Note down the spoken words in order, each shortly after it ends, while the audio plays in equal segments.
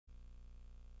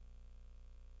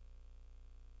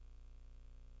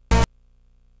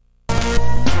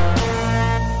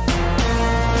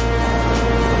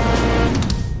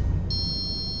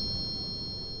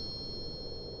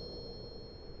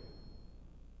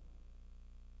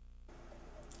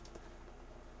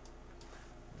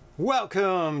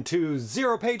Welcome to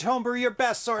ZeroPage Homebrew, your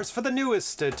best source for the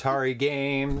newest Atari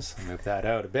games. Move that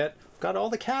out a bit. Got all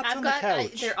the cats on the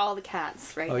couch. They're all the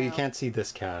cats right now. Oh, you can't see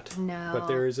this cat. No. But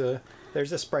there's a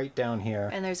sprite down here.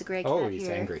 And there's a gray cat here. Oh, he's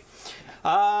here. Angry.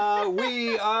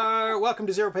 Welcome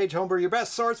to ZeroPage Homebrew, your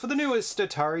best source for the newest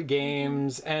Atari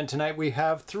games. And tonight we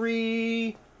have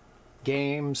 3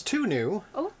 games, 2 new.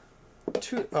 Oh.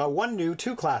 1 new,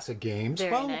 2 classic games.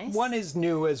 Very nice. 1 is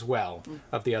new as well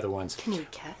of the other ones. Can you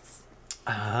guess?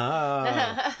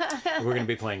 We're going to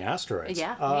be playing Asteroids.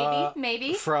 Yeah,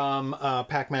 maybe. From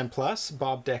Pac-Man Plus,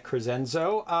 Bob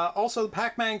DeCrescenzo. Also, the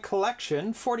Pac-Man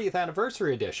Collection 40th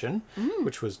Anniversary Edition,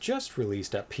 which was just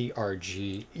released at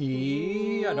PRGE.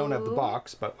 Ooh. I don't have the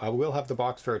box, but I will have the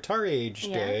box for Atari Age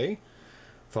Day.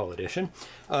 Fall edition.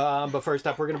 But first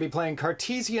up, we're going to be playing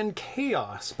Cartesian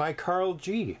Chaos by Karl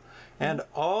G. And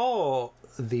all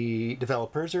the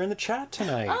developers are in the chat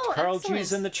tonight. Oh, Karl excellent.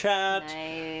 G's in the chat.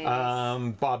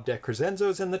 Nice. Bob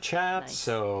DeCrescenzo's in the chat. Nice.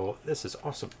 So this is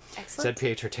awesome. Excellent.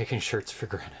 ZPH are taking shirts for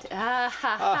granted.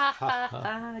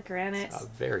 Granite. A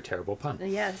very terrible pun.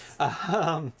 Yes.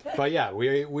 But yeah,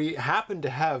 we happen to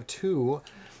have 2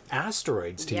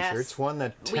 Asteroids t-shirts. Yes. One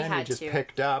that Tanya just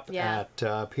picked up at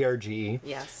PRGE.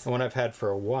 Yes. And one I've had for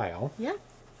a while. Yeah.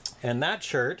 And that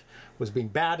shirt was being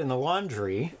bad in the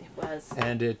laundry. It was.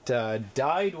 And it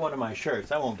dyed one of my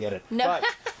shirts. I won't get it. No. But,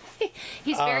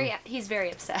 he's very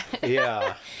upset.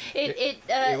 Yeah. It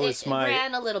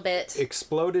ran a little bit.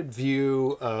 Exploded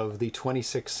view of the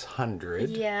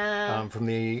 2600. Yeah. From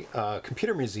the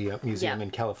Computer Museum in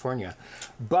California.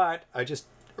 But I just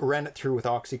ran it through with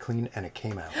OxyClean and it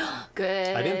came out.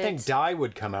 Good. I didn't think dye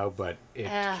would come out, but it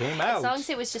came out. As long as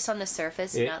it was just on the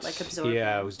surface, not like absorbing.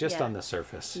 Yeah, it was just on the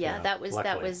surface. Yeah, that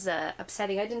was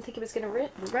upsetting. I didn't think it was going to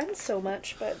run so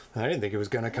much, but I didn't think it was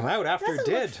going to come out after it did.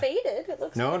 It doesn't look faded. It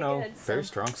looks no, good, very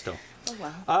strong still. Oh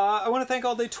wow. I want to thank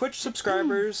all the Twitch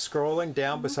subscribers. Scrolling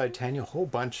down beside Tanya, a whole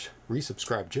bunch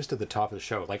resubscribed just at the top of the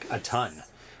show, like a ton.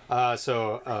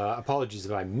 So apologies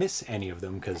if I miss any of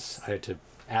them because I had to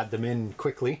add them in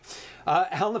quickly.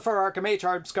 Helnifar Arkham H,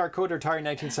 Arbscar Coder, Atari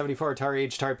 1974, Atari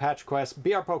Age, Atari Patch Quest,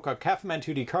 BR Poca, Kaffman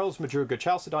 2D, Carlos Madruga,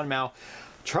 Chalcedon Mao,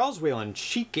 Charles Whelan,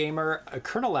 Sheik Gamer,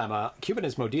 Colonel Emma,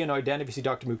 Cubanismo, Dianoid, Dan VC,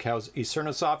 Dr. Mukows,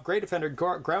 Ecernosoft, Great Offender,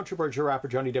 Ground Trooper, Rapper,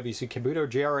 Johnny WC, Kabuto,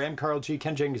 JRM, Karl G,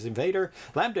 Ken Jenkins, Invader,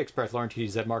 Lambdix, Breath, Lauren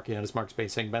TDZ, Mark Yanis, Mark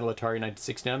Spacing, Metal Atari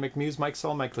 1969, McMuse, Mike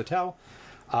Sol, Mike Littell,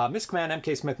 Miss Command,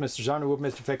 MK Smith, Mr. Zarnowood,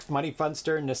 Mr. Fixed, Money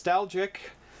Funster,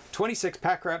 Nostalgic, 26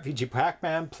 Pack-Rat, VG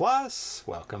Pac-Man Plus,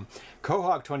 welcome.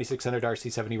 Cohog 2600,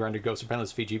 RC70, Rounded Ghost,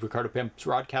 Penless, Fiji, Ricardo Pimps,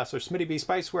 Rodcaster, Smitty B,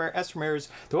 Spiceware, S. Ramirez,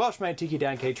 The Welshman, Tiki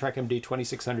Dan K, Trek MD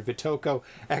 2600, Vitoko,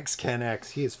 X Ken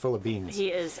X. He is full of beans. He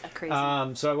is a crazy.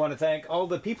 So I want to thank all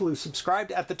the people who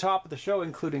subscribed at the top of the show,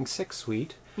 including Six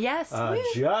Sweet. Yes.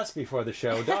 Just before the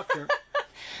show, Dr.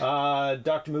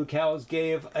 Mukows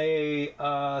gave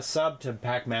a sub to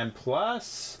Pac-Man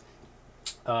Plus.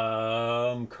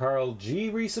 Karl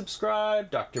G resubscribed,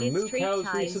 Dr. Mukows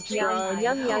resubscribed.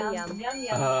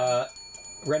 Yum.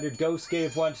 Rendered Ghost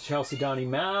gave one to Chelsea Donnie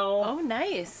Mao. Oh,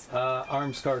 nice.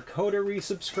 Armscar Coder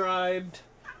resubscribed.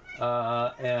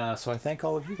 So I thank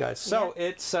all of you guys. So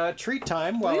it's treat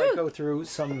time while I go through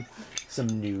some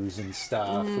news and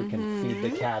stuff. We can feed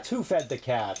the cats. Who fed the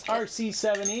cats?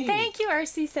 RC7E. Thank you,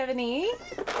 RC7E.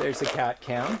 There's a cat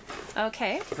cam.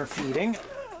 Okay. For feeding.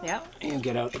 Yep. And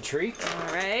get out the treat.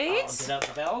 All right. Get out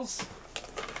the bells.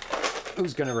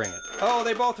 Who's gonna ring it? Oh,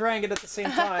 they both rang it at the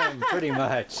same time, pretty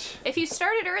much. If you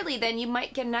started early, then you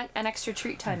might get an extra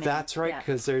treat time. That's right,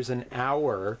 because there's an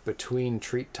hour between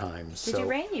treat times. Did you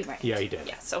ring? You rang. Yeah, you did.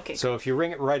 Yes. Okay. So if you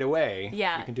ring it right away,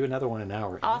 you can do another one an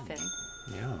hour. Often.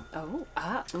 Yeah. Oh.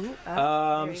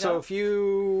 So if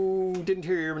you didn't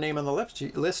hear your name on the list,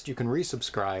 you can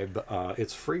resubscribe.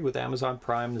 It's free with Amazon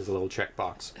Prime. There's a little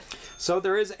checkbox. So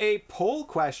there is a poll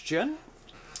question.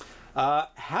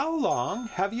 How long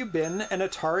have you been an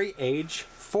Atari Age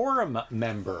forum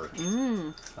member?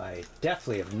 I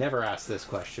definitely have never asked this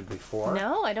question before.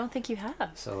 No, I don't think you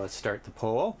have. So let's start the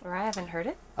poll. Or I haven't heard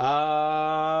it.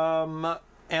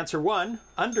 Answer 1,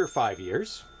 under 5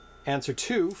 years. Answer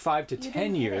 2, 5 to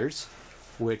 10 years,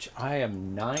 which I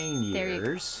am 9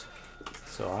 years.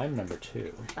 So I'm number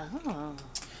 2.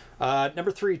 Oh. Number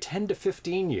 3, 10 to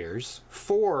 15 years.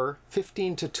 4,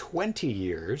 15 to 20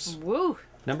 years. Woo.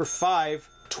 Number 5,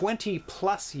 20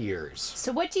 plus years.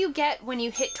 So what do you get when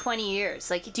you hit 20 years?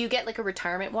 Like, do you get like a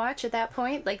retirement watch at that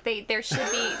point? Like, there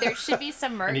should be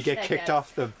some merch. And you get kicked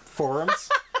off the forums.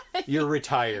 You're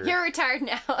retired. You're retired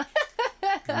now.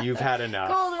 You've had enough.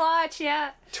 Gold watch,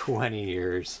 yeah. 20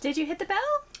 years. Did you hit the bell?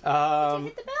 Did you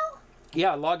hit the bell?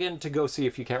 Yeah, log in to go see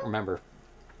if you can't remember.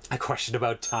 I question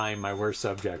about time, my worst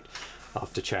subject. I'll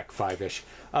have to check, 5-ish.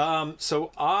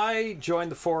 So I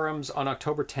joined the forums on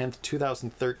October 10th,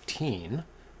 2013.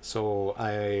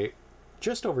 So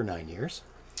just over 9 years.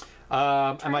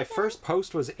 And my first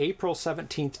post was April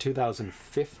 17th,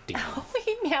 2015. Oh,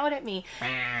 he meowed at me.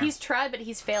 He's tried, but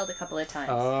he's failed a couple of times.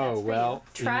 Oh, well.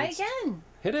 Try again.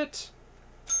 Hit it.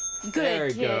 Good There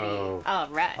you kitty. go. All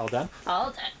right. All done?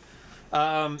 All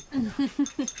done.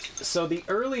 So the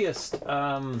earliest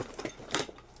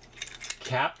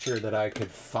capture that I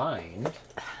could find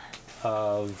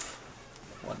of...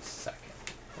 One second.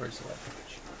 Where's the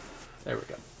webpage? There we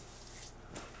go.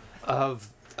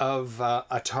 Of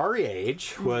Atari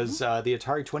age was the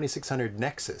Atari 2600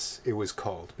 Nexus, it was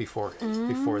called before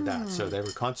that. So they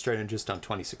were concentrating just on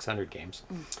 2600 games.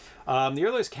 The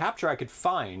earliest capture I could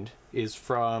find is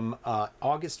from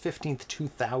August 15th,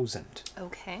 2000.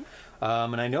 Okay.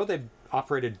 And I know they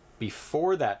operated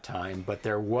before that time, but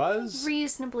there was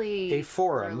Reasonably a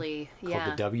forum early.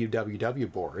 called the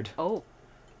WWW board. Oh.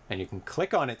 And you can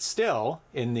click on it still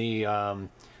in the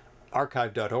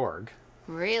archive.org.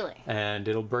 Really? And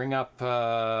it'll bring up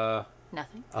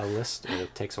Nothing. a list.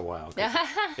 It takes a while.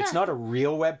 It's not a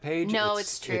real web page. No,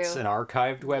 it's true. It's an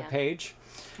archived web page.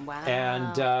 Wow.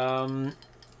 And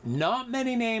not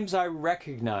many names I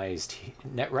recognize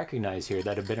here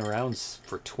that have been around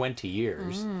for 20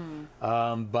 years.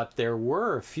 But there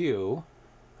were a few,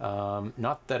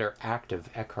 not that are active.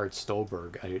 Eckhard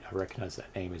Stolberg, I recognize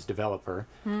that name as developer,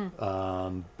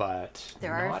 but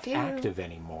There are a not few. active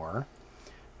anymore.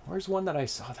 Where's one that I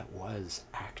saw that was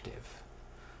active?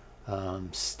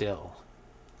 Still.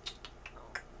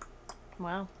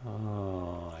 Wow.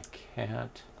 Oh, I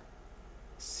can't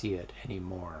see it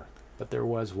anymore. But there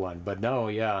was one. But no,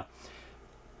 yeah.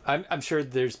 I'm sure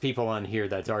there's people on here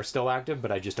that are still active,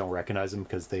 but I just don't recognize them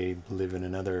because they live in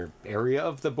another area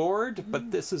of the board.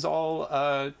 But this is all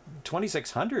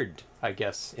 2600, I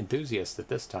guess, enthusiasts at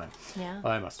this time. Yeah.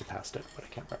 I must have passed it, but I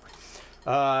can't remember.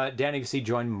 Dan AVC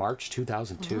joined March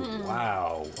 2002.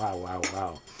 Wow.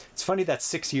 It's funny that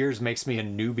 6 years makes me a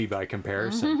newbie by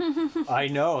comparison. I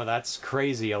know, that's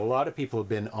crazy. A lot of people have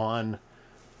been on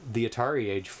the Atari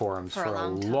Age forums for a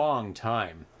long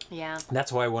time. Yeah. And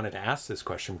that's why I wanted to ask this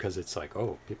question, because it's like,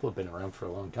 oh, people have been around for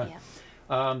a long time.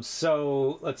 Yeah.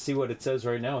 So let's see what it says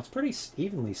right now. It's pretty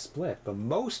evenly split, but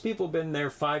most people have been there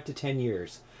 5 to 10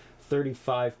 years.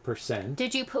 35%.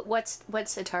 Did you put what's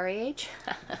Atari Age?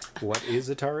 What is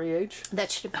Atari Age?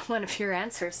 That should have been one of your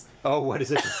answers. Oh, what is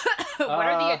it? What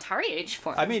are the Atari Age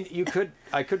forms? I mean,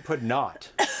 I could put not,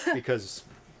 because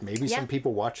maybe some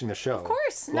people watching the show. Of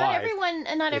course, live,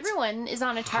 not everyone is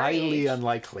on Atari highly Age.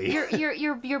 unlikely.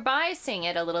 You're biasing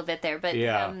it a little bit there, but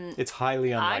yeah, it's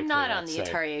highly unlikely. I'm not on the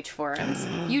Atari Age forums.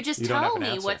 You just tell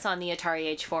me what's on the Atari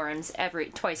Age forums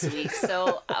twice a week,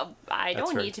 so I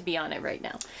don't need to be on it right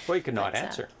now. Well, you can not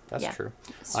answer. That's true.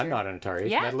 I'm not on Atari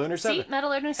Age. Yeah. Metal Lunar 7. See, Metal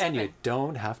Lunar 7. And you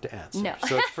don't have to answer. No.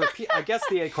 So it's for I guess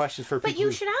the question for people. But you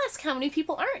should ask how many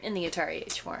people aren't in the Atari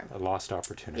Age forum. A lost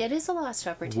opportunity. Yeah, it is a lost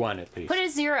opportunity. One at least. Put a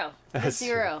 0. Put a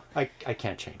 0. I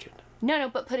can't change it. No,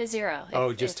 but put a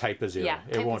 0. Just type a 0. Yeah,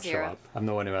 it won't show up. I'm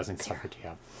the one who hasn't covered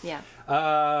yet. Yeah.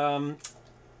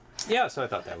 Yeah, so I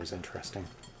thought that was interesting.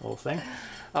 Little thing.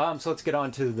 So let's get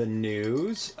on to the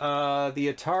news.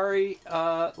 The Atari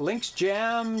Lynx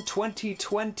Jam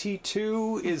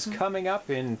 2022 is coming up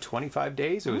in 25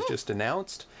 days. It was just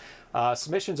announced.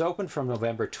 Submissions open from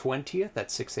November 20th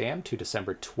at 6 a.m. to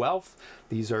December 12th.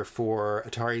 These are for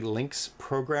Atari Lynx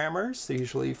programmers. They're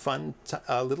usually fun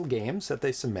little games that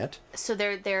they submit. So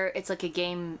it's like a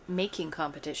game making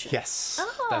competition. Yes,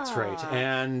 that's right.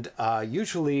 And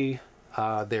usually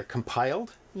they're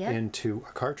compiled into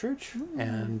a cartridge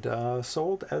and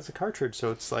sold as a cartridge.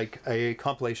 So it's like a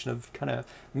compilation of kind of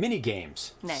mini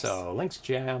games. Nice. So Lynx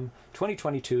Jam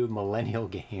 2022 Millennial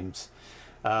Games.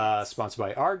 Sponsored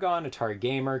by Argon, Atari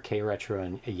Gamer, K-Retro,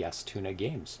 and Yes Tuna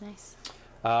Games. Nice.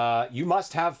 You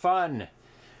must have fun.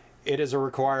 It is a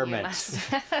requirement.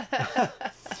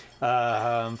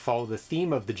 Follow the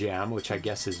theme of the jam, which I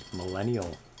guess is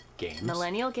Millennial Games.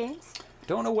 Millennial Games?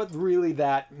 Don't know what really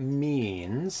that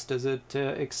means. Does it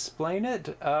explain it?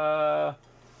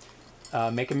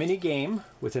 Make a mini game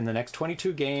within the next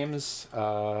 22 games.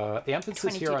 The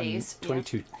emphasis here on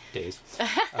 22 days.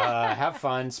 Have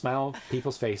fun, smile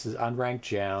people's faces, unranked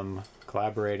jam,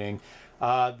 collaborating.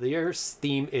 The year's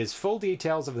theme is full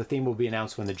details of the theme will be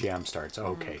announced when the jam starts.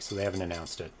 Okay, so they haven't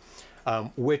announced it.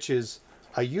 Which is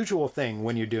a usual thing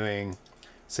when you're doing,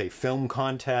 say, film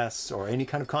contests or any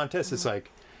kind of contest. It's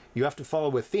like, you have to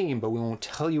follow a theme, but we won't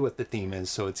tell you what the theme is,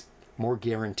 so it's more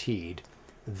guaranteed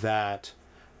that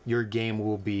your game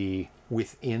will be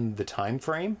within the time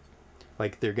frame.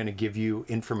 Like they're going to give you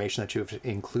information that you have to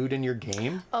include in your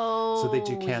game, so that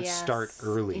you can't start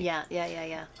early. Yeah.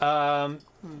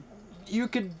 You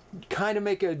could kind of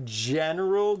make a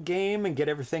general game and get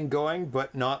everything going,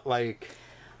 but not like.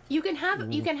 You can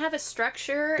have a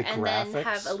structure and then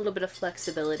have a little bit of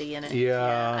flexibility in it.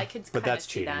 Yeah, I could. But that's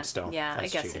see cheating that. still. Yeah, that's I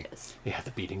guess cheating. it is. Yeah,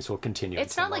 the beatings will continue.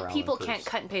 It's not like people can't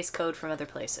cut and paste code from other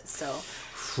places, so.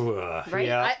 Right?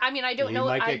 Yeah. I mean, I don't know.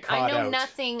 I know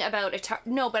nothing about Atari.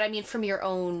 No, but I mean from your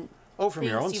own. Oh, from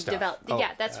your own you've stuff. Developed. Oh,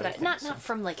 yeah, that's what I. Not so.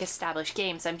 from like established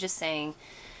games. I'm just saying.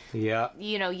 Yeah.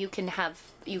 You know, you can have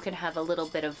a little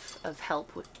bit of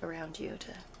help around you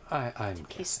to. I'm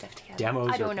piece stuff together.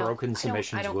 Demos or broken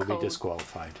submissions will be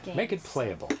disqualified. Games. Make it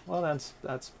playable. Well, that's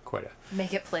quite a.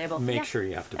 Make it playable. Make sure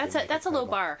you have to. That's a low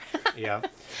bar. Yeah,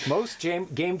 most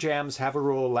game jams have a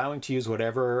rule allowing to use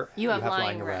whatever you have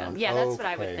lying around. Yeah, that's what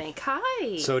I would think.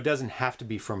 Hi. So it doesn't have to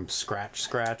be from scratch,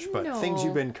 but things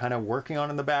you've been kind of working on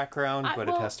in the background. But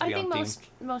it has to be on theme.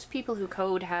 Most people who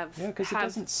code have. Yeah, because it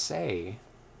doesn't say.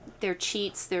 Their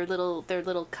cheats, their little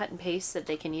cut and paste that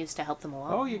they can use to help them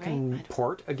along. Oh, you can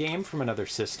port a game from another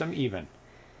system even.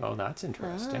 Oh, that's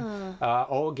interesting.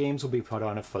 All games will be put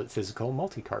on a physical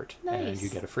multi-cart, and you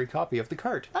get a free copy of the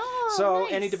cart. Oh, so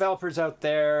nice. any developers out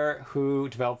there who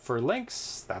develop for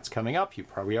Lynx, that's coming up. You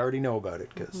probably already know about it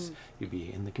because you'd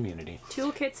be in the community.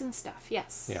 Toolkits and stuff,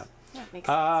 yes. Yeah. That makes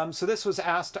sense. So this was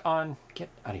asked on, get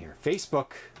out of here,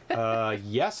 Facebook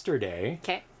yesterday.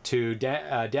 Okay. To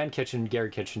Dan Kitchen, Gary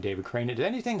Kitchen, David Crane. Is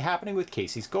anything happening with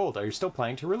Casey's Gold? Are you still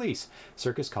planning to release?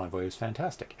 Circus Convoy was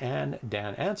fantastic. And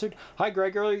Dan answered, "Hi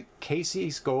Gregory,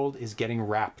 Casey's Gold is getting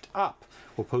wrapped up.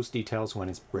 We'll post details when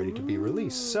it's ready to be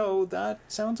released." So that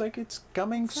sounds like it's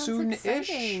coming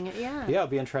soon-ish. Yeah. Yeah, it'll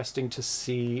be interesting to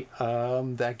see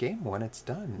that game when it's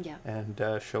done. Yeah. And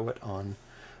show it on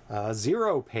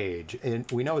ZeroPage. And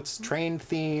we know it's train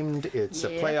themed. It's a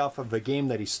playoff of a game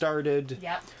that he started.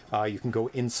 Yep. You can go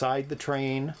inside the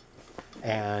train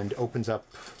and opens up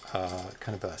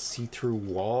kind of a see-through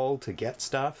wall to get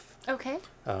stuff. Okay.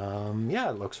 Yeah,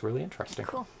 it looks really interesting.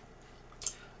 Cool.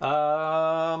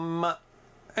 And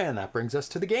that brings us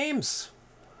to the games.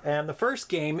 And the first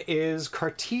game is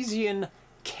Cartesian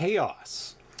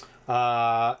Chaos.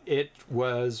 It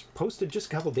was posted just a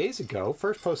couple days ago.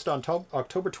 First posted on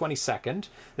October 22nd.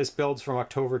 This builds from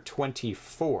October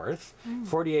 24th.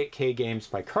 48K games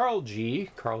by Karl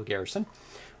Garrison,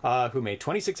 who made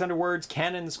 2,600 words,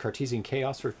 Cannons, Cartesian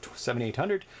Chaos for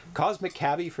 7,800, Cosmic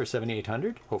Cabbie for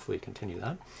 7,800. Hopefully continue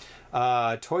that.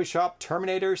 Toy Shop,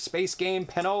 Terminator, Space Game,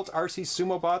 Penult, RC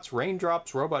Sumo Bots,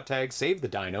 Raindrops, Robot Tag, Save the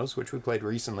Dinos, which we played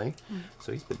recently.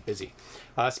 So he's been busy.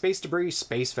 Space Debris,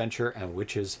 Space Venture, and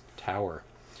Witch's Tower.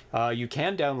 You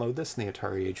can download this in the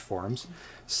Atari Age forums.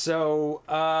 So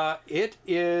it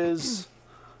is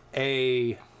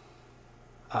a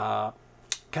kind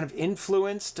of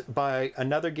influenced by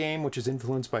another game, which is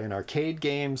influenced by an arcade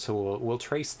game. So we'll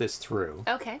trace this through.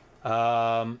 Okay.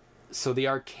 So the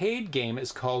arcade game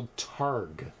is called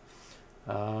Targ.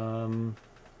 I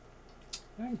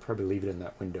can probably leave it in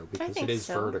that window because it is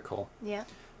vertical. Yeah.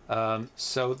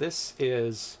 So this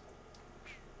is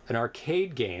an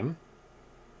arcade game.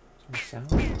 Is there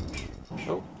sound?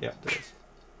 Oh, yeah, there is.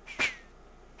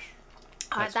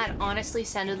 That honestly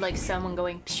sounded like someone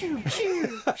going pew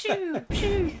pew pew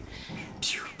pew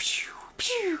pew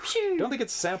pew pew. Don't think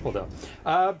it's a sample though.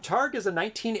 Targ is a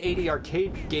 1980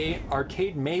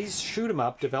 arcade maze shoot 'em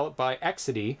up developed by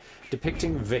Exidy,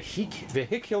 depicting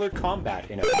vehicular combat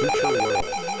in a future world.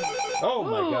 Oh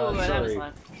my God! Sorry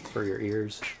for your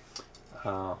ears.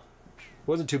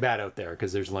 Wasn't too bad out there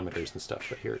because there's limiters and stuff,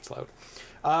 but here it's loud.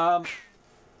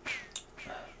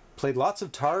 Played lots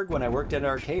of Targ when I worked at an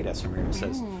arcade, Esmeralda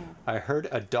says. I heard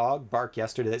a dog bark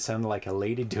yesterday that sounded like a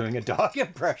lady doing a dog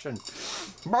impression.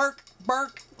 Bark,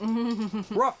 bark,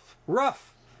 ruff,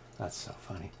 ruff. That's so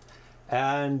funny.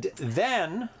 And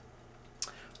then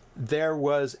there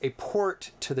was a port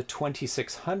to the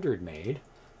 2600 made.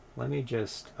 Let me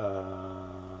just... there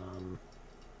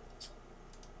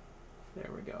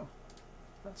we go.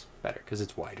 That's better because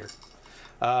it's wider.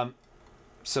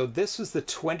 So this was the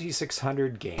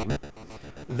 2600 game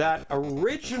that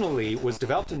originally was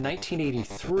developed in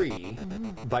 1983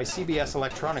 by CBS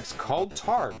Electronics called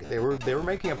Targ. They were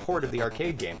making a port of the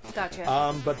arcade game.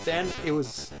 Gotcha. But then it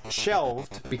was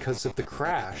shelved because of the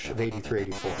crash of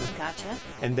 83-84. Gotcha.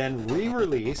 And then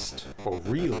re-released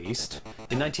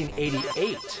in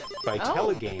 1988 by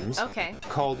Telegames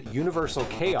called Universal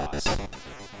Chaos.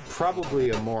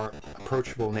 Probably a more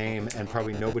approachable name, and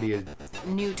probably nobody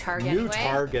new Targ new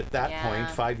Targ at that Yeah. point,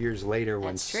 5 years later,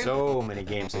 when That's true. so many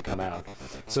games had come out.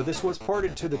 So this was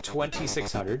ported to the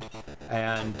 2600,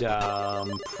 and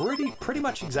pretty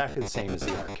much exactly the same as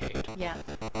the arcade. Yeah.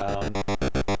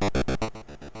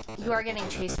 You are getting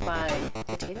chased by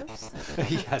potatoes?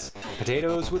 Yes,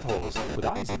 potatoes with holes, with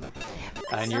eyes in them.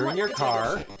 And you're in Somewhat your potato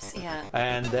car, shapes, yeah.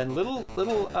 and then little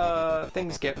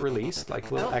things get released, like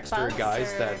little Oh, extra bugs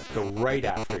guys or- that go right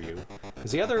after you.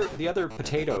 Because the other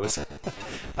potatoes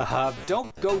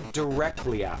don't go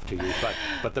directly after you,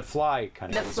 but the fly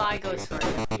kind of The fly goes for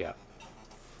you. Yeah.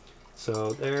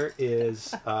 So there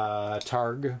is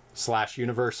Targ /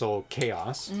 Universal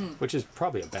Chaos, which is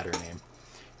probably a better name.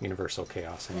 Universal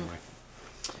Chaos, anyway.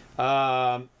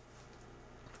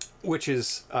 Which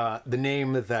is the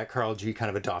name that Karl G kind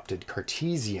of adopted,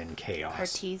 Cartesian Chaos.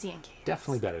 Cartesian chaos.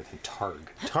 Definitely better than Targ.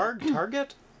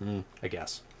 Target? I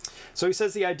guess. So he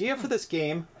says the idea for this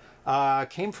game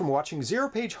came from watching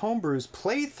ZeroPage Homebrew's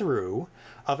playthrough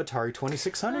of Atari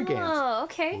 2600 games. Oh,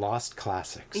 okay. Lost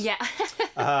classics. Yeah.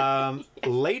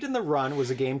 Late in the run was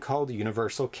a game called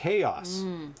Universal Chaos,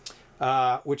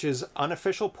 which is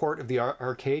unofficial port of the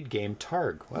arcade game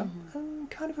Targ. Well,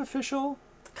 kind of official.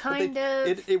 Kind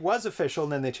of. It was official,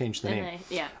 and then they changed the name.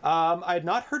 Yeah. I had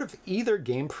not heard of either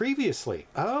game previously.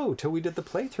 Oh, till we did the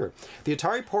playthrough. The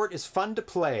Atari port is fun to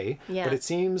play, Yeah. but it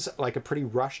seems like a pretty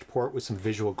rushed port with some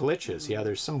visual glitches. Yeah,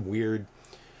 there's some weird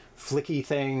flicky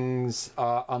things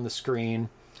on the screen.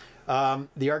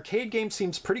 The arcade game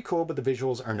seems pretty cool, but the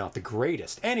visuals are not the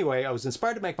greatest. Anyway, I was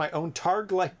inspired to make my own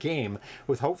Targ-like game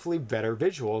with hopefully better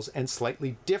visuals and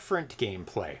slightly different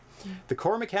gameplay. The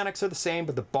core mechanics are the same,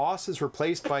 but the boss is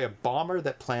replaced by a bomber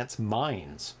that plants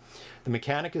mines. The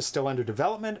mechanic is still under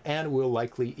development and will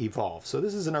likely evolve. So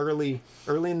this is an early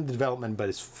in the development, but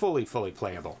it's fully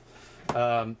playable.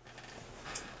 So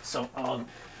I'll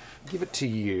give it to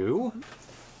you,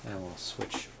 and we'll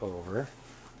switch over.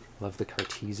 Love the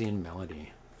Cartesian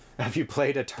melody. Have you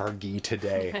played a Targi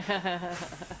today?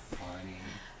 funny.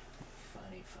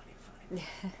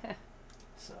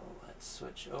 So let's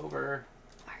switch over.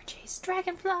 RJ's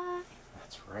Dragonfly.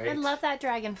 That's right. I love that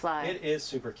Dragonfly. It is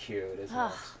super cute, isn't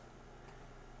it?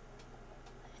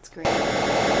 It's great.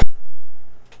 There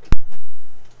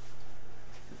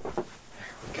we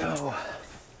go.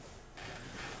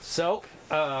 So,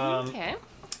 Okay.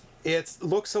 it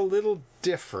looks a little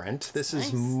different. This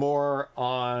is Nice. more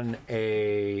on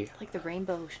a Like the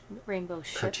rainbow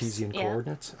ships. Cartesian Yeah.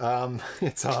 coordinates.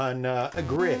 It's on a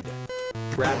grid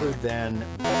rather than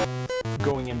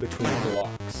going in between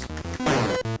blocks.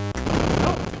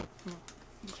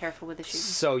 Be careful with the shoes.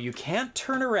 So you can't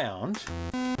turn around,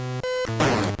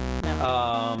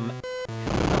 No.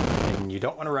 and you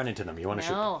don't want to run into them. You want to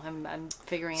shoot them. No, I'm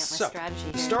figuring out my So,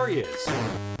 strategy the here. story is,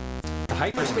 the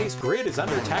hyperspace grid is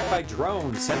under attack by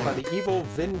drones sent by the evil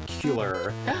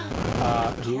Vincular.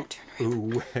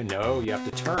 No, you have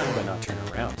to turn, but not turn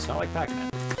around. It's not like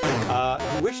Pac-Man.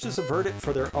 Who wish to subvert it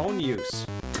for their own use.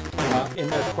 In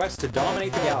their quest to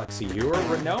dominate the galaxy, you're a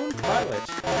renowned pilot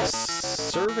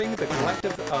serving the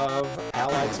collective of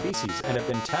allied species and have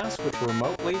been tasked with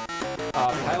remotely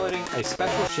piloting a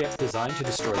special ship designed to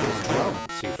destroy those drones.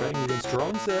 So you're fighting against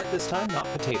drones this time, not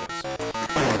potatoes.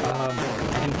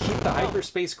 And keep the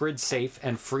hyperspace grid safe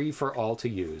and free for all to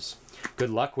use. Good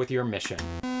luck with your mission.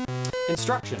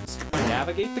 Instructions.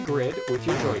 Navigate the grid with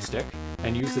your joystick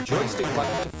and use the joystick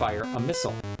button to fire a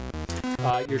missile.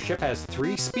 Your ship has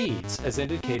 3 speeds, as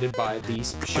indicated by the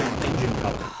ship engine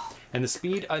color, and the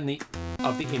speed of the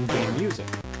in-game music.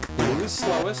 Blue is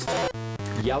slowest,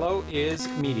 yellow is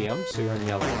medium, so you're in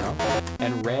yellow now,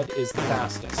 and red is the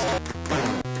fastest.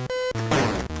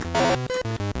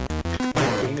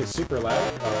 Green is super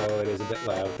loud. Oh, it is a bit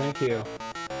loud. Thank you.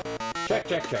 Check.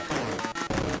 Keep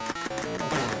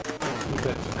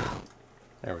it.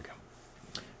 There we go.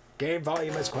 Game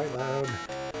volume is quite loud.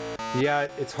 Yeah,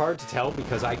 it's hard to tell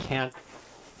because I can't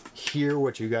hear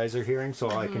what you guys are hearing, so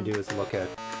all I can do is look at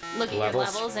Look at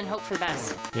levels. your levels and hope for the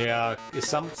best. Yeah,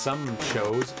 some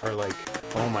shows are like,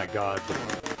 oh my god,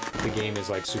 the game is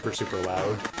like super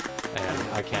loud, and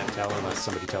I can't tell unless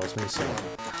somebody tells me. So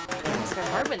Goodness, they're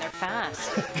hard when they're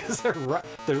fast. because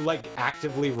they're like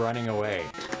actively running away.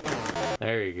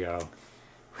 There you go.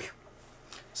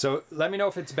 So let me know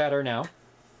if it's better now.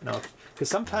 No, because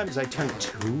sometimes I turn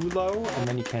too low and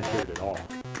then you can't hear it at all,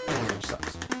 which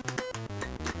sucks.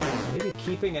 Maybe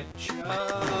keeping it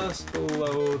just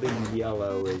below the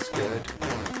yellow is good.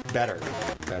 Better.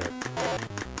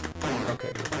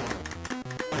 Okay.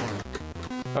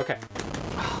 Okay.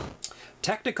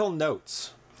 Technical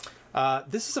notes.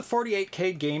 This is a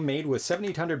 48K game made with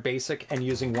 7800 basic and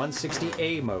using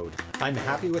 160A mode. I'm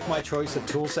happy with my choice of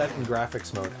toolset and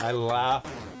graphics mode. I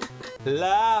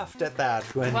laughed at that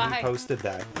when he posted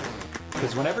that.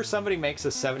 Because whenever somebody makes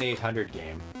a 7800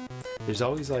 game, there's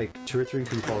always like 2 or 3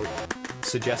 people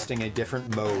suggesting a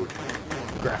different mode,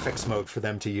 graphics mode for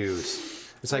them to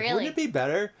use. It's like, wouldn't it be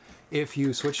better if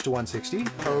you switched to 160?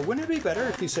 Or wouldn't it be better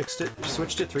if you switched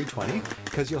to 320?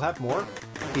 Because you'll have more,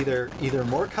 either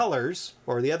more colors,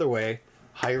 or the other way,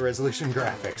 higher resolution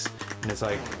graphics. And it's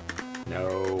like,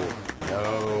 no.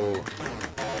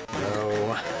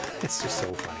 It's just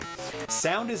so funny.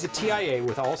 Sound is a TIA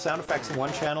with all sound effects in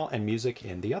one channel and music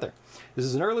in the other. This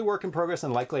is an early work in progress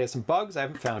and likely has some bugs I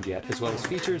haven't found yet, as well as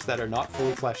features that are not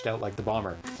fully fleshed out like the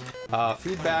Bomber.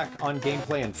 Feedback on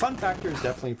gameplay and fun factors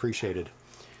definitely appreciated.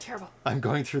 Terrible. I'm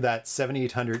going through that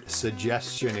 7800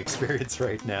 suggestion experience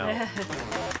right now.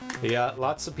 Yeah,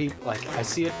 lots of people, like, I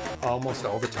see it almost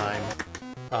all the time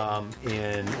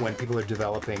when people are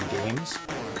developing games.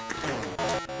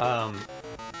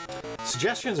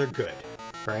 Suggestions are good,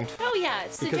 right? Oh yeah,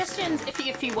 suggestions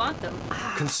if you want them.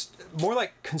 More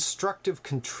like constructive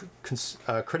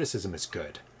criticism is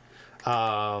good.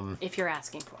 If you're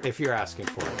asking for it. If you're asking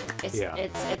for it.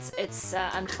 It's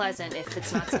unpleasant if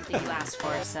it's not something you asked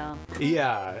for, so.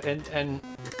 Yeah, and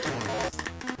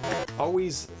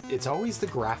it's always the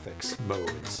graphics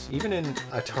modes. Even in the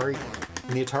Atari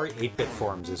 8-bit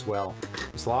forums as well.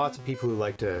 There's lots of people who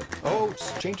like to,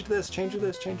 just change it to this, change it to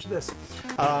this, change it to this.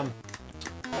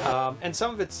 And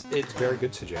some of it's very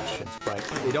good suggestions, but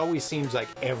it always seems like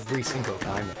every single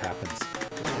time it happens.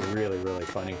 It's really, really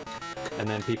funny. And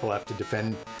then people have to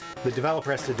defend, the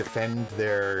developer has to defend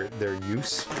their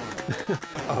use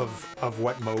of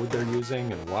what mode they're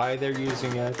using and why they're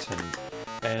using it,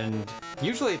 and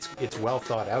usually it's well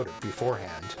thought out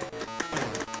beforehand.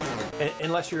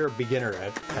 Unless you're a beginner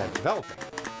at developing,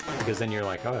 because then you're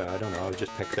like, I don't know, I'll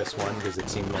just pick this one because it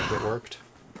seemed like it worked.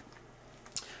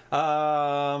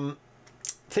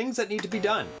 Things that need to be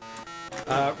done.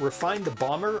 Refine the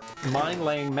Bomber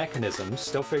mine-laying mechanisms.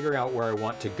 Still figuring out where I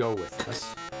want to go with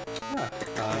this. Yeah.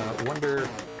 Wonder...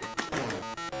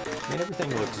 I mean, everything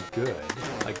looks good.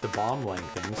 Like the bomb-laying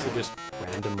things, they're just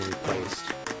randomly placed.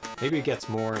 Maybe it gets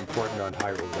more important on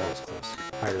higher levels.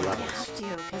 Higher levels. You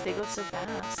have to, because they go so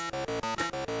fast.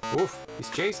 Oof, he's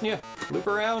chasing you. Loop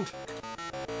around.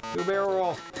 Do a barrel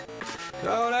roll.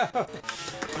 Oh no!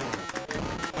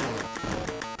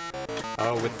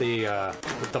 Oh, with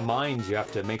the mines, you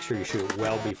have to make sure you shoot it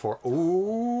well before.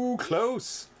 Ooh,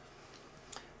 close.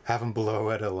 Have them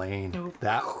blow at a lane. Nope.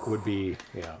 That would be,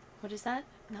 yeah. What is that?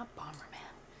 Not Bomberman.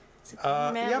 Is it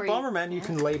Bomberman? Yeah, Bomberman. You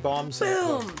can lay bombs.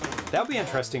 Boom. That would be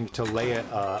interesting to lay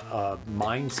a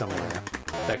mine somewhere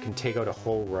that can take out a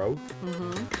whole row.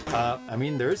 Mm-hmm. I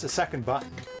mean, there is a second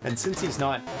button, and since he's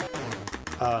not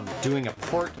doing a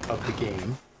port of the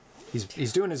game.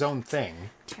 He's doing his own thing,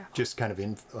 just kind of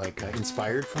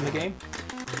inspired from the game.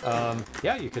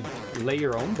 Yeah, you could lay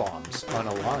your own bombs on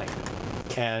a line,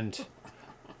 and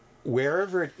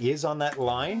wherever it is on that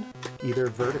line, either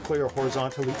vertically or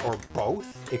horizontally or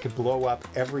both, it could blow up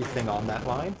everything on that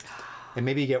line, and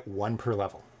maybe you get one per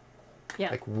level.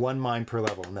 Yeah. Like one mine per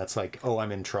level, and that's like, oh,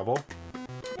 I'm in trouble.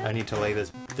 I need to lay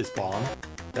this bomb.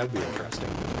 That would be interesting.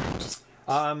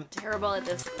 Terrible at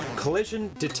this.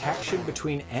 Collision detection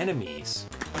between enemies.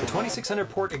 The 2600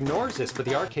 port ignores this, but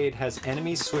the arcade has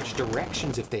enemies switch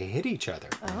directions if they hit each other.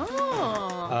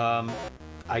 Oh.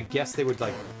 I guess they would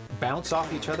like bounce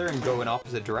off each other and go in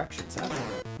opposite directions.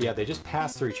 Yeah, they just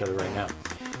pass through each other right now.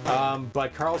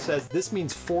 But Karl says this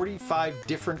means 45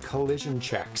 different collision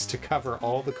checks to cover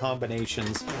all the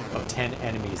combinations of 10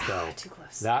 enemies, though. Too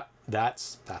close.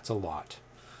 That's a lot.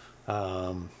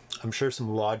 I'm sure some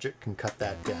logic can cut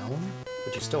that down,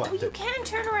 but you still have to... You can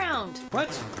turn around. What?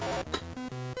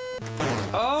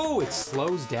 Oh, it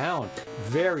slows down.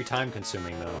 Very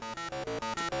time-consuming, though.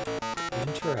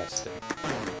 Interesting.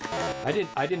 I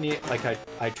didn't like,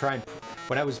 I tried...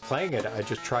 When I was playing it, I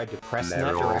just tried to press in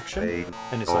that direction,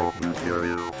 and it's like...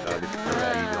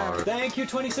 Thank you,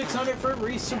 2600, for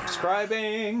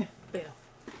resubscribing!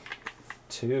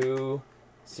 To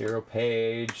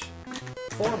ZeroPage.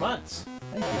 4 months.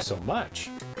 Thank you so much.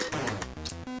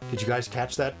 Did you guys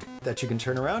catch that you can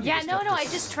turn around? Yeah, no, I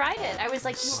just tried it. I was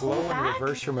like, slow and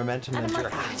reverse your momentum. And I'm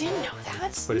like, I didn't know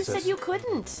that. You said you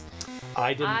couldn't.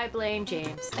 I didn't. I blame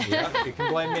James. Yeah, you can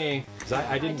blame me. Because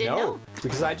I didn't know.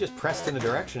 Because I just pressed in the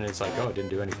direction and it's like, oh, it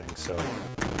didn't do anything. So,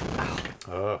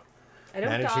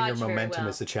 managing your momentum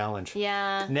is the challenge.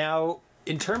 Yeah. Now,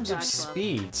 in terms of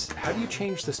speeds, how do you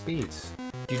change the speeds?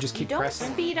 Do you just keep you don't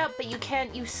pressing? Speed up, but you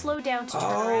can't. You slow down to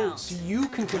turn around. So you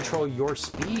can control your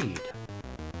speed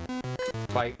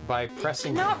by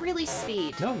pressing. Not really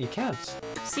speed. No, you can't.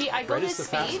 See, I go Right to is the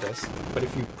speed. fastest, but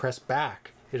if you press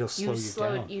back, it'll slow you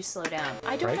down. You slow down.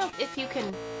 I don't Right? know if you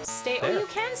can stay. There. Oh, you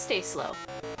can stay slow.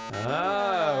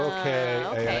 Ah, okay.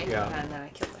 Okay. Yeah. And then I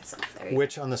killed myself. There you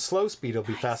Which on the slow speed, it'll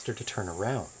be faster to turn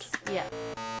around go. Yeah.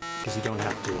 because you don't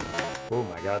have to. Oh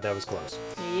my God, that was close.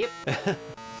 Yep.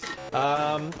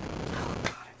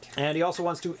 And he also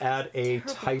wants to add a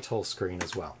title screen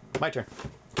as well. My turn.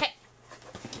 Okay.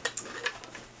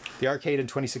 The arcade and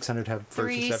 2600 have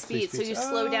Three versions have speeds, so you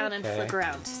slow down and flick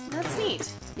around. That's neat.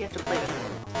 You have to play with it.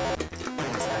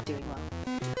 I was not doing well.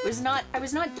 I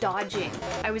was not dodging.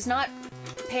 I was not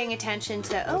paying attention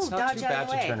to, It's not dodge too out bad of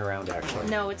the way. to turn around, actually.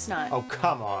 No, it's not. Oh,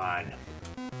 come on.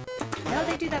 No,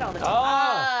 they do that all the time. Oh!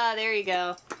 Ah, there you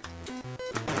go.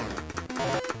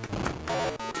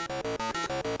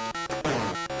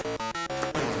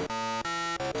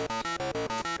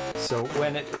 So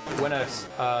when a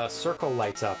circle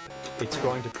lights up, it's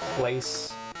going to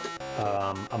place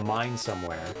a mine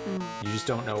somewhere. You just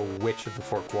don't know which of the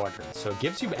 4 quadrants. So it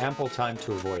gives you ample time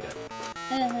to avoid it.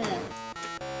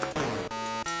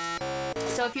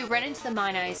 So if you run into the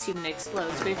mine, I assume it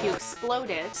explodes. But if you explode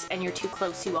it and you're too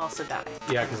close, you also die.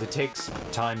 Yeah, because it takes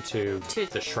time to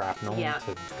the shrapnel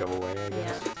to go away, I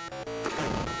guess. Yeah.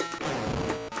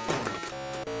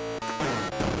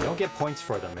 You don't get points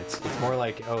for them. It's more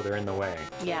like, oh, they're in the way.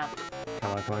 Yeah.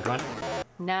 Come on, come on, come on.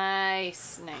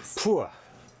 Nice, nice. Phew.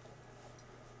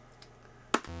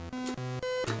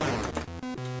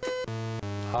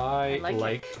 I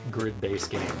like grid-based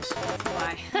games.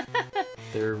 Why?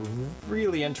 They're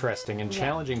really interesting and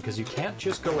challenging because you can't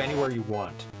just go anywhere you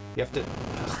want. You have to.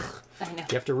 I know.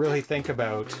 You have to really think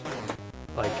about,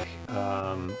 like,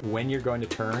 when you're going to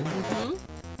turn,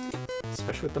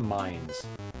 especially with the mines.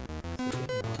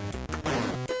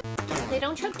 They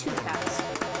don't jump too fast.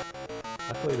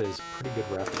 Luckily, there's pretty good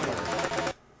rapid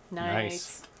fire.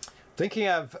 Nice. Thinking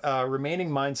of remaining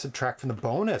mines subtract from the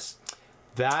bonus.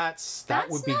 That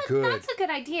would be good. That's a good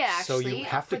idea, actually. So you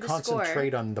have to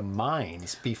concentrate on the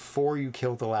mines before you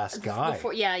kill the last guy.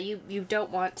 Yeah, you don't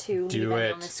want to leave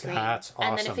it on the screen. That's awesome.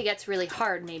 And then if it gets really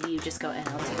hard, maybe you just go, and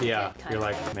I'll take Yeah, it. you're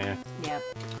like, man. Yeah.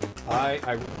 Oh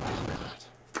God,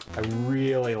 I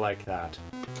really like that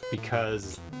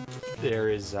because there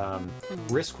is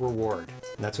risk reward,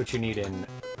 and that's what you need in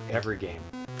every game.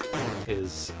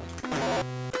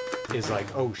 Is like,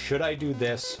 oh, should I do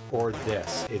this or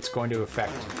this? It's going to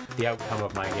affect the outcome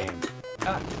of my game.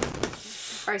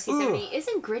 RC70,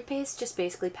 isn't grid-based just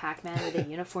basically Pac-Man with a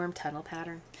uniform tunnel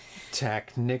pattern?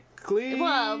 Technically,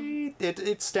 well,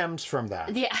 it stems from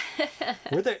that. Yeah.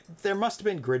 there must have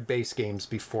been grid-based games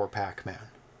before Pac-Man,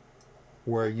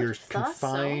 where you're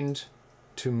confined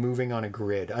to moving on a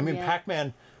grid. I mean,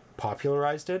 Pac-Man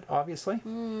popularized it, obviously.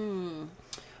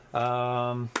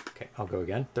 Okay, I'll go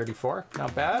again. 34,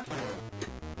 not bad.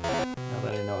 Now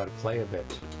that I know how to play a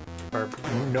bit. Or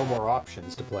no more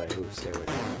options to play. Ooh, stay with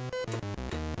me.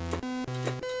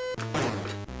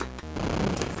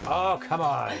 Oh, come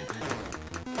on!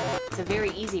 It's a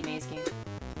very easy maze game.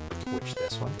 Which,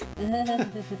 this one?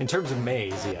 In terms of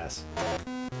maze, yes.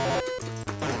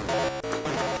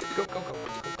 Go, go, go, go, go.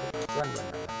 Run, run,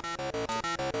 run.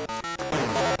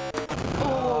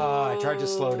 Oh, I tried to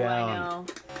slow down. I know.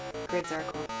 Grids are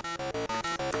cool.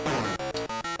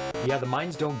 Yeah, the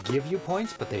mines don't give you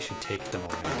points, but they should take them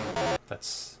away.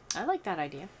 I like that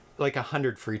idea. Like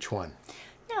 100 for each one.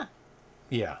 Yeah.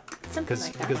 Yeah. Something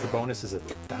like that. Because the bonus is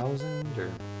 1,000,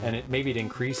 and maybe it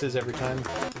increases every time.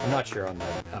 I'm not sure on the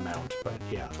amount, but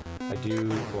yeah, I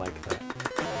do like that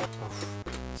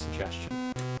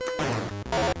suggestion.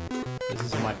 This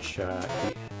is a much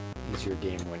easier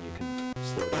game when you can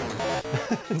slow down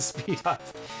and speed up.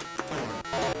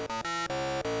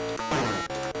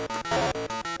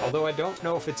 Although I don't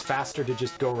know if it's faster to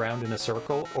just go around in a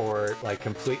circle or no,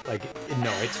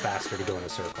 it's faster to go in a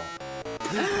circle.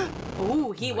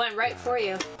 Ooh, he went right for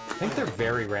you. I think they're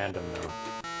very random though.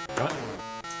 I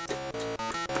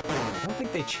don't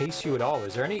think they chase you at all.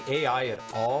 Is there any AI at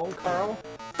all, Karl?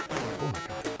 Oh my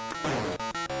god.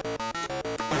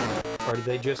 Or do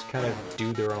they just kind of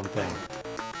do their own thing?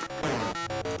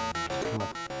 Come on.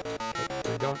 Okay,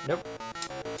 there we go. Nope.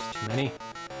 It's too many.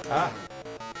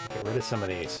 Get rid of some of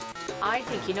these. I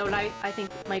think, you know what I think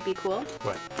might be cool?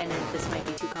 What? And then this might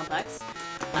be too complex.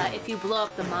 If you blow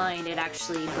up the mine, it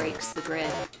actually breaks the grid.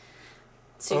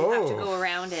 So you have to go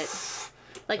around it.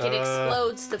 Like it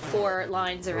explodes the 4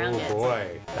 lines around it. Oh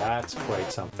boy, that's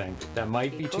quite something. That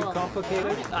might be too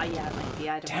complicated. Yeah, it might be.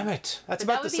 I don't know. Damn it! That's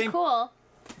But about the same. That would be cool.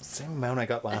 Same amount I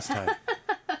got last time.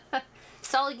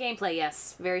 Solid gameplay,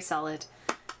 yes. Very solid.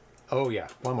 Oh, yeah.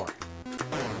 One more.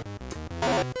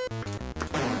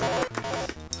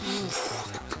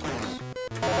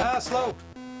 Slow.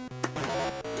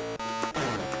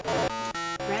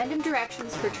 Random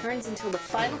directions for turns until the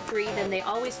final 3, then they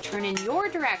always turn in your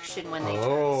direction when they turn.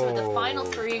 So the final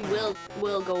 3 will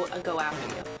go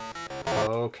after you.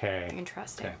 Okay.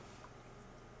 Interesting. Okay.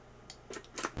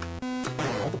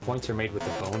 All the points are made with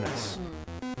the bonus.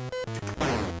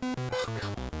 Oh, come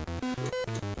on.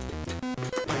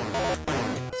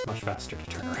 It's much faster to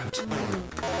turn around.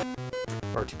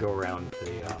 Or to go around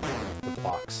the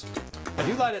blocks. I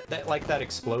do like that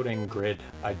exploding grid.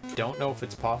 I don't know if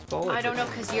it's possible. I don't know,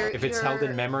 because if it's held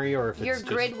in memory or if your it's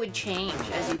grid would change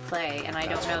as you play, and I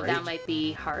don't know. Great. That might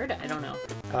be hard. I don't know.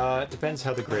 It depends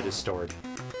how the grid is stored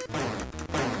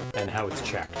and how it's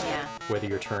checked. Yeah. Whether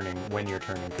you're turning, when you're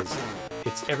turning, because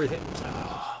it's everything.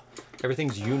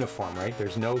 Everything's uniform, right?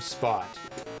 There's no spot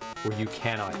where you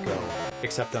cannot go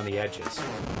except on the edges.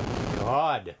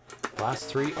 God, last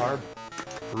 3 are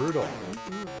brutal.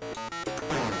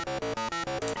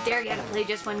 Dare you to play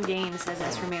just one game, says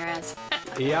S. Ramirez.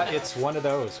 Yeah, it's one of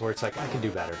those where it's like, I can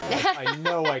do better. I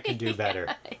know I can do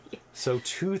better. So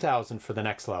 2,000 for the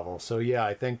next level. So yeah,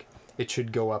 I think it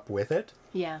should go up with it.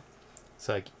 Yeah. It's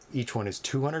like each one is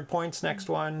 200 points next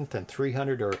one, then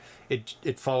 300, or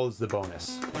it follows the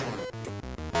bonus.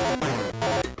 Oh,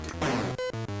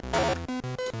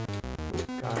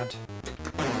 God.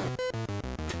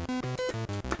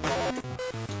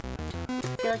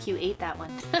 I feel like you ate that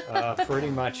one. Pretty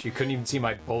much. You couldn't even see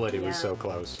my bullet. It was so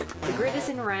close. The grid is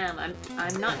in RAM.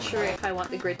 I'm not sure if I want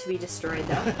the grid to be destroyed,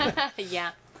 though.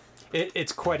 Yeah.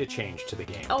 It's quite a change to the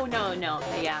game. Oh, no.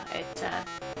 Yeah,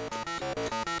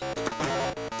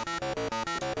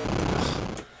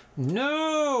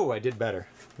 No! I did better.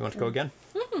 You want to go again?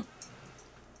 Mm-hmm.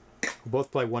 We'll both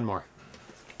play one more.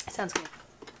 Sounds good.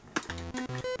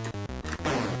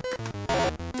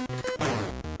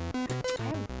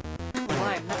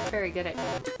 I'm not very good at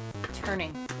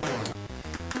turning.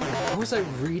 What was I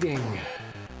reading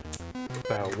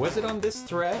about? Was it on this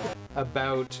thread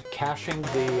about caching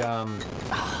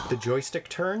the joystick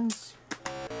turns?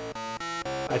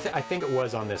 I think it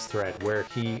was on this thread where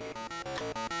he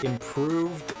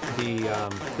improved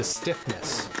the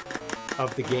stiffness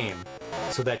of the game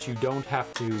so that you don't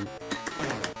have to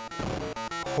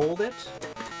hold it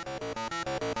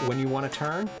when you want to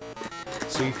turn,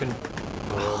 so you can.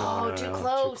 Oh, Too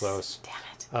close. Damn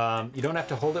it. You don't have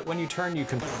to hold it when you turn. You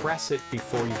can press it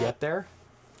before you get there,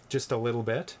 just a little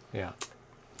bit. Yeah.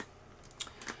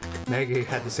 Maggie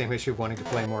had the same issue of wanting to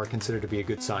play more, considered to be a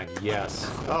good sign. Yes.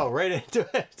 Oh, right into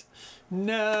it.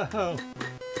 No.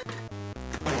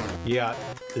 Yeah,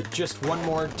 just one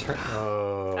more turn.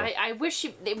 Oh. I wish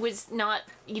it was not.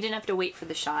 You didn't have to wait for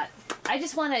the shot. I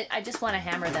just want to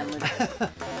hammer them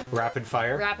with rapid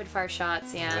fire. Rapid fire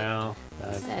shots. Yeah. No,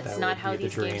 that's not how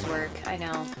these games work. I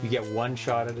know. You get one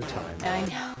shot at a time. I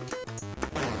know.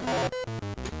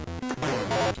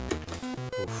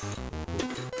 Oof.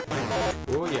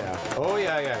 Oh yeah. Oh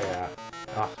yeah.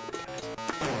 Ah.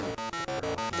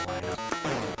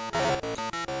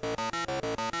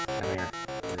 Come here.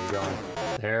 Where are you going?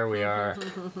 There we are.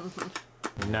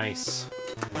 Nice.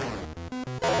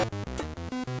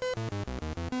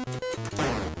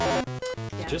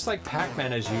 Just like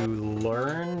Pac-Man, as you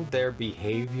learn their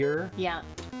behavior,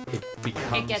 it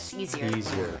becomes it gets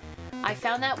easier. I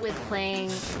found that with playing...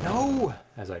 No!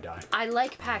 As I die. I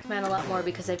like Pac-Man a lot more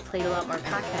because I've played a lot more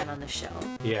Pac-Man on the show.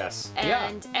 Yes.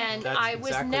 And I was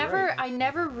exactly never... right. I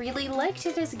never really liked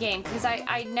it as a game because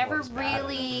I never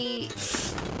really...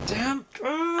 Damn!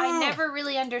 I never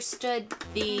really understood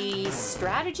the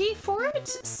strategy for it,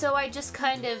 so I just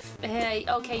kind of...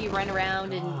 okay, you run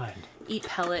around and eat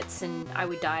pellets, and I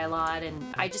would die a lot,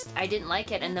 and I didn't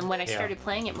like it. And then when I started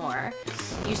playing it more,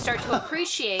 you start to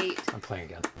appreciate... I'm playing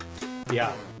again.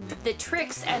 Yeah. The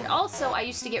tricks, and also I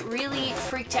used to get really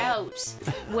freaked out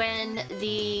when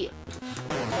the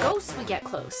ghosts would get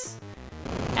close.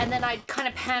 And then I'd kind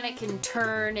of panic and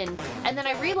turn, and then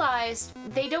I realized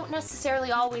they don't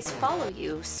necessarily always follow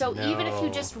you. So even if you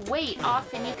just wait,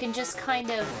 often you can just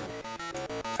kind of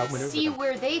see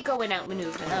where they go and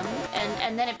outmaneuver them,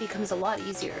 and then it becomes a lot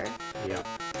easier. Yeah.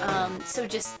 So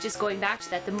just going back to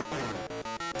that, the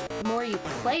more you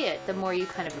play it, the more you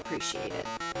kind of appreciate it.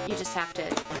 You just have to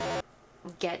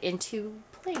get into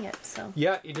playing it. So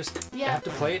yeah, you just have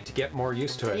to play it to get more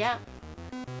used to it. Yeah.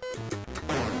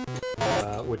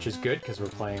 Which is good because we're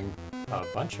playing a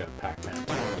bunch of Pac-Man.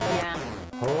 Yeah.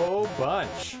 Whole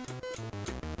bunch.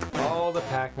 All the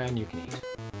Pac-Man you can eat.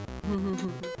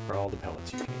 For all the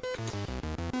pellets you hate.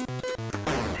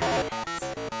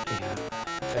 Yeah.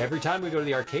 Every time we go to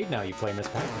the arcade now, you play Miss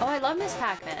Pac-Man. Oh, I love Miss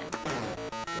Pac-Man.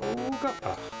 Go.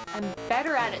 I'm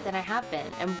better at it than I have been.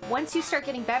 And once you start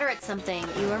getting better at something,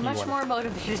 you are much more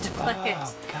motivated to play it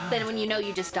than when you know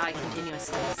you just die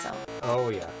continuously. So. Oh,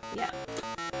 yeah. Yeah.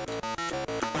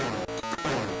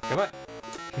 Come on.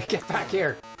 Get back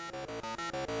here.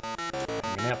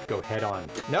 I'm gonna have to go head on.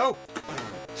 No!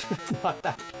 Not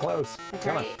that close.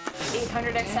 Come on.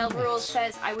 800XL Rules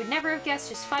says, I would never have guessed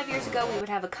just 5 years ago we would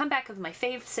have a comeback of my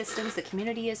fave systems. The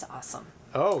community is awesome.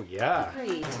 Oh, yeah.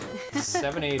 Agreed.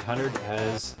 7800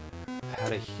 has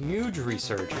had a huge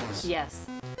resurgence. Yes.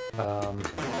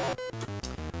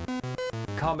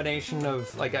 Combination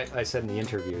of, like I said in the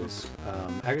interviews,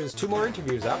 actually there's 2 more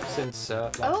interviews up since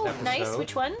last episode. Nice.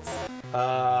 Which ones?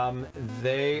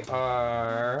 They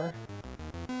are...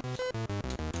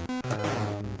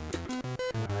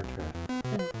 hard to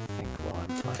think while I'm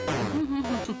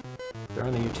playing. They're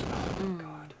on the YouTube. Oh,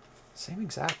 God. Same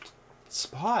exact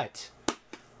spot.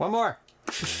 One more.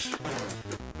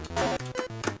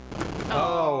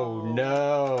 Oh,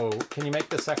 no. Can you make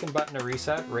the second button a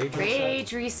reset? Rage reset?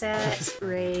 Rage reset.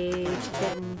 Rage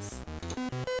kittens.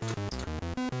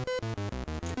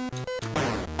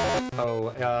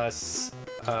 Oh,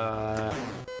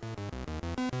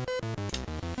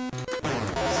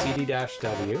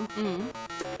 CD-W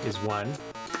is one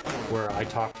where I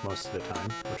talked most of the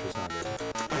time, which was not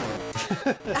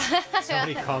good.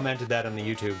 Somebody commented that on the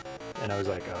YouTube, and I was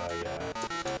like, oh yeah,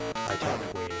 I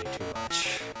talked way too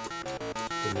much.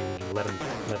 Didn't even let him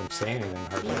say anything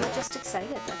hardly. You were just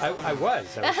excited. I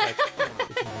was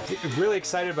like really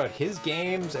excited about his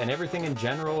games and everything in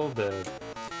general. The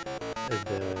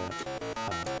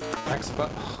Expo.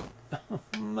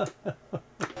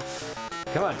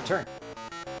 Come on, turn.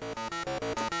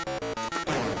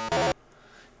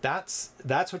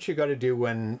 That's what you got to do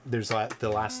when there's the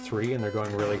last 3 and they're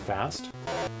going really fast,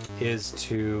 is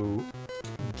to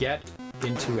get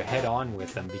into a head-on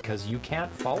with them, because you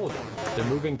can't follow them. They're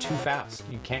moving too fast.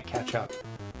 You can't catch up.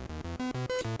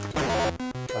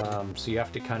 So you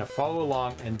have to kind of follow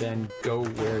along and then go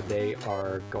where they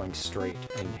are going straight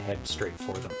and head straight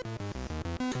for them.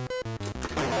 But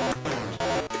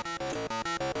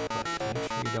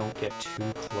make sure you don't get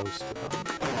too close to them.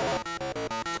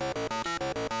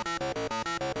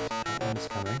 That one's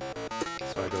coming.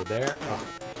 So I go there. Oh,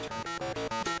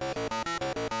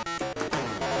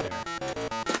 there.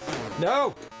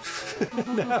 No!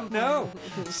 No!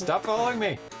 Stop following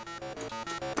me!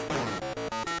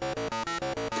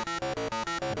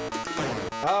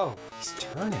 Oh, he's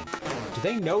turning. Do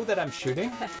they know that I'm shooting?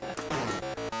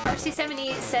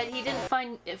 RC70 said he didn't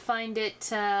find it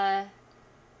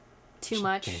too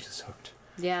much. James is hooked.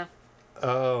 Yeah.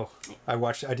 Oh, I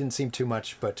didn't seem too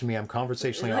much, but to me, I'm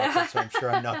conversationally awkward, so I'm sure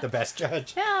I'm not the best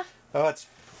judge. Yeah. Oh,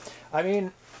 I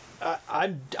mean,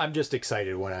 I'm just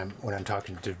excited when I'm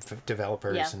talking to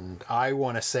developers, and I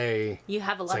want to say, you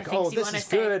have a lot of like, things you want to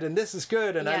say. Oh, this is good, and this is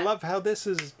good, and I love how this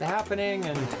is happening,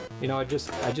 and I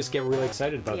just get really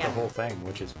excited about the whole thing,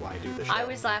 which is why I do the show. I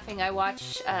was laughing.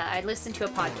 I listened to a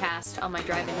podcast on my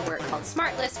drive into work called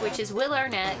Smart List, which is Will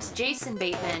Arnett, Jason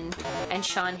Bateman, and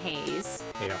Sean Hayes.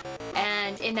 Yeah.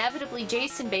 And inevitably,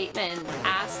 Jason Bateman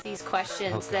asks these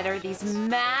questions that are these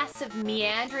massive,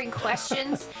 meandering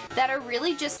questions that are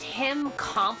really just him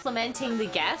complimenting the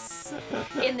guests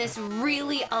in this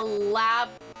really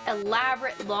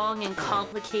elaborate, long, and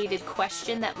complicated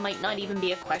question that might not even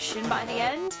be a question by the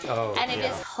end. Oh, and it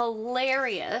is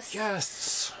hilarious.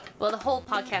 Yes. Well, the whole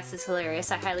podcast is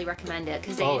hilarious. I highly recommend it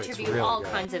because they interview really all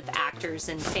kinds of actors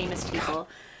and famous people.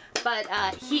 But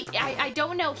I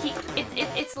don't know.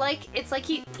 It's like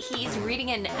he's reading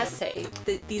an essay.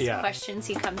 These questions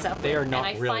he comes up with. They are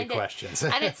not really questions.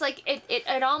 And it's like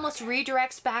it almost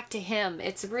redirects back to him.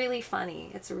 It's really funny.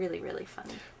 It's really, really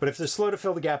funny. But if they're slow to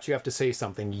fill the gaps, you have to say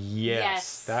something.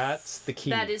 Yes, that's the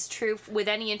key. That is true. With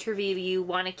any interview, you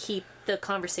want to keep the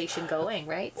conversation going,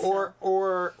 right?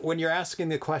 Or when you're asking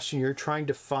the question, you're trying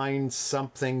to find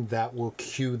something that will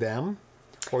cue them.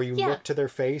 Or you look to their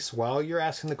face while you're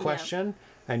asking the question,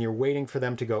 and you're waiting for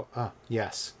them to go, oh,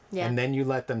 yes. Yeah. And then you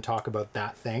let them talk about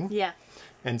that thing. Yeah.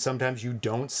 And sometimes you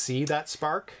don't see that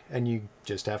spark, and you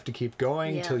just have to keep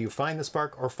going until you find the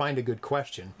spark or find a good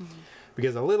question. Mm-hmm.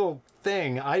 Because a little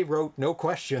thing, I wrote no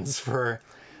questions for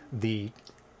the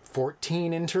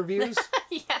 14 interviews.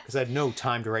 Yes. Because I had no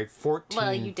time to write 14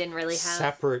 Well, you didn't really have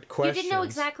separate questions. You didn't know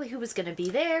exactly who was going to be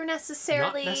there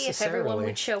necessarily, Not necessarily, if everyone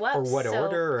would show up. or what so,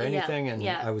 order or yeah, anything, and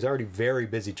yeah. I was already very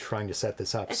busy trying to set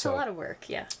this up. It's so a lot of work,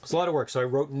 yeah. it's a lot of work. So I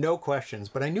wrote no questions,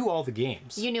 but I knew all the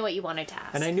games. You knew what you wanted to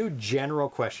ask. And I knew general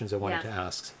questions I wanted Yeah. to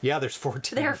ask. Yeah, there's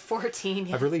 14. There are 14.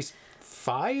 Yeah. I've released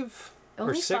 5 or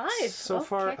Only 6 5? so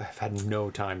far. Okay. I've had no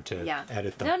time to Yeah.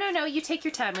 edit them. No. You take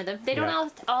your time with them. They don't Yeah.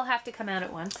 all have to come out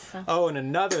at once. So. Oh, and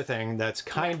another thing that's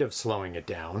kind of slowing it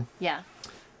down Yeah.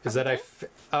 is that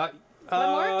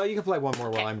more? you can play one more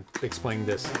Okay. while I'm explaining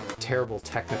this terrible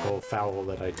technical foul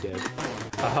that I did.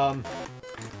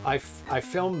 I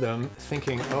filmed them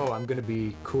thinking, oh, I'm going to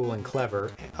be cool and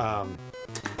clever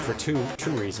for two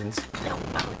reasons.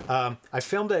 I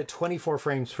filmed at 24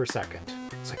 frames per second.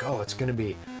 It's like, oh, it's going to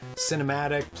be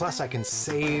cinematic. Plus, I can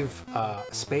save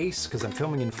space because I'm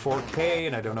filming in 4K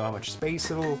and I don't know how much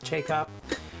space it'll take up.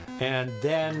 And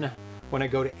then when I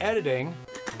go to editing,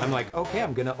 I'm like, okay,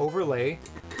 I'm going to overlay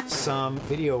some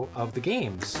video of the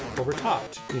games over top.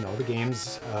 You know, the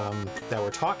games that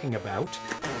we're talking about.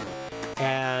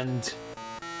 And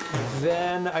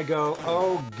then I go,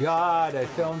 oh God, I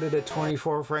filmed it at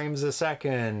 24 frames a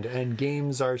second and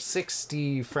games are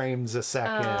 60 frames a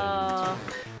second. Oh.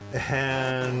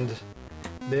 And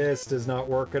this does not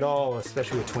work at all,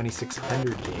 especially with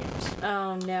 2600 games.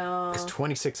 Oh no. Because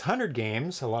 2600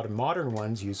 games, a lot of modern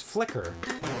ones, use Flickr.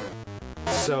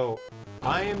 So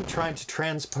I am trying to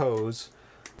transpose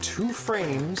 2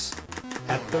 frames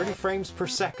at 30 frames per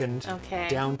second Okay.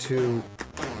 down to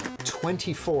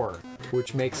 24,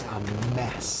 which makes a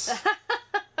mess.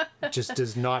 It just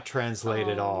does not translate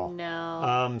at all.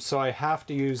 No. So I have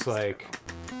to use like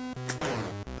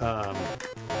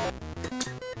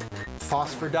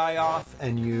phosphor die off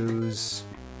and use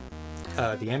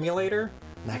the emulator.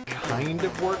 And that kind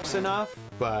of works enough,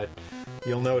 but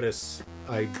you'll notice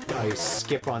I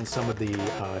skip on some of the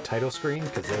title screen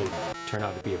because they turn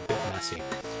out to be a bit messy.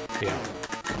 Yeah.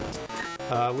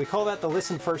 We call that the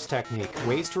listen first technique.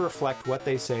 Ways to reflect what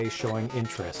they say, showing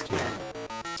interest. Yeah.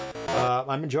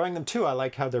 I'm enjoying them too. I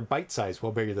like how they're bite-sized,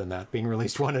 well bigger than that, being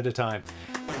released one at a time.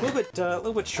 A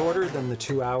little bit shorter than the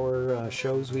 2-hour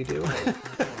shows we do.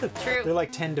 True. They're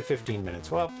like 10 to 15 minutes.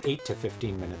 Well, 8 to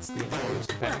 15 minutes, the interviews,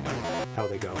 depending on how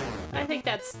they go. I think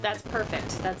that's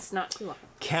perfect. That's not too long.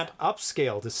 Can't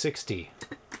upscale to 60.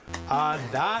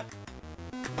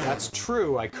 That's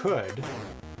true. I could.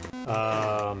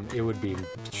 It would be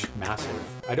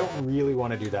massive. I don't really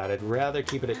want to do that. I'd rather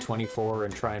keep it at 24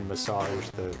 and try and massage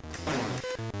the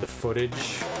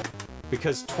footage.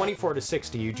 Because 24 to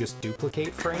 60, you just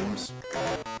duplicate frames,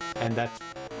 and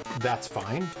that's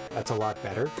fine. That's a lot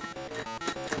better.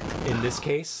 In this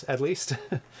case, at least.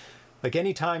 Like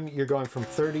anytime you're going from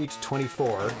 30 to 24,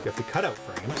 you have to cut out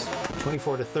frames.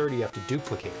 24 to 30, you have to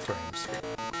duplicate frames.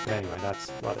 But anyway,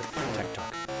 that's a lot of tech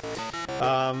talk.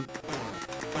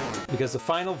 Because the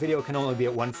final video can only be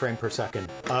at 1 frame per second.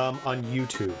 On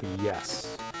YouTube,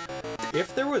 yes.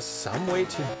 If there was some way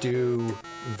to do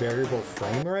variable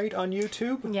frame rate on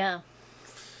YouTube, Yeah.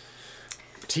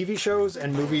 TV shows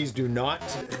and movies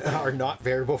are not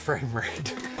variable frame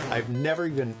rate. I've never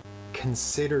even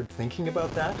considered thinking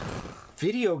about that.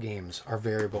 Video games are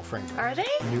variable frame rate. Are they?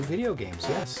 New video games,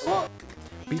 yes. Well.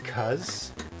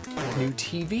 Because new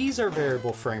TVs are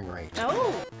variable frame rate.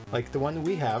 Oh. Like the one that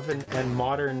we have, and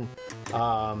modern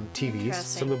TVs,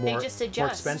 some of the They more just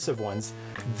adjust. expensive ones,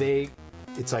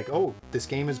 it's like, oh, this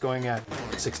game is going at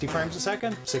 60 frames a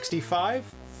second, 65.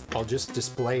 I'll just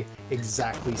display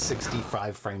exactly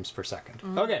 65 frames per second.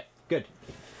 Okay, good.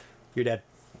 You're dead.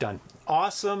 Done.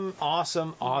 Awesome,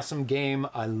 awesome, awesome game.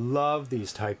 I love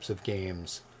these types of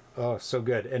games. Oh, so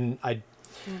good. And I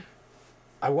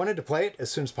wanted to play it as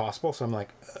soon as possible, so I'm like,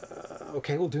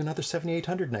 okay, we'll do another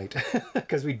 7800 night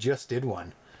because we just did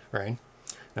one, right?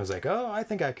 And I was like, oh, I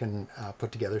think I can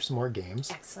put together some more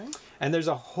games. Excellent. And there's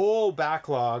a whole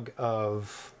backlog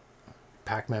of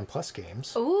Pac-Man Plus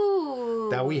games Ooh.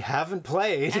 that we haven't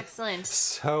played. Excellent.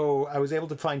 So I was able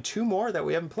to find 2 more that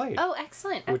we haven't played. Oh,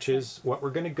 excellent. Which is what we're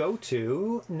going to go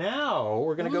to now.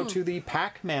 We're going to go to the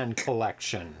Pac-Man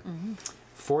collection.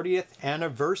 40th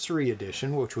Anniversary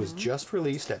Edition, which was just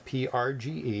released at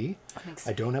PRGE.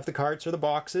 I don't have the cards or the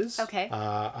boxes. Okay.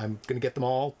 I'm going to get them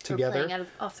all We're together. playing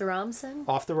off the ROMs then?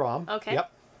 Off the ROM. Okay.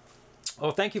 Yep.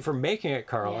 Oh, thank you for making it,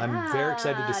 Karl. I'm very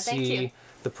excited to thank you. see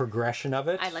the progression of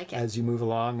it. I like it. As you move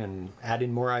along and add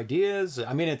in more ideas.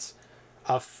 I mean, it's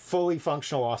a fully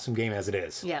functional, awesome game as it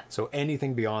is. Yeah. So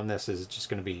anything beyond this is just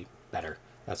going to be better.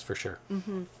 That's for sure.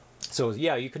 So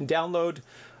yeah, you can download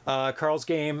Karl's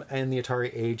game in the Atari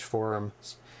Age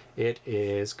forums. It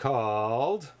is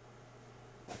called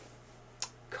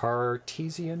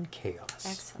Cartesian Chaos.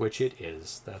 Excellent. Which it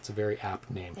is. That's a very apt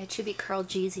name. It should be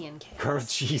Cartesian Chaos.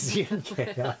 Cartesian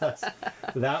Chaos.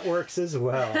 That works as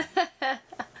well.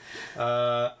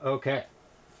 Okay.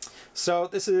 So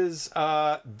this is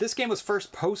this game was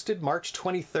first posted March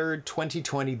 23rd,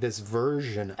 2020. This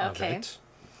version of it.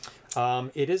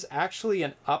 It is actually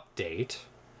an update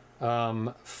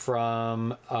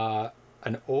from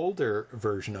an older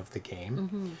version of the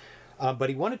game, but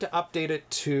he wanted to update it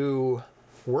to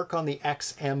work on the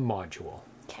XM module.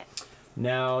 Okay.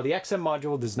 Now the XM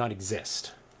module does not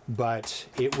exist, but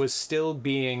it was still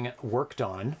being worked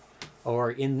on,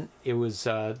 or there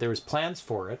was plans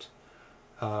for it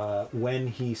when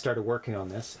he started working on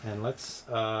this. And let's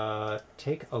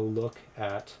take a look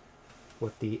at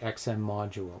what the XM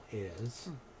module is.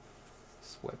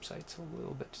 This website's a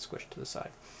little bit squished to the side.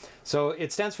 So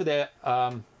it stands for the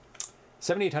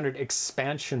 7800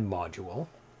 expansion module,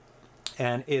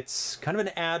 and it's kind of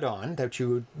an add-on that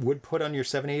you would put on your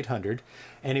 7800,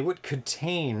 and it would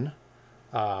contain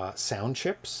sound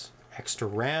chips, extra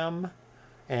RAM,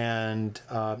 and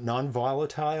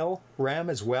non-volatile RAM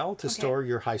as well to store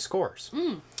your high scores.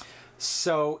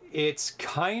 So it's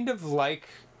kind of like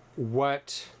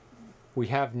what we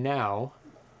have now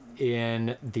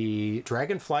in the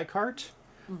Dragonfly cart,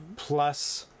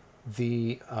 plus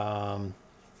the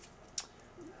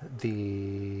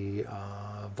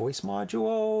voice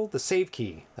module, the save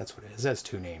key. That's what it is. It has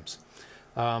two names.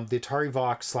 The Atari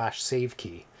Vox / save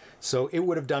key. So it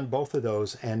would have done both of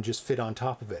those and just fit on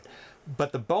top of it.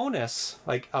 But the bonus,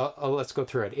 like, let's go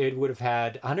through it. It would have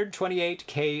had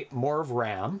 128K more of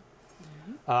RAM.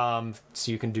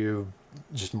 So you can do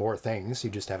just more things. You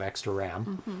just have extra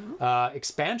RAM.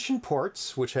 Expansion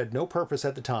ports, which had no purpose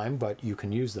at the time, but you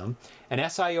can use them. An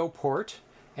SIO port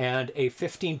and a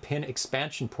 15-pin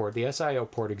expansion port. The SIO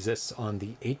port exists on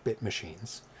the 8-bit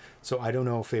machines. So I don't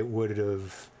know if it would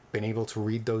have been able to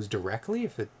read those directly.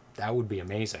 That would be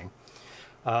amazing.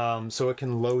 So it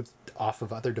can load off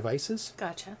of other devices.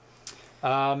 Gotcha.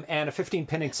 And a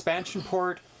 15-pin expansion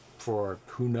port for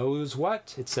who knows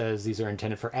what. It says these are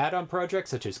intended for add-on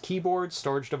projects such as keyboards,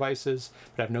 storage devices,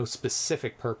 but have no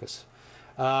specific purpose.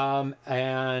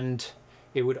 And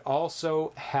it would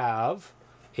also have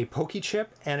a Poke chip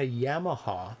and a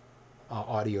Yamaha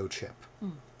audio chip.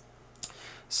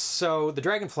 So the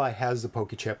Dragonfly has the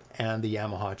Poke chip and the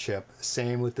Yamaha chip.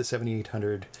 Same with the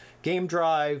 7800 game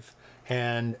drive,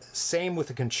 and same with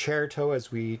the Concerto,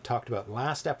 as we talked about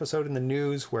last episode in the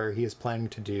news, where he is planning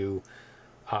to do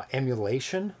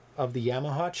emulation of the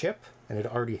Yamaha chip, and it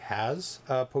already has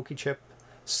a Poke chip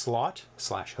slot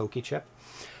 / Hokey chip.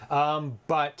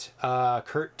 But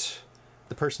Kurt,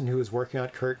 the person who was working on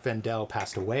it, Kurt Vendel,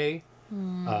 passed away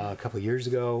a couple of years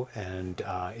ago, and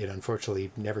it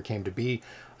unfortunately never came to be.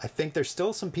 I think there's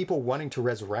still some people wanting to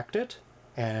resurrect it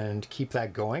and keep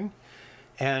that going.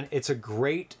 And it's a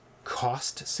great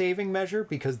cost-saving measure,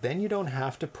 because then you don't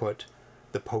have to put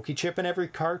the Poke chip in every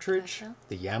cartridge,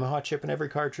 the Yamaha chip in every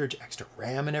cartridge, extra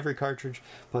RAM in every cartridge,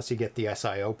 plus you get the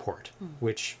SIO port,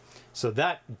 so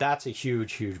that's a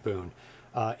huge boon.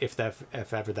 If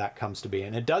ever that comes to be.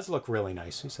 And it does look really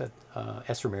nice. He said,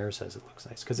 S. Ramirez says it looks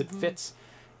nice because it fits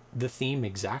the theme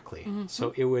exactly.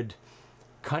 So it would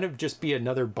kind of just be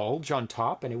another bulge on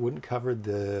top, and it wouldn't cover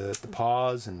the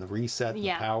pause and the reset and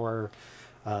the power.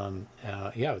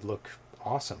 Yeah, it would look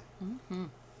awesome.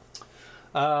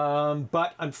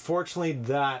 But unfortunately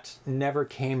that never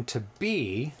came to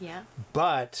be.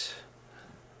 But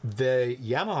the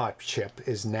Yamaha chip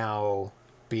is now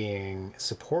being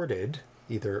supported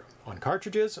either on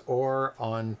cartridges or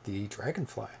on the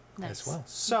Dragonfly as well.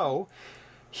 So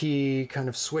he kind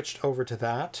of switched over to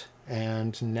that,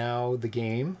 and now the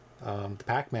game, the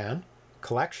Pac-Man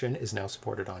collection, is now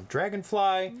supported on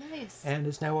Dragonfly and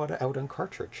is now out on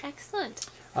cartridge. Excellent.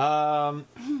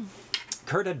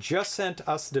 Kurt had just sent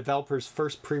us the developer's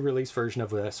first pre-release version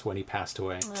of this when he passed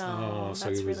away. Oh, so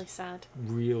that's he was really sad.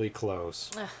 Really close.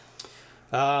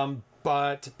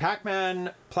 But Pac-Man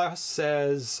Plus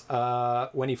says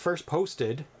when he first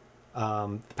posted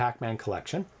the Pac-Man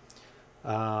collection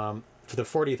for the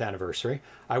 40th anniversary,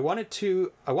 I want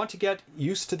to get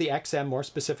used to the XM, more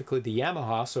specifically the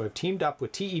Yamaha, so I've teamed up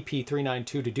with TEP392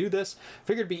 to do this.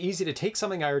 Figured it'd be easy to take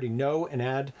something I already know and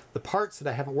add the parts that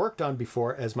I haven't worked on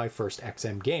before as my first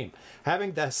XM game.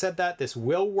 Having said that, this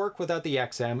will work without the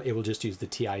XM. It will just use the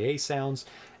TIA sounds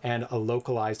and a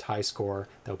localized high score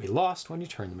that will be lost when you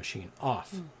turn the machine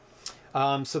off.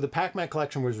 So the Pac-Man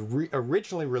collection was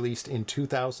originally released in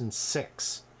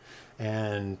 2006.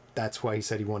 And that's why he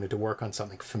said he wanted to work on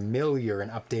something familiar and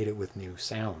update it with new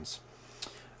sounds.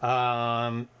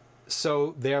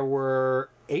 So there were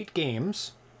 8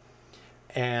 games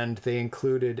And they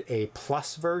included a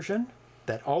plus version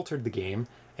that altered the game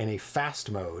and a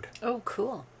fast mode. Oh,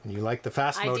 cool. And you like the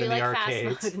fast mode in the arcade.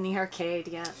 Fast mode in the arcade,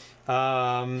 yeah.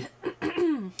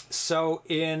 So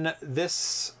in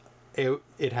this,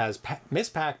 it has Miss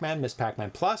Pac-Man, Miss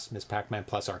Pac-Man Plus, Miss Pac-Man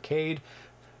Plus Arcade,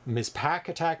 Miss Pac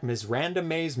Attack, Miss Random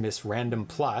Maze, Miss Random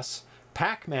Plus,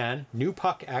 Pac-Man, New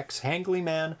Puck X, Hangly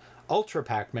Man, Ultra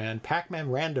Pac-Man, Pac-Man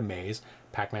Random Maze,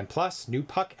 Pac-Man Plus, New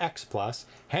Puck X Plus,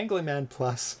 Hangly Man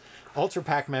Plus, Ultra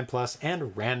Pac-Man Plus,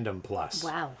 and Random Plus.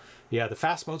 Wow. Yeah, the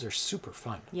fast modes are super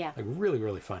fun. Yeah. Like really,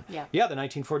 really fun. Yeah. Yeah, the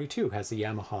 1942 has the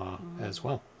Yamaha as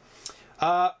well.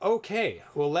 Okay,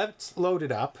 well, let's load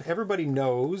it up. Everybody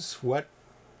knows what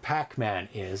Pac-Man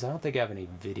is. I don't think I have any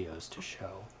videos to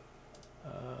show.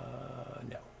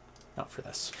 No, not for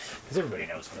this, because everybody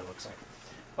knows what it looks like.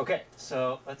 Okay,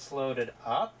 so let's load it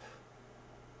up.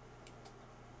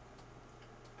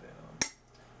 Boom.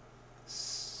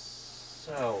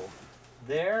 So,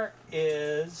 there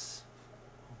is...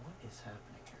 What is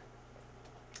happening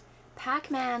here?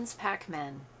 Pac-Man's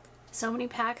Pac-Man. So many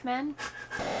Pac-Men.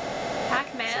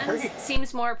 Pac-Man's Sorry?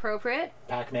 seems more appropriate.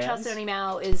 Pac-Man's? Chelsea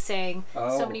Mao is saying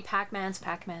Oh. so many Pac-Man's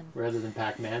Pac-Men. Rather than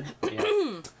Pac-Man?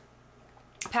 Yeah.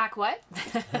 Pac what?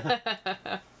 Okay,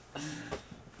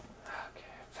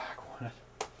 Pac-Man.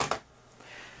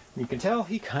 You can tell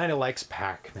he kind of likes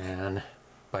Pac-Man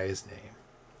by his name.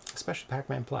 Especially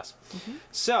Pac-Man Plus.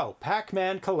 So,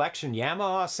 Pac-Man Collection,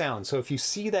 Yamaha sound. So if you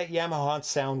see that Yamaha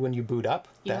sound when you boot up,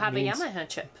 You that have means, a Yamaha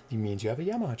chip. It means you have a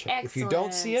Yamaha chip. If you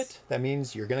don't see Excellent. it, that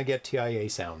means you're going to get TIA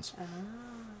sounds.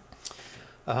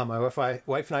 My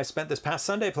wife and I spent this past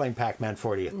Sunday playing Pac-Man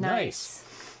 40th. Nice.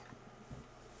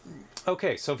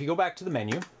 Okay, so if you go back to the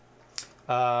menu,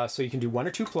 so you can do 1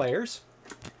 or 2 players.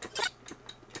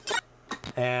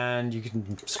 And you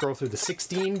can scroll through the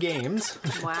 16 games.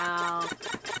 Wow.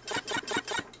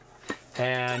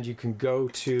 And you can go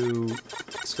to,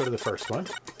 let's go to the first one.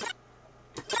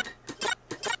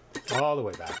 All the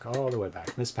way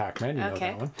back. Miss Pac-Man, you know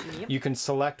that one. Yep. You can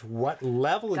select what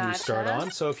level you start Gotcha.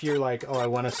 on. So if you're like, oh, I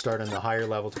want to start on the higher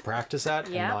level to practice at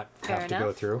and Yeah, not fair have to enough.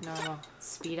 go through. No,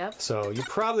 speed up. So you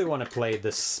probably want to play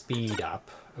the speed up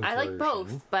I like version.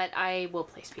 both, but I will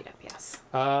play speed up, yes.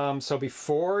 So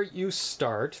before you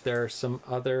start, there are some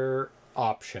other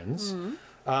options.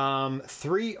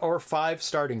 3 or 5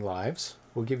 starting lives.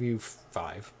 We'll give you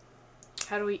 5.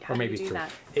 How do we Or maybe do 3. that?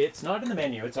 It's not in the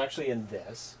menu. It's actually in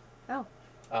this. Oh.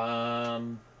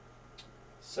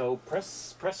 So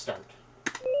press start.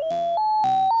 So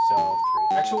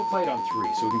 3. Actually, we'll play it on 3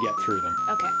 so we can get through them.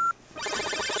 Okay.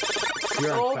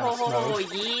 You're on fast mode.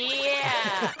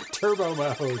 Yeah. Turbo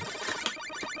mode.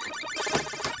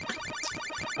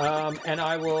 And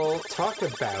I will talk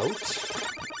about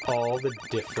all the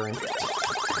different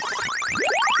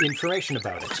information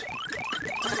about it.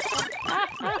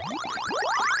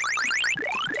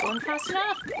 Going fast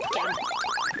enough. Get 'em.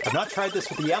 I've not tried this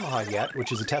with the Yamaha yet,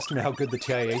 which is a testament to how good the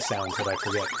TIA sounds that I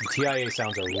forget. The TIA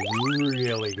sounds are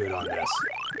really good on this.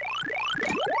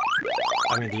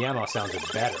 I mean, the Yamaha sounds are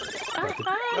better. But the,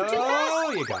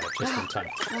 oh, you got it just in time.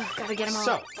 Oh, gotta get them all.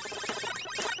 So,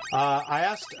 I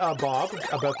asked Bob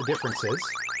about the differences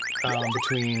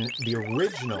between the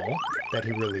original that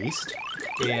he released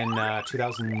in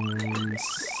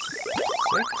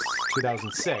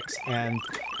 2006, and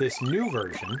this new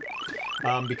version,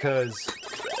 because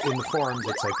in the forums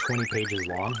it's like 20 pages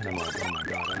long, and I'm like, oh my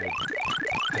god,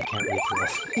 I can't read through all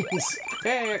these.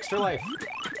 Hey, extra life.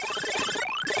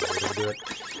 We're gonna do it.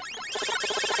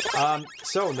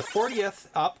 So in the 40th,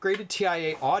 upgraded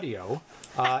TIA audio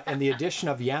and the addition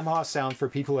of Yamaha sound for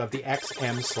people who have the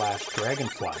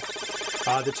XM/Dragonfly.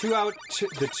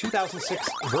 The 2006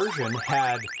 version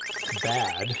had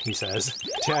bad, he says,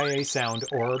 TIA sound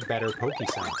or better Pokey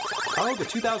sound. Oh, the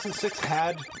 2006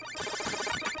 had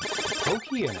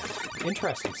Pokey in it.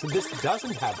 Interesting. So this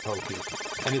doesn't have Pokey,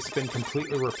 and it's been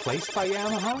completely replaced by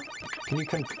Yamaha? Can you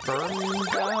confirm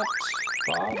that,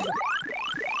 Bob?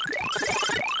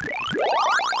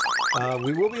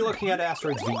 We will be looking at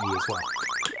Asteroids VE as well.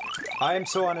 I am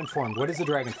so uninformed. What is a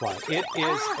Dragonfly? It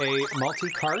is a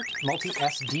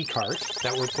multi-SD cart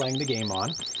that we're playing the game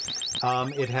on.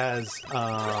 It has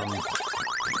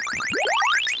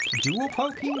dual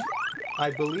Pokey,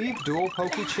 I believe, dual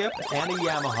Pokey chip and a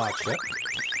Yamaha chip.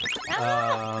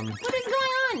 What is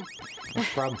going on? No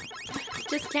problem.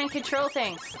 Just can't control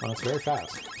things. Well, it's very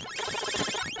fast.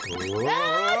 Whoa,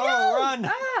 no! run!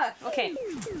 Ah, okay.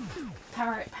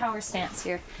 Power stance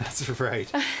here. That's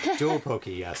right. Dual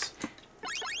Pokey, yes.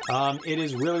 It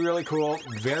is really cool.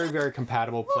 Very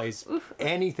compatible. Plays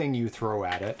anything you throw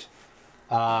at it.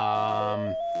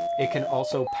 It can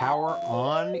also power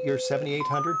on your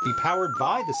 7800, be powered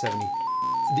by the 70.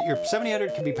 Your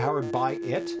 7800 can be powered by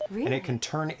it, Really? and it can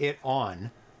turn it on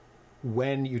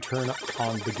when you turn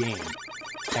on the game.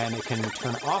 And it can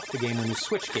turn off the game when you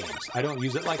switch games. I don't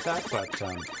use it like that, but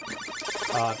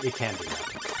it can do that.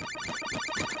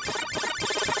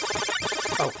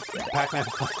 Oh, Pac-Man.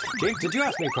 James, did you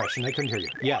ask me a question? I couldn't hear you.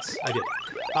 Yes, I did.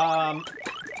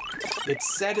 It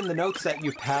said in the notes that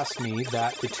you passed me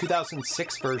that the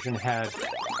 2006 version had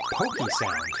pokey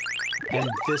sound, and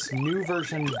this new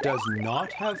version does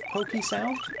not have pokey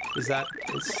sound. Is that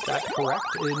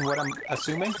correct in what I'm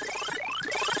assuming?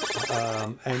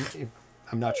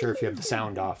 I'm not sure if you have the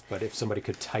sound off, but if somebody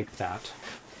could type that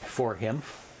for him,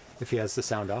 if he has the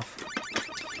sound off.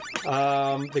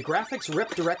 The graphics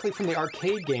ripped directly from the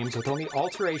arcade games with only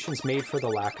alterations made for the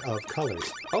lack of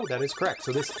colors. Oh, that is correct.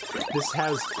 So this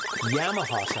has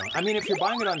Yamaha sound. I mean, if you're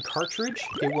buying it on cartridge,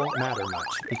 it won't matter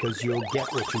much because you'll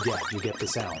get what you get. You get the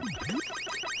sound.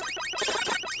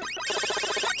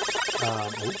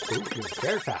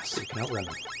 Very fast. You can outrun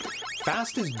them.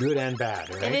 Fast is good and bad,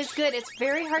 right? It is good. It's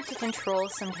very hard to control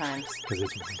sometimes. Because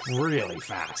it's really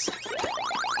fast.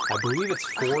 I believe it's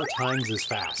 4 times as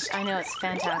fast. I know, it's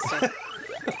fantastic.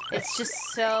 It's just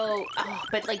so... Oh,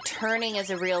 but like turning is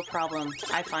a real problem,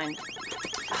 I find.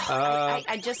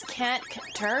 I just can't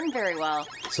turn very well.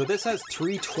 So this has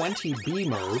 320B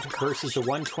mode versus the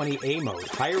 120A mode.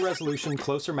 Higher resolution,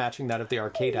 closer matching that of the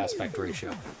arcade aspect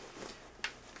ratio.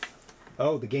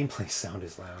 Oh, the gameplay sound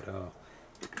is loud. Oh.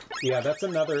 Yeah, that's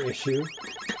another issue,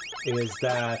 is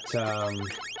that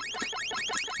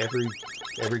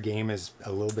every game is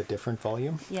a little bit different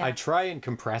volume. Yeah. I try and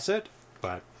compress it,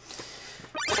 but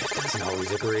it doesn't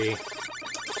always agree.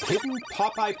 Hidden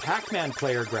Popeye Pac-Man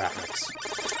player graphics.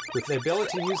 With the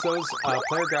ability to use those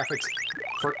player graphics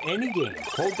for any game,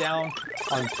 hold down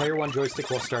on player 1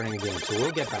 joystick while starting a game, so we'll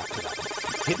get back to that.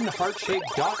 Hidden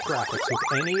heart-shaped dot graphics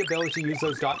with any ability to use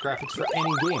those dot graphics for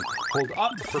any game. Hold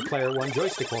up for player 1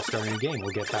 joystick while starting a game. We'll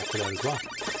get back to that as well.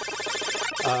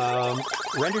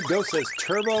 Rendered Ghost says,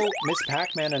 Turbo, Miss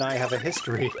Pac-Man, and I have a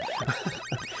history.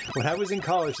 When I was in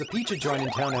college, the pizza joint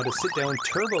in town had a sit-down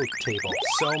turbo table.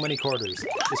 So many quarters.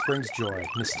 This brings joy.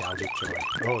 Nostalgic joy.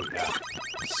 Oh, yeah.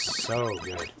 So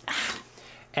good.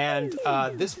 And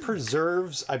this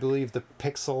preserves, I believe, the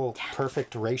pixel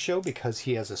perfect ratio because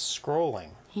he has a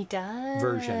scrolling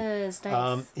version. Nice.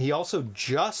 He also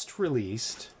just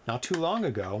released, not too long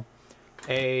ago,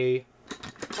 a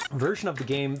version of the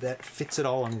game that fits it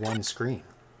all on one screen.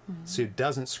 Mm-hmm. So it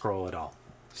doesn't scroll at all.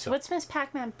 So what's Miss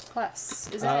Pac-Man Plus?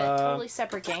 Is that a totally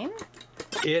separate game?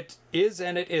 It is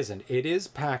and it isn't. It is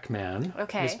Pac-Man.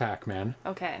 Okay. Miss Pac-Man.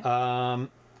 Okay.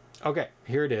 Okay,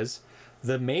 here it is.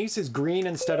 The maze is green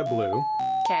instead of blue.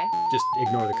 Okay. Just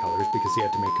ignore the colors because he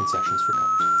had to make concessions for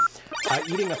colors.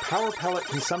 Eating a power pellet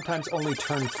can sometimes only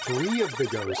turn 3 of the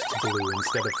ghosts blue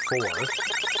instead of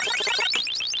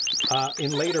 4.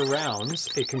 In later rounds,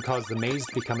 it can cause the maze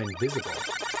to become invisible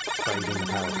by eating the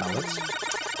power pellets.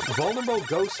 Vulnerable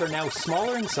ghosts are now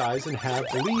smaller in size and have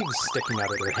leaves sticking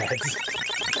out of their heads.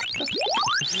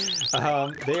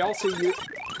 They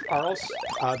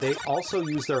also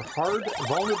use their hard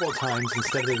vulnerable times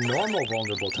instead of their normal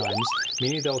vulnerable times,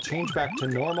 meaning they'll change back to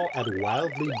normal at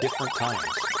wildly different times.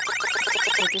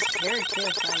 They disappeared too.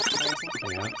 That was crazy.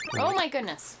 Yeah. Oh my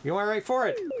goodness. You went right for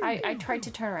it. I tried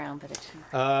to turn around, but it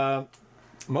didn't.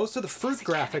 Most of the fruit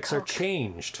graphics are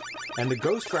changed, and the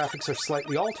ghost graphics are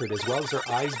slightly altered, as well as their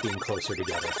eyes being closer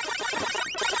together.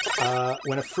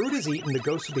 When a fruit is eaten, the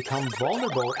ghost will become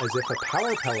vulnerable as if a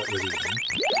power pellet was eaten,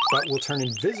 but will turn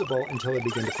invisible until they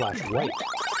begin to flash white.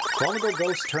 Vulnerable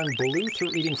ghosts turn blue through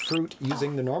eating fruit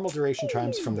using the normal duration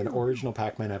chimes from the original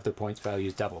Pac-Man have their points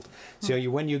values doubled. So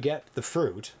when you get the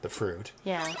fruit,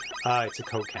 yeah, it's a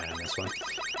Coke can in this one,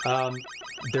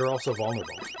 they're also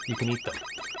vulnerable. You can eat them.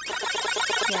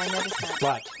 Yeah, I noticed that.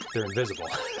 But they're invisible,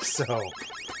 so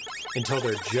until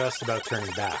they're just about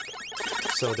turning back.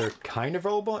 So they're kind of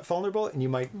vulnerable, and you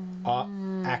might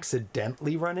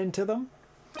accidentally run into them.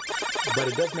 But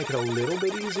it does make it a little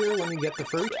bit easier when you get the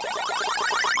fruit.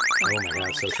 Oh my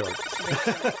god, so short.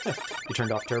 You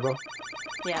turned off turbo?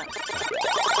 Yeah.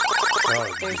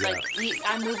 Oh, There's yeah.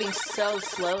 I'm moving so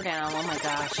slow now. Oh my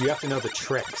gosh. You have to know the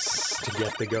tricks to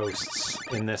get the ghosts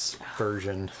in this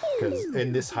version, because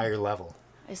in this higher level.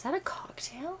 Is that a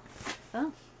cocktail?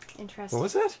 Oh, interesting. What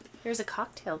was that? There's a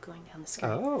cocktail going down the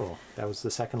screen. Oh, that was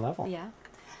the second level. Yeah.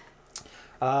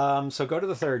 So go to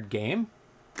the third game.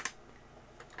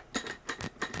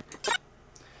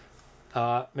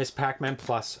 Miss Pac-Man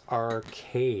Plus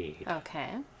Arcade. Okay.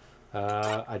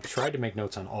 I tried to make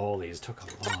notes on all these. It took a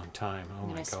long time. Oh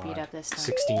my god. Speed up this time.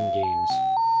 16 games.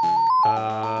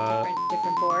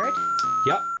 Different board.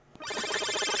 Yep.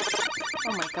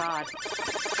 Oh my god.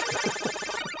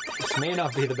 This may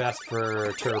not be the best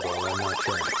for Turbo, I'm not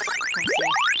sure.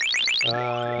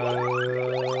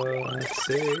 Let's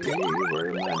see. Where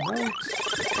are my notes?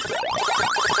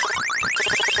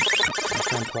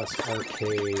 Pac-Man Plus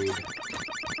Arcade.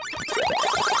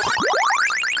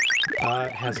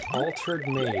 It has altered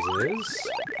mazes.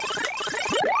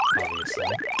 Obviously.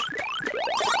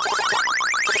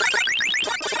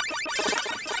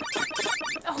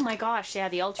 Oh my gosh, yeah,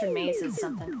 the altered maze is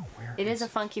something. It is a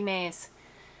funky maze.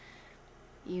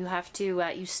 You have to,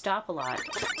 you stop a lot.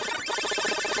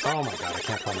 Oh my god, I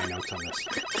can't find my notes on this.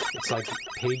 It's like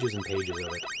pages and pages of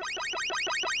it.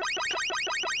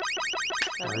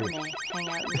 When they hang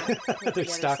out in the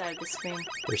stuck. other side of the screen.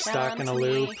 They're stuck in a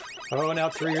loop. Oh, now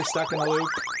 3 are stuck in a loop.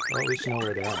 Well, at least you know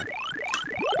where they are.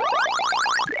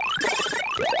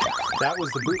 That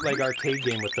was the bootleg arcade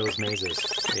game with those mazes.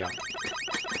 Yeah.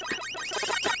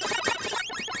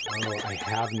 Oh, I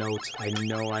have notes. I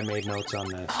know I made notes on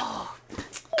this.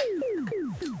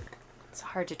 It's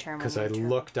hard to determine. Because I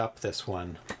looked up this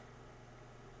one.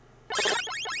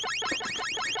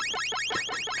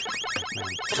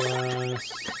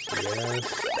 Plus,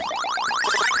 yes.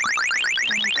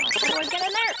 Oh, get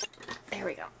in there! There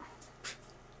we go.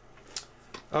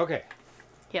 Okay.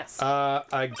 Yes.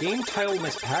 A game titled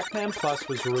Miss Pac-Man Plus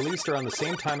was released around the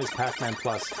same time as Pac-Man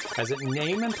Plus. As its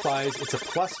name implies, it's a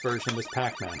plus version of Miss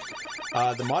Pac-Man.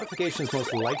 The modification is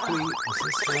most likely... Is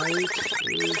this right?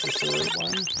 Is this the right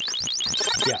one?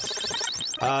 Yes.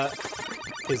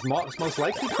 Is most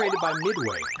likely created by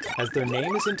Midway, as their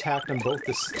name is intact on both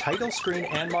the title screen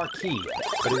and marquee,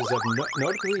 but it is of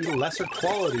notably lesser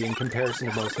quality in comparison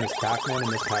to most Miss Pac-Man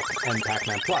and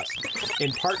Pac-Man Plus.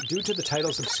 In part due to the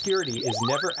title's obscurity, it has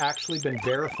never actually been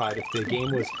verified if the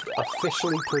game was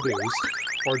officially produced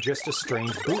or just a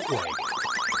strange bootleg.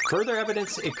 Further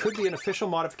evidence it could be an official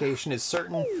modification is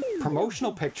certain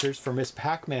promotional pictures for Miss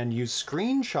Pac-Man use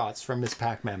screenshots from Miss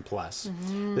Pac-Man Plus.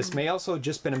 This may also have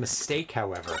just been a mistake,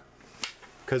 however,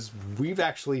 because we've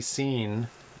actually seen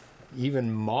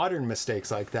even modern mistakes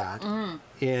like that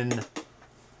in...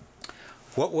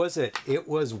 What was it? It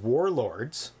was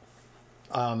Warlords.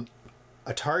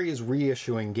 Atari is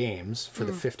reissuing games for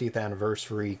the 50th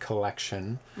anniversary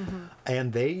collection,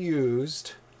 and they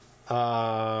used...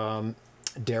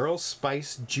 Daryl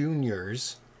Spice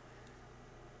Jr.'s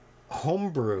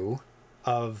homebrew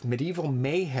of Medieval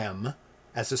Mayhem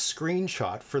as a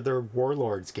screenshot for their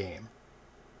Warlords game.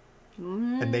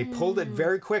 And they pulled it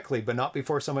very quickly, but not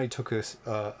before somebody took a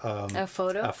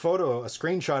photo? a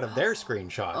screenshot of their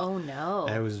screenshot. Oh no.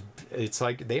 And it's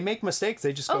like, they make mistakes.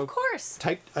 They just go... Of course.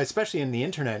 Type, especially in the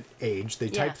internet age, they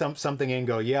type something in and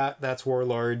go, yeah, that's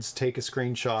Warlords, take a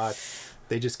screenshot.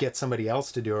 They just get somebody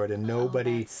else to do it, and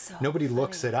nobody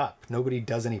looks it up. Nobody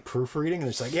does any proofreading. And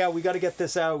it's like, yeah, we got to get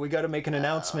this out. We got to make an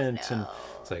announcement. No. And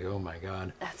it's like, oh my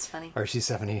god. That's funny.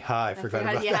 RC70. I forgot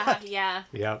about that. Yeah.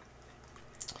 Yep.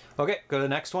 Okay, go to the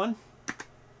next one.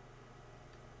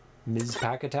 Ms.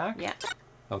 Pac Attack? Yeah.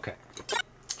 Okay.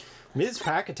 Ms.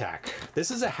 Pac Attack. This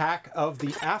is a hack of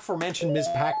the aforementioned Ms.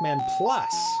 Pac-Man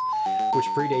Plus, which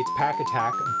predates Pac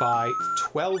Attack by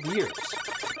 12 years.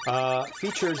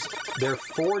 Features their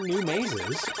 4 new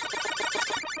mazes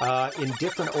in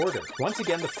different order. Once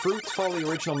again, the fruits follow the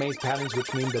original maze patterns,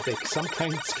 which mean that they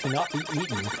sometimes cannot be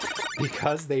eaten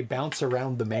because they bounce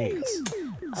around the maze.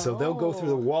 So they'll go through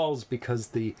the walls because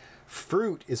the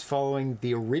fruit is following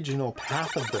the original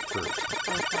path of the fruit.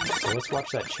 So let's watch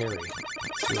that cherry,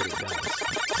 see what it does.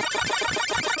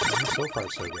 So far,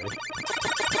 so good.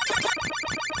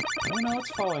 Oh no,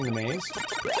 it's following the maze.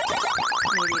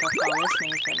 Maybe it'll follow this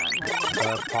maze, but not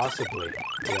another. Possibly.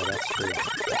 Yeah, that's true.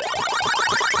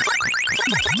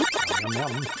 Yum,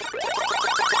 yum.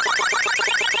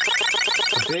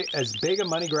 As big a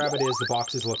money grab it is, the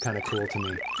boxes look kind of cool to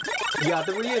me. Yeah,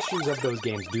 the reissues of those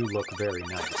games do look very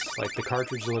nice. Like, the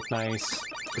cartridges look nice,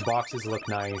 the boxes look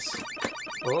nice.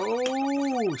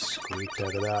 Oh, squeaked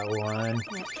out of that one.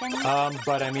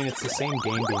 But I mean, it's the same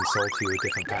game being sold to you with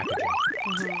different packaging.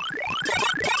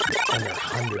 And they're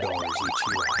 $100 each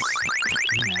US.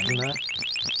 Can you imagine that?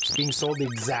 Just being sold the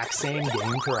exact same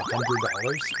game for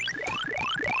 $100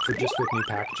 for just with new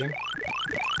packaging.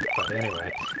 But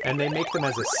anyway, and they make them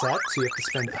as a set, so you have to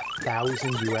spend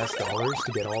 $1,000 US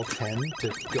to get all 10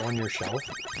 to go on your shelf.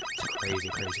 It's crazy,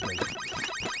 crazy, crazy.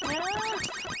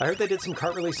 I heard they did some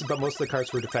cart releases, but most of the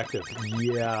carts were defective.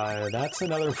 Yeah, that's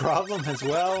another problem as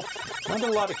well. Not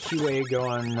a lot of QA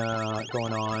going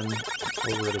on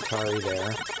over at Atari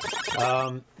there.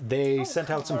 They sent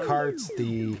out some cards.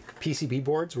 The PCB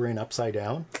boards were in upside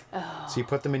down. Oh. So you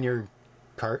put them in your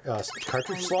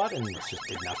cartridge slot and it just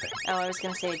did nothing. Oh, I was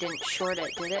going to say it didn't short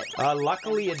it, did it?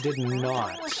 Luckily, it did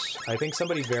not. I think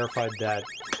somebody verified that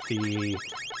the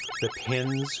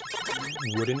pins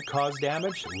wouldn't cause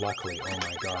damage. Luckily, oh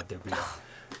my god,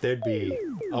 there'd be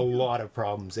a lot of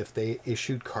problems if they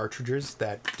issued cartridges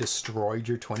that destroyed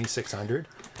your 2600,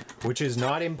 which is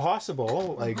not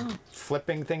impossible, like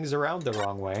flipping things around the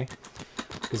wrong way,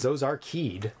 because those are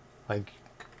keyed, like,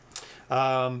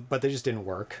 but they just didn't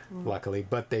work, luckily.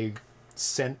 But they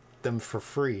sent them for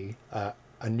free, a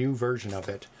new version of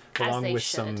it, along with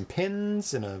some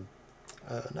pins and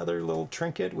another little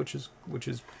trinket, which is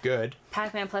good.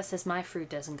 Pac-Man Plus says my fruit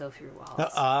doesn't go through walls.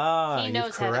 He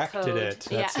knows how to code. It.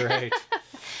 That's right.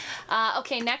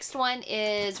 Okay, next one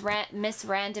is Miss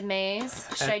Random Maze.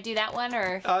 Should I do that one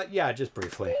or? Yeah, just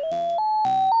briefly.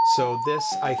 So this,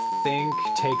 I think,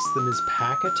 takes them as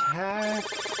pack attack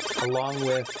along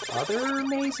with other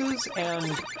mazes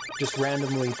and just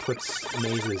randomly puts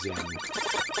mazes in.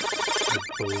 I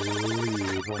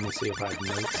believe. Let me see if I have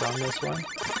notes on this one.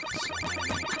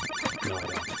 No, I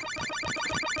don't.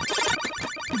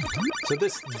 So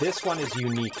this one is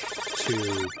unique to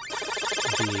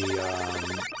the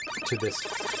to this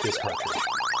cartridge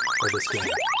or this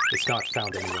game. It's not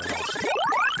found anywhere else.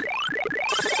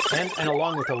 And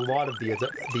along with a lot of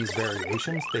these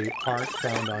variations, they aren't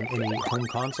found on any home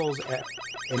consoles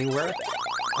anywhere.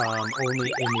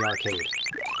 Only in the arcade.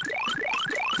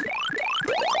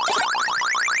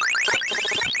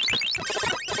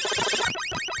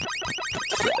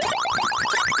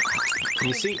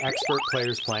 You see expert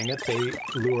players playing it, they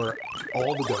lure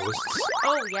all the ghosts.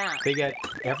 Oh, yeah. They get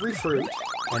every fruit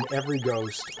and every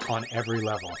ghost on every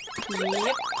level.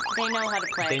 Yep. They know how to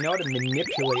play. They know how to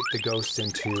manipulate the ghosts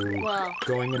into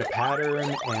going in a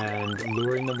pattern and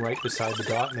luring them right beside the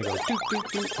dot, and they go doot,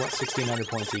 doot, doot, 1,600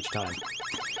 points each time.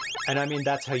 And I mean,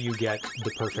 that's how you get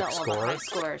the perfect score high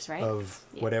scores, right? of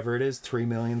whatever it is,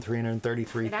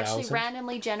 3,333,000. It actually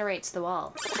randomly generates the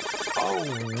walls. Oh,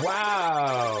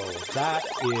 wow. That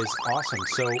is awesome.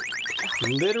 So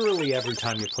literally every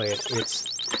time you play it, it's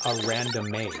a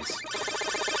random maze.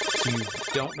 So you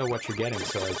don't know what you're getting,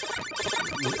 so it's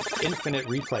infinite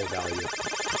replay value.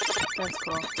 That's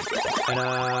cool. And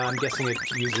I'm guessing it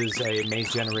uses a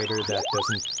maze generator that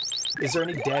doesn't... Is there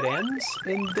any dead ends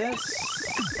in this?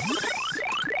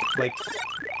 Like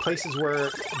places where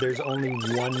there's only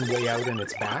one way out and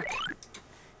it's back?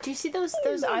 Do you see those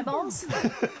eyeballs?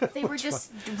 They were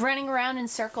just running around in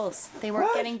circles. They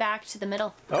weren't getting back to the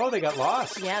middle. Oh, they got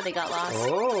lost. Yeah, they got lost.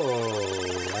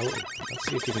 Oh, let's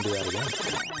see if you can do that again.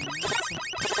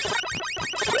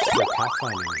 Yeah,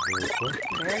 pathfinding is very poor.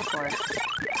 Very poor.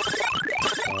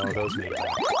 Oh, those made it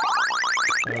back.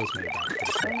 Those made it back.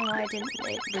 I don't know why I didn't.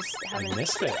 It was having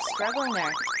missed it. Struggling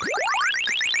there.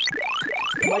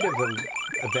 Might have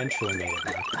eventually made it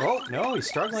back. Oh no, he's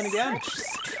struggling again.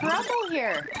 Such trouble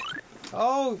here.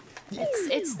 Oh,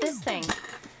 it's this thing.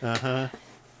 Uh-huh.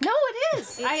 No, it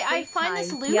is. I find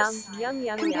this loose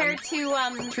compared to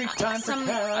some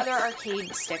other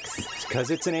arcade sticks. It's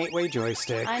because it's an 8-way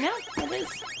joystick. I know it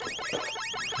is.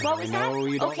 What was that?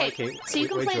 You don't okay, like so you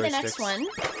can play the next one.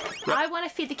 Yep. I want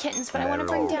to feed the kittens, but I want to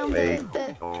bring down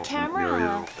the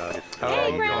camera.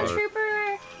 Hey, Ground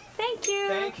Trooper! Thank you!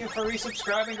 Thank you for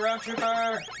resubscribing, Ground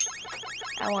Trooper!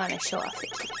 I want to show off the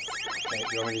keys. Okay,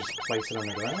 you want me to just place it on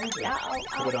the ground? Yeah,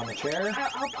 Put it on the chair? I'll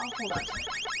hold on to it.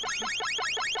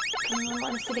 You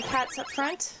want to see the cats up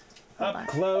front? Up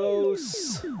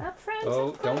close! Up front, Oh,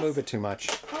 up close. don't move it too much.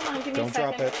 Hold on, give me Don't a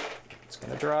second. drop it. It's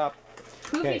gonna drop.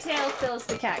 Poofy tail fills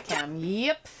the cat cam.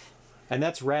 Yep. And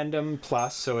that's random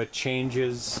plus, so it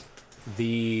changes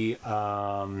the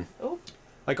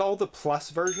like all the plus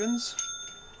versions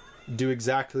do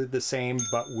exactly the same,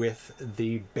 but with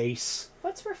the base.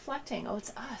 What's reflecting? Oh,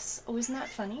 it's us. Oh, isn't that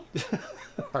funny?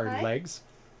 Our legs.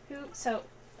 So.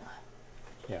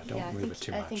 Yeah, don't move it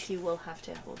too much. I think you will have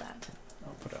to hold that.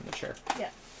 I'll put it on the chair. Yeah.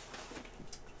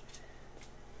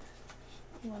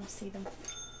 You want to see them?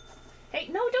 Hey,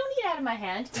 no, don't eat out of my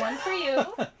hand. One for you.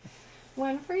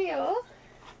 One for you.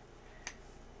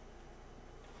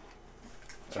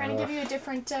 Trying to give you a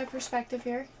different perspective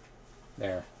here.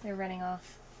 There. They're running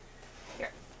off.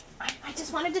 Here. I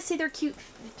just wanted to see their cute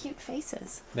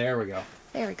faces. There we go.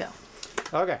 There we go.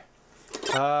 Okay.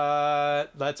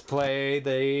 Let's play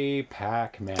the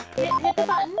Pac-Man. Hit the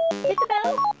button. Hit the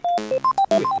bell. With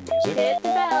the music. Hit the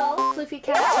bell. Floofy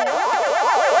cat tail.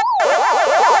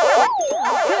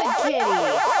 Good kitty.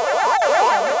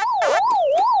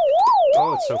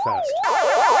 Oh, it's so fast.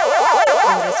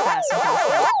 Oh, it is fast and fast.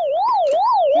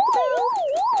 Hit the bell.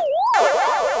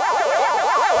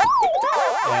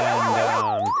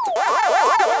 And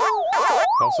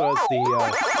also has the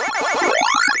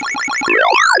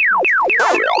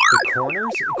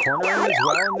cornering as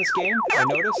well in this game, I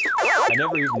noticed. I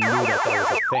never even knew that that was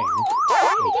a thing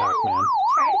in Pac-Man.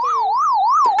 Try it again.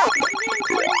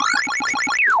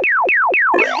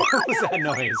 What was that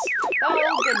noise?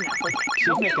 Oh, good enough. Did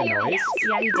you make a noise? Yes.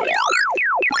 Yeah, you did.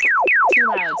 Too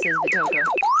loud, says Vitoko.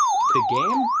 The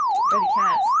game? Or the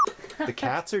cats. The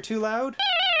cats are too loud?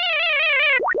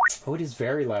 Oh, it is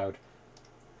very loud.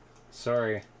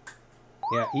 Sorry.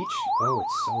 Yeah, oh,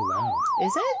 it's so loud.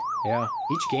 Is it? Yeah,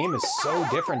 each game is so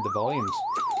different, the volumes.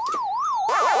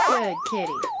 Good kitty.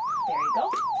 There you go.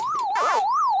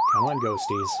 Come on,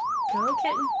 ghosties. Go,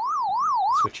 kitten.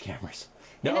 Switch cameras.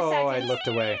 In a No, I second. looked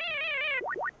away.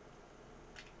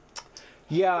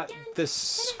 Yeah, the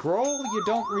scroll you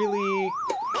don't really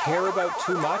care about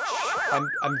too much.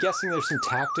 I'm guessing there's some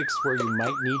tactics where you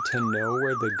might need to know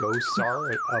where the ghosts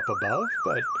are up above,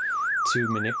 but to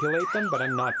manipulate them. But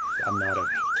I'm not a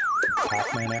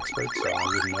Pac-Man expert, so I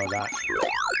wouldn't know that.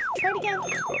 Try it again. Go up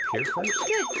here first. Good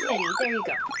kitty. There you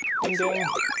go. Ding ding.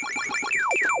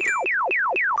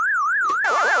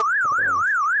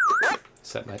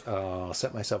 I'll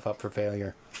set myself up for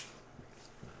failure.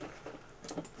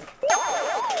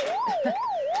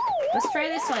 Let's try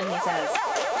this one, he says.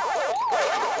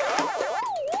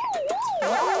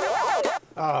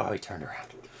 Oh, he turned around.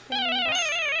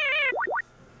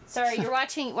 Sorry, you're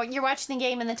watching the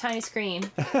game in the tiny screen.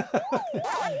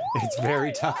 It's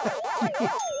very tiny.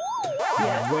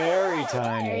 Yeah. Very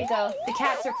tiny. There you go. The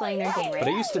cats are playing their game right But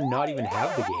I now. used to not even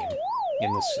have the game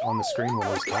on the screen when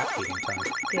it was cat feeding time.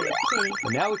 Good kitty.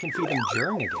 But now we can feed them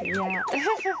during the game. Yeah.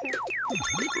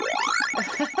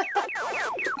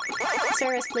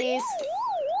 Service, please.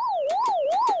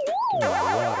 Give them a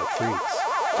lot of treats.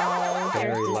 Oh,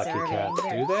 they're Very lucky deserving. cats.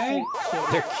 They're Do they?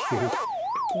 cute. They're cute.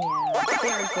 Yeah,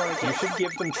 they're gorgeous. You should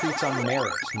give them treats on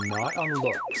merit, not on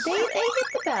looks. They hit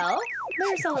the bell.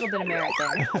 There's a little bit of merit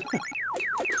there.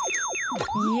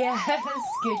 Yes,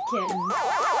 good kitten.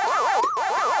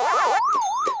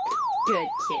 Good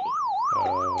kitty.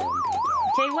 Oh, I'm gonna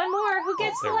die. Okay, one more. Who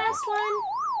gets the there we last one?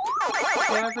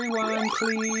 Everyone,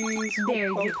 please. There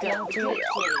you Okay. go. Good kitty.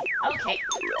 Okay,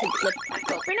 can flip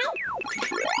back over now.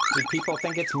 Do people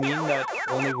think it's mean that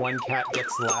only one cat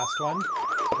gets the last one?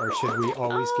 Or should we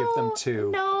always give them two?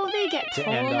 No, they get To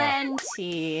end off.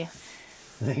 plenty.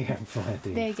 They get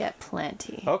plenty. They get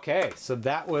plenty. Okay, so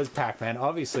that was Pac-Man.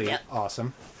 Obviously, Yep.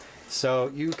 awesome.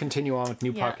 So you continue on with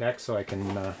New Yeah. Puck X so I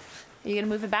can... Are you gonna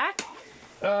move it back?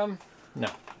 no,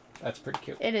 that's pretty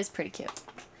cute. It is pretty cute.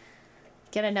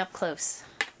 Get it up close.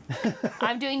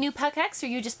 I'm doing New Puck X, or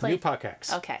you just played? New Puck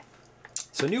X. Okay.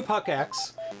 So New Puck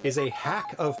X is a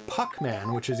hack of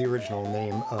Puck-Man, which is the original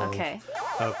name of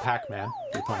Pac-Man.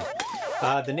 Good pun.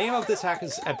 The name of this hack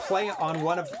is a play on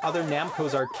one of other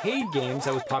Namco's arcade games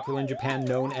that was popular in Japan,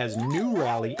 known as New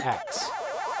Rally X.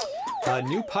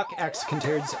 New Puck X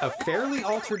contains a fairly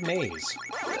altered maze.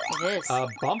 It is.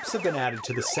 Bumps have been added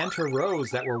to the center rows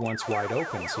that were once wide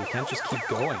open, so you can't just keep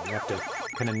going. You have to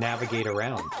kind of navigate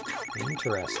around.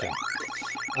 Interesting.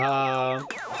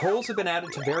 Holes have been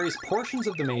added to various portions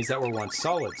of the maze that were once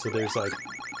solid, so there's like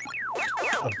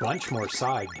a bunch more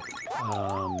side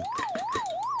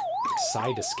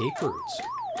escape routes.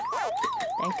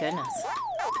 Thank goodness.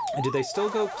 And do they still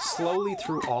go slowly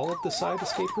through all of the side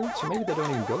escape routes, or maybe they don't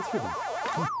even go through them?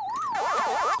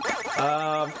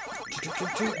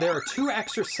 There are 2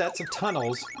 extra sets of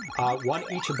tunnels, one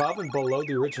each above and below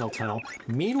the original tunnel.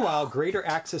 Meanwhile, greater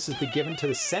access is given to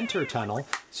the center tunnel,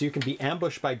 so you can be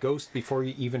ambushed by ghosts before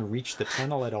you even reach the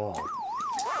tunnel at all.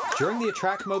 During the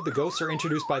attract mode, the ghosts are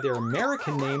introduced by their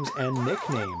American names and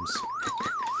nicknames.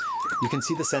 You can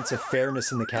see the sense of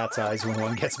fairness in the cat's eyes when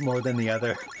one gets more than the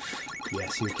other.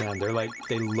 Yes, you can. They're like,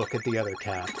 they look at the other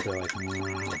cat. They're like,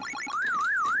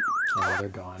 Oh, they're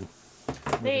gone.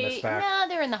 No,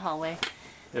 they're in the hallway.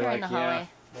 They're in the hallway.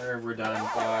 We're done.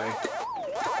 Bye.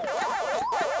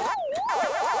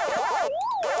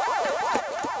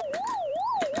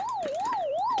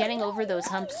 Getting over those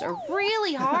humps are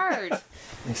really hard.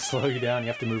 They slow you down. You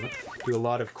have to do a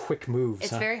lot of quick moves.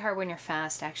 It's very hard when you're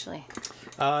fast, actually.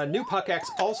 New Puck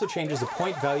X also changes the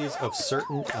point values of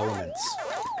certain elements.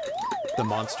 The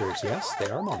monsters, yes, they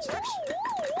are monsters.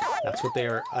 That's what they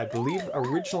are, I believe,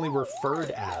 originally referred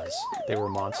as. They were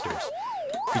monsters.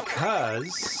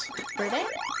 Because Were they?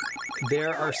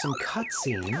 there are some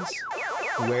cutscenes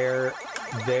where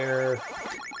their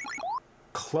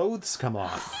clothes come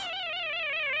off.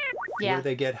 Yeah. Where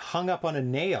they get hung up on a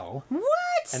nail. What?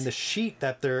 And the sheet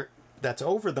that's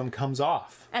over them comes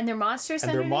off. And they're monsters And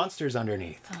they're underneath? monsters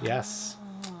underneath. Yes.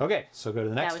 Okay, so go to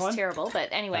the next one. That was terrible, but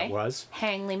anyway. That was.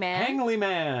 Hangly Man. Hangly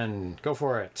Man. Go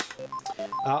for it.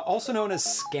 Also known as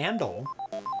Scandal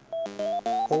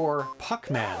or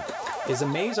Pac-Man, is a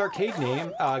maze arcade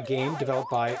game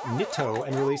developed by Nitto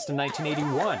and released in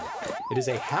 1981. It is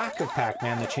a hack of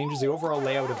Pac-Man that changes the overall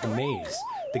layout of the maze.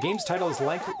 The game's title is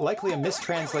likely a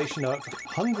mistranslation of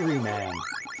Hungry Man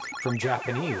from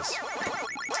Japanese.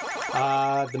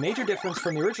 The major difference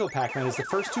from the original Pac-Man is the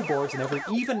first two boards and every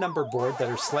even-numbered board that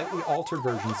are slightly altered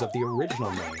versions of the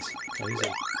original maze. These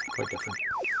are quite different.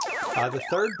 The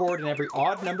third board and every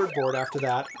odd-numbered board after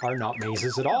that are not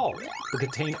mazes at all, but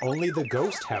contain only the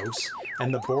ghost house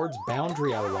and the board's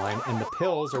boundary outline and the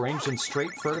pills arranged in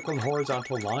straight vertical and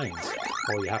horizontal lines.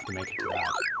 Well, you have to make it to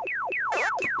that.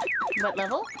 What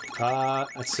level?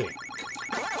 Let's see.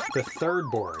 The third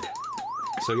board.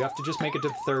 So you have to just make it to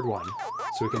the third one,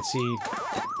 so we can see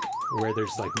where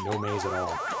there's like no maze at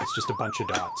all. It's just a bunch of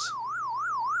dots.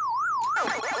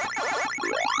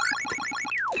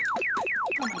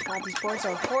 Oh my god, these boards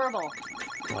are horrible.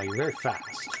 Well, you're very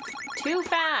fast. Too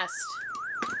fast.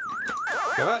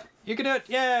 Go it. You can do it.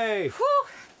 Yay! Whew.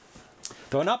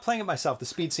 Though I'm not playing it myself, the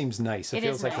speed seems nice. It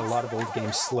feels like nice. a lot of old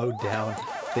games slowed down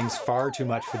things far too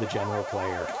much for the general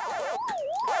player.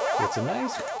 It's a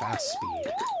nice fast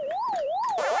speed.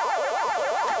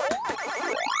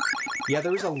 Yeah,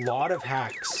 there was a lot of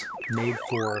hacks made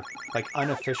for, like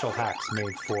unofficial hacks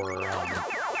made for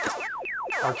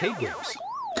arcade games.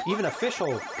 Even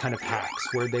official kind of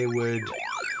hacks where they would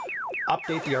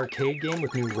update the arcade game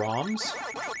with new ROMs,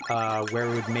 where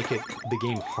it would make the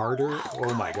game harder.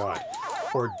 Oh my god.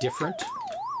 Or different.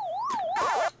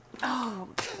 Oh,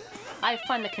 I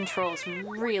find the controls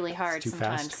really hard too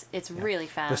sometimes. fast? It's really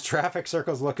fast. Those traffic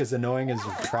circles look as annoying as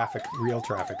real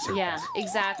traffic circles. Yeah,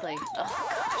 exactly.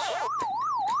 Oh gosh.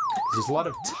 There's a lot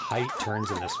of tight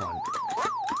turns in this one.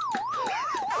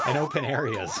 And open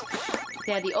areas.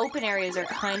 Yeah, the open areas are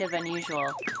kind of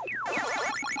unusual.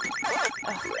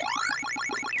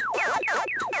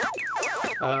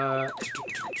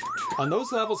 On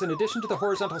those levels, in addition to the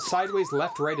horizontal sideways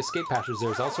left-right escape passages,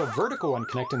 there's also a vertical one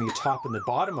connecting the top and the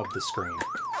bottom of the screen.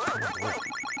 Oh, boy.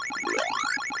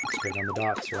 Straight on the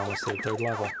dots. You're almost to the third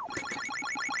level.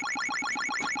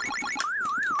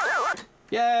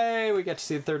 Yay! We get to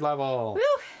see the third level.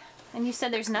 Woo! And you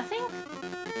said there's nothing? Oh,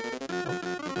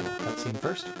 cutscene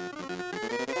first.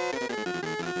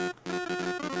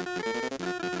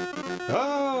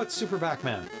 Oh, it's Super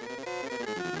Pac-Man.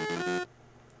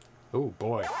 Oh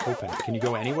boy, open. Can you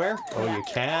go anywhere? Oh, you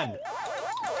can.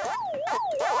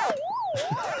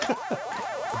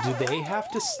 Do they have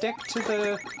to stick to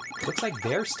the... Looks like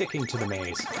they're sticking to the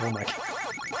maze. Oh my god.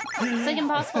 It's like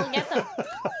impossible to get them.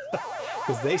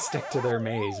 Because they stick to their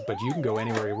maze, but you can go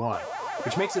anywhere you want.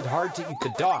 Which makes it hard to eat the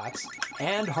dots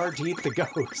and hard to eat the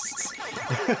ghosts.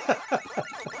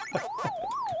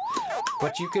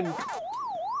 But you can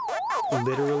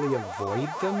literally avoid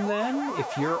them then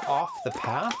if you're off the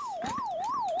path?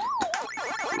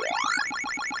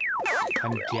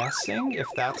 I'm guessing if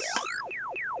that's...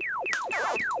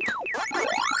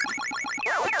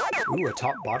 Ooh, a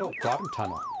bottom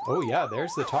tunnel. Oh yeah,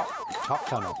 there's the top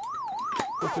tunnel.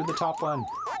 Go through the top one.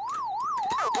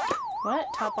 What?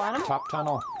 Top bottom? Top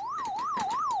tunnel.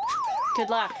 Good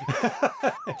luck.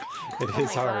 It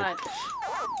is hard.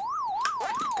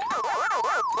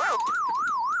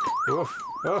 Oof.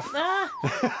 Oof. Ah!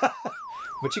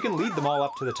 But you can lead them all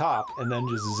up to the top and then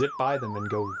just zip by them and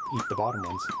go eat the bottom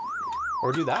ones.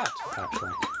 Or do that,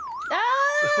 actually.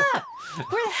 Ah!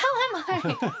 Where the hell am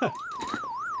I?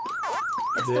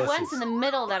 It's the ones in the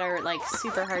middle that are like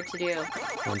super hard to do.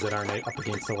 Ones that aren't up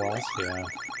against the walls? Yeah.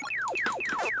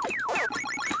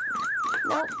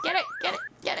 No, get it, get it,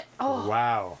 get it. Oh.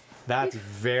 Wow. That's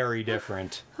very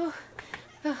different.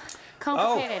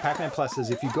 Complicated. Oh, Pac-Man Plus says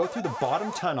if you go through the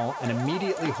bottom tunnel and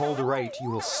immediately hold right, you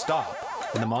will stop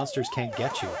and the monsters can't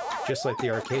get you. Just like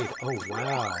the arcade. Oh,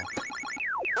 wow.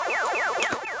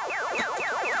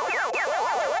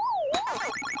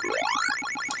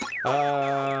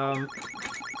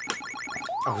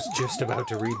 I was just about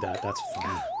to read that. That's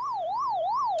funny.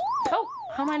 Oh,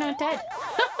 how am I not dead?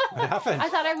 What happened? I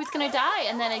thought I was going to die,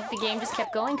 and then the game just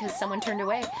kept going because someone turned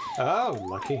away. Oh,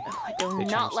 lucky. Oh, I do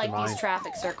not like these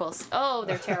traffic circles. Oh,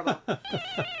 they're terrible.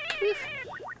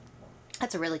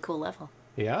 That's a really cool level.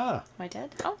 Yeah. Am I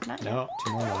dead? Oh, not yet. No,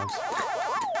 2 more lives.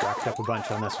 Racked up a bunch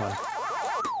on this one.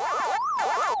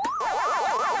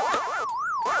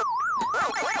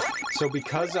 So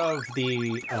because of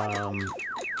the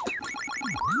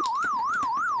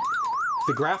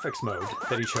graphics mode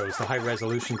that he chose, the high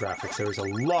resolution graphics, there was a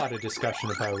lot of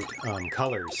discussion about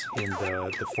colors in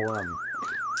the forum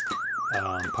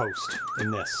post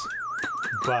in this.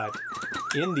 But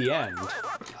in the end,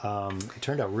 it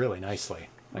turned out really nicely.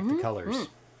 Like the colors.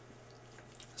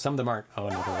 Some of them aren't. Oh,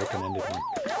 another open-ended one.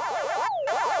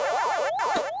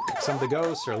 Some of the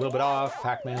ghosts are a little bit off.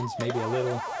 Pac-Man's maybe a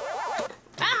little.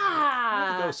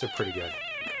 Ah! The ghosts are pretty good.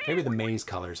 Maybe the maze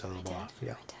colors are a little off.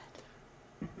 Yeah.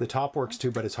 The top works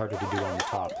too, but it's harder to do on the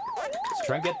top. So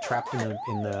try and get trapped in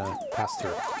the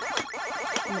pass-through.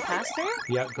 In the pass-through?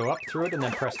 Yeah, go up through it and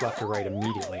then press left or right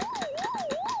immediately.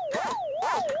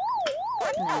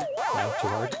 No. No, too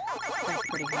hard? That's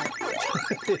pretty hard.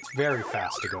 It's very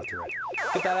fast to go through it.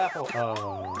 Get that apple.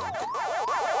 Oh.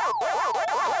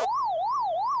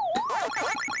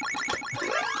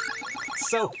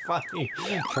 So funny.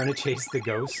 Trying to chase the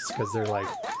ghosts because they're like...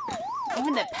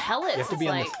 Even the pellets, You have to be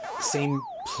on the same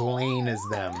plane as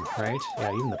them, right?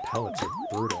 Yeah, even the pellets are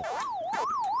brutal.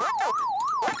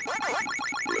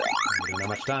 We don't have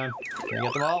much time. Can you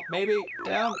get them all? Maybe.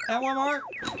 Down. And one more.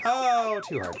 Oh,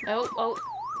 too hard. Oh,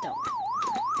 no.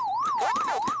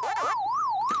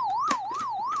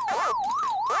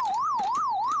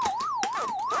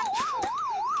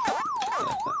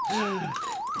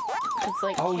 It's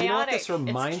like chaotic. You know what this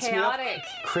reminds it's chaotic. me of?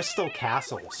 Crystal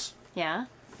Castles. Yeah?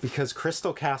 Because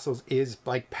Crystal Castles is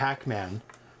like Pac-Man,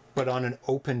 but on an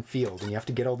open field, and you have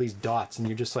to get all these dots, and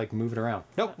you're just like moving around.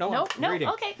 Nope, No, reading.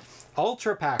 okay.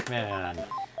 Ultra Pac-Man.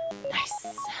 Nice.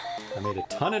 I made a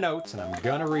ton of notes, and I'm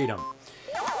gonna read them.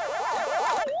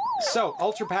 So,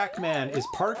 Ultra Pac-Man is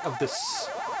part of the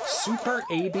Super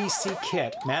ABC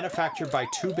kit manufactured by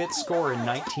 2-Bit Score in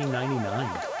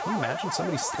 1999. Can you imagine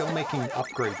somebody still making an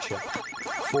upgrade chip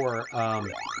for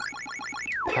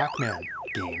Pac-Man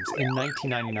games in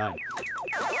 1999?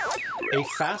 A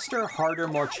faster, harder,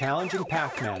 more challenging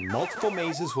Pac-Man. Multiple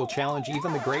mazes will challenge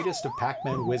even the greatest of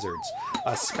Pac-Man wizards.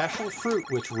 A special fruit,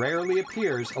 which rarely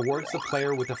appears, awards the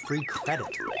player with a free credit.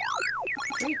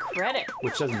 Free credit.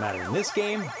 Which doesn't matter in this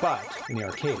game, but in the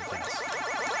arcade it does.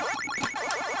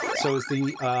 So is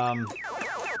the,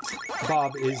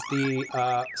 Bob, is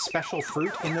the special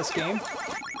fruit in this game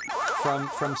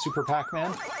from Super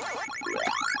Pac-Man?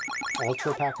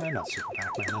 Ultra Pac-Man? Not Super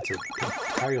Pac-Man, that's an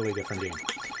entirely different game.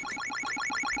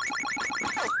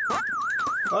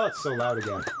 Oh, it's so loud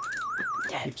again.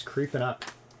 Dead. Keeps creeping up.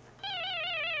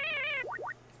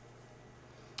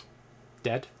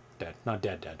 Dead? Dead. Not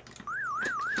dead, dead.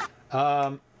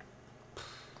 I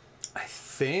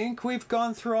think we've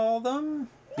gone through all of them.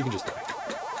 You can just die.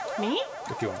 Me?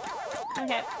 If you want.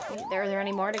 Okay. Are there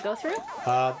any more to go through?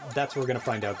 That's what we're going to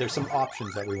find out. There's some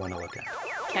options that we want to look at.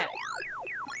 Okay.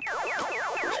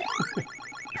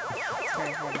 It's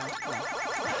very hard not to play.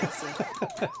 Let's see.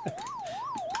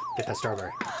 Get that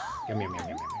strawberry. Yum, yum, yum, yum,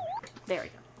 yum, yum. There we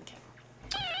go. Okay.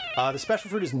 The special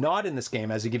fruit is not in this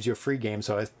game as it gives you a free game,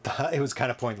 so I thought it was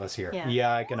kind of pointless here.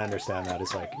 Yeah. I can understand that.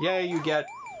 It's like, yeah, you get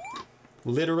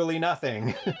literally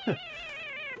nothing.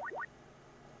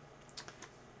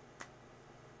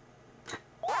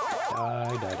 Die,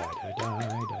 die, die, die, die, die,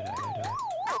 die, die, die.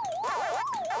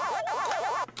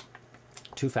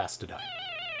 Too fast to die.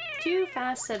 Too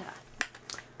fast to die.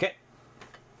 Okay.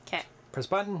 Okay. Press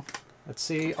button. Let's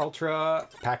see. Ultra.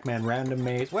 Pac-Man random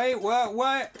maze. Wait,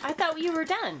 what? I thought you were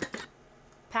done.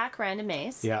 Pac random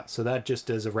maze. Yeah, so that just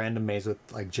is a random maze with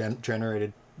like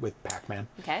generated with Pac-Man.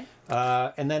 Okay.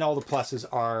 And then all the pluses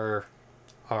are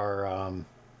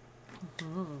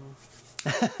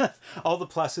all the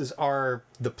pluses are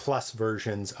the plus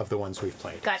versions of the ones we've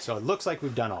played. Got it. So it looks like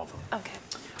we've done all of them. Okay.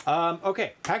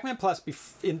 Okay, Pac-Man Plus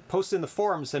posted in the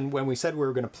forums, and when we said we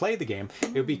were going to play the game,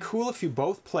 it would be cool if you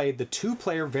both played the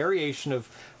 2-player variation of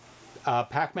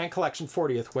Pac-Man Collection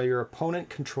 40th, where your opponent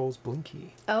controls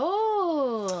Blinky.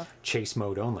 Oh. Chase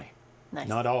mode only. Nice.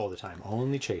 Not all the time,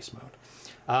 only chase mode.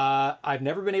 I've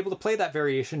never been able to play that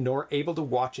variation, nor able to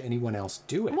watch anyone else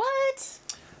do it. What?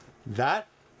 That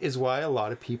is why a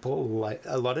lot of people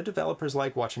a lot of developers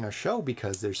like watching our show,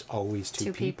 because there's always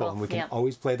two people and we can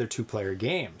always play their 2-player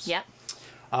games. Yep.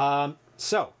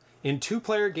 So in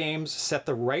 2-player games, set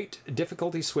the right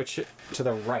difficulty switch to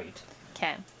the right.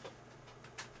 Okay.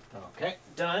 Okay,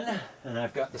 done. And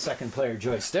I've got the 2nd-player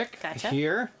joystick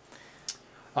here.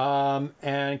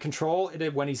 And control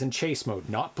it when he's in chase mode,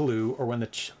 not blue, or when the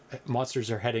monsters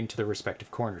are heading to their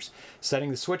respective corners. Setting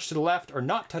the switch to the left or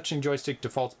not touching joystick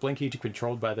defaults Blinky to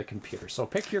controlled by the computer. So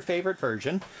pick your favorite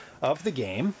version of the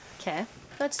game. Okay.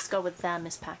 Let's just go with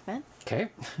Miss Pac-Man. Okay.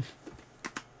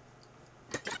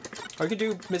 Or you could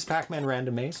do Miss Pac-Man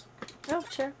Random Maze. Oh,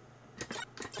 sure.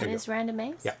 It is Random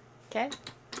Maze? Yeah. Okay.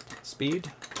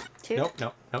 Speed. 2?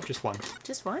 Nope, just 1.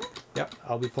 Just 1? Yep,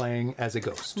 I'll be playing as a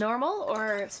ghost. Normal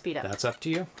or speed up? That's up to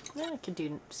you. Yeah, I could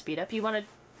do speed up. You want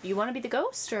to you want to be the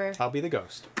ghost, or? I'll be the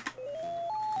ghost.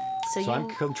 So I'm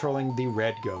controlling the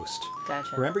red ghost.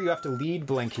 Gotcha. Remember, you have to lead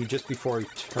Blinky just before he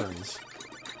turns.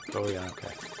 Oh, yeah,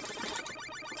 okay.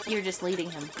 You're just leading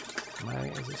him.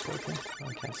 Is this working? Oh,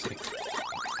 I can't see.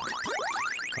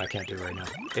 I can't do it right now.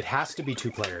 It has to be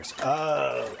 2 players.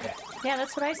 Oh, okay. Yeah,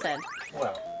 that's what I said.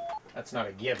 Well, that's not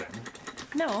a given.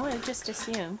 No, I just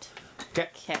assumed. Okay.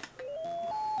 Okay.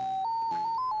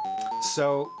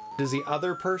 So, does the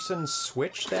other person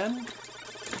switch then?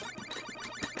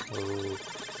 Oh, is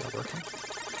that working?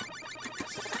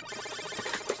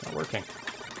 It's not working.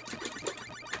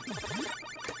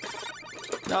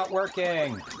 Not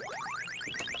working!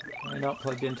 Am I not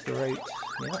plugged into the right?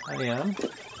 Yeah, I am.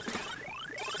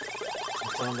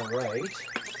 It's on the right.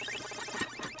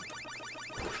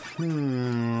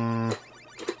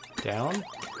 Down?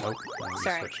 Oh, I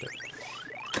Sorry. switched it.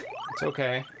 It's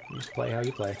okay. You just play how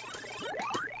you play.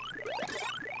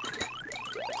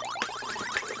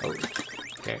 Oh,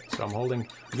 okay, so I'm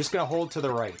just gonna hold to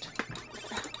the right.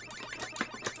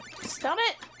 Stop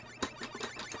it!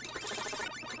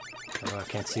 Oh, I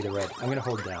can't see the red. I'm gonna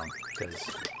hold down, because it's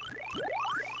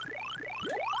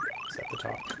at the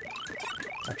top.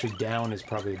 Actually, down is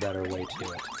probably a better way to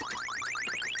do it.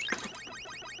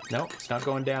 No, it's not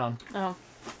going down. Oh.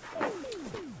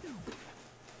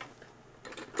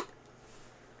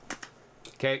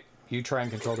 Okay, you try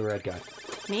and control the red guy.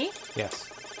 Me? Yes.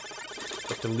 You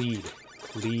have to lead.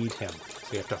 Lead him.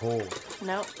 So you have to hold.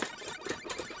 Nope.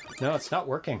 No, it's not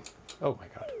working. Oh my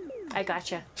god. I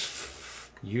gotcha.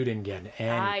 You didn't get anything.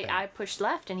 I pushed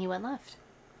left and he went left.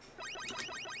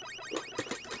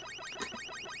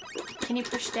 Can you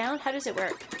push down? How does it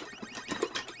work?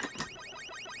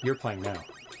 You're playing now.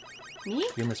 Me?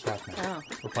 You're Miss Pac-Man. Oh.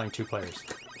 We're playing 2 players.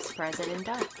 Surprised I didn't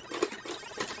die.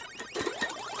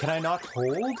 Can I not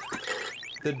hold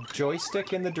the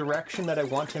joystick in the direction that I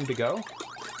want him to go?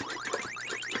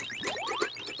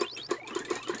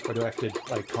 Or do I have to,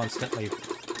 like, constantly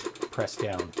press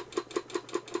down?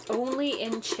 Only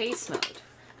in chase mode.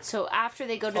 So after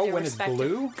they go to Oh, their when it's respective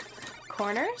blue?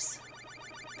 corners?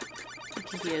 I'm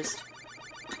confused.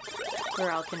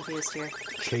 We're all confused here.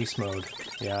 Chase mode.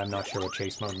 Yeah, I'm not sure what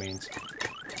chase mode means.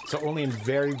 So only in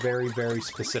very, very, very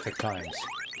specific times.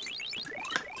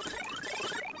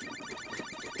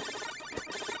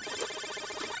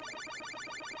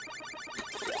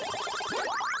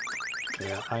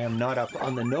 Yeah, I am not up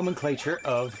on the nomenclature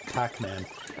of Pac-Man.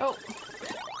 Oh.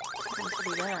 I want to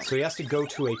do that. So he has to go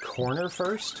to a corner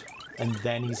first, and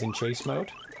then he's in chase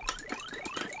mode.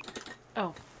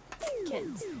 Oh.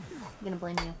 Kids. I'm gonna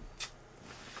blame you.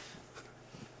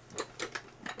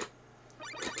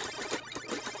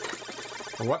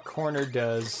 And what corner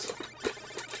does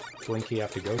Blinky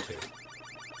have to go to?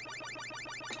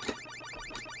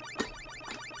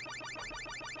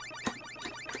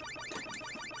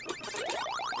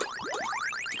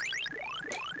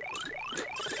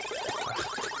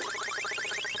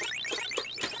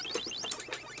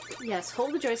 Yes,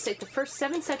 hold the joystick. The first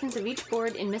 7 seconds of each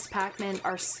board in Miss Pac-Man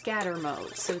are scatter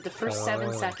mode. So the first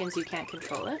 7 seconds you can't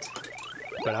control it.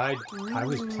 But I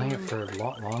was playing it for a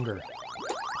lot longer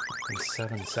than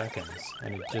 7 seconds,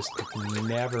 and it just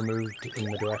never moved in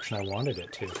the direction I wanted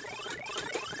it to.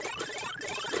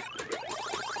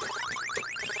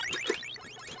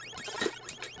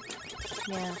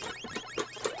 Yeah.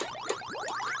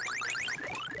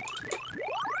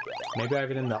 Maybe I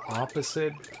have it in the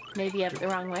opposite. Maybe you have it the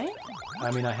wrong way?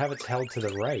 I mean, I have it held to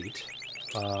the right.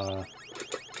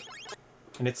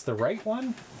 And it's the right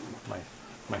one?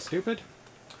 Am I stupid?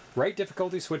 Right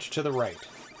difficulty switch to the right.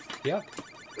 Yep.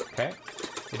 Okay.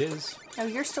 It is. Oh,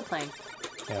 you're still playing.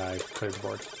 Yeah, I cleared the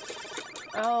board.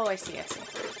 Oh, I see, I see.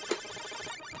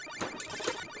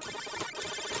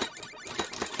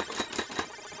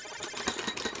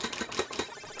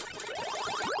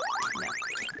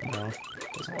 No,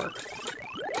 doesn't work.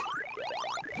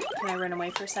 Can I run away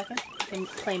for a second? And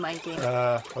play my game.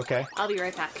 Okay. I'll be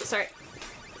right back. Sorry.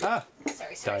 Ah!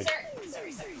 Sorry. Died.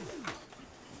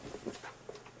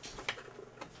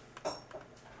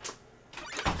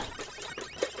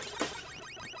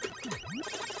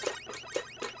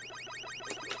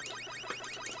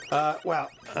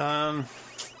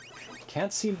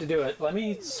 Can't seem to do it. Let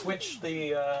me switch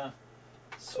the,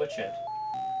 switch it.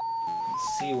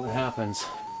 See what happens.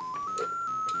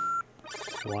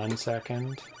 1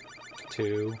 second,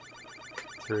 2,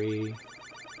 3,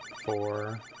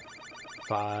 4,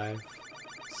 5,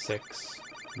 6.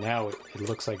 Now it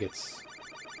looks like it's...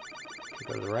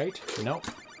 Go to the right? Nope.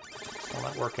 Still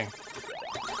not working.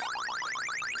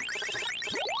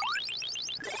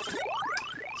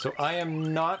 So I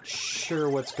am not sure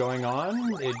what's going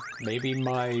on. Maybe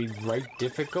my right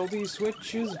difficulty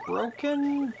switch is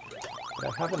broken? I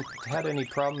haven't had any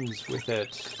problems with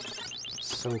it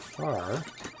so far.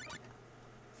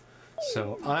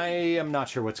 So I am not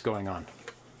sure what's going on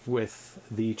with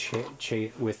the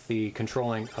with the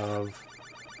controlling of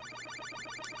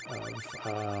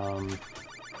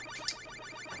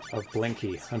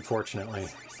Blinky, unfortunately.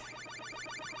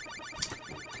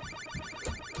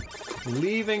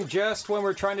 Leaving just when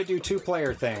we're trying to do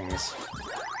two-player things.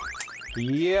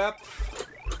 Yep.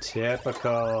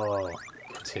 Typical.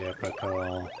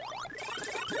 Typical.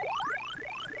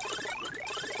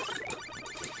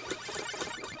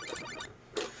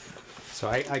 So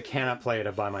I cannot play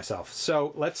it by myself.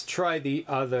 So let's try the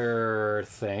other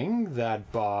thing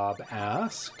that Bob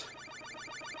asked,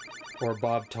 or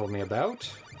Bob told me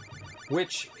about,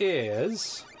 which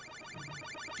is,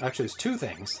 actually it's two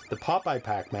things. The Popeye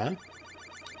Pac-Man,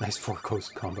 nice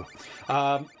four-coast combo.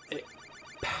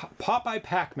 Popeye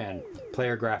Pac-Man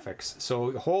player graphics.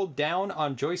 So hold down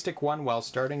on joystick 1 while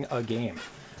starting a game.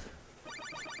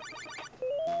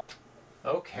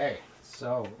 Okay,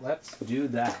 so let's do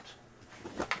that.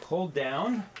 Hold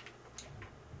down.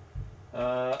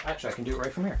 Actually, I can do it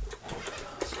right from here.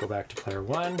 Let's go back to player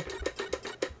 1.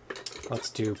 Let's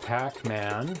do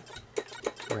Pac-Man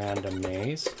Random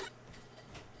Maze.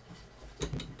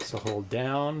 So hold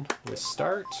down with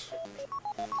start.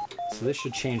 So this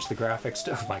should change the graphics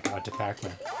to, oh my god, to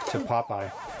Pac-Man. To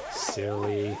Popeye.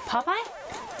 Silly. Popeye?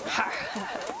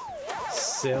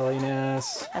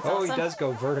 Silliness. That's oh, awesome. He does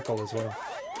go vertical as well.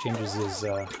 Changes his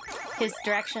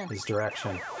direction. His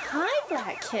direction. Hi,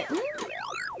 Black Kitten.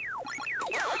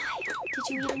 Did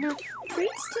you eat enough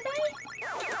treats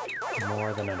today?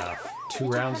 More than enough. 2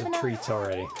 rounds of treats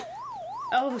already.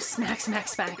 Oh, smack, smack,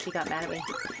 smack. He got mad at me.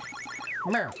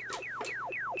 Meow.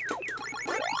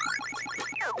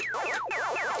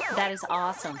 That is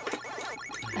awesome.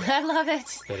 I love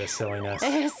it. Bit of silliness.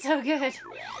 It is so good.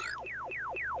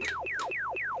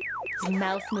 His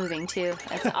mouth moving too.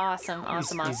 That's awesome.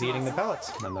 Awesome, awesome. He's eating the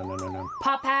awesome. pellets. No.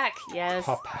 Pop Pack, yes.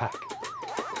 Pop Pack.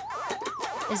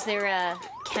 Is there a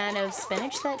can of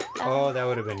spinach that Oh, that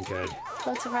would have been good.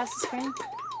 floats across the screen?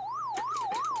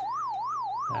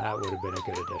 That would have been a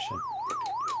good addition.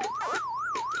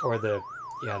 Or the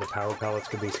power pellets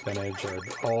could be spinach, or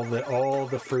all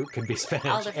the fruit could be spinach.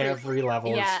 All the fruit. Every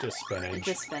level is just spinach.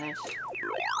 Just spinach.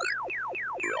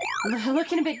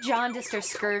 Looking a bit jaundiced or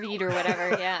scurvied or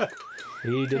whatever, yeah.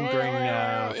 He didn't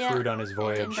bring fruit on his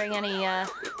voyage. He didn't bring any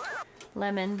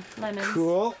lemons.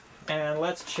 Cool. And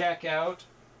let's check out.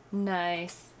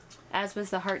 Nice. As was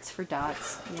the hearts for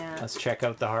dots. Yeah. Let's check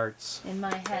out the hearts. In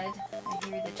my head, I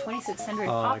hear the 2600 I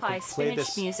could Popeye play spinach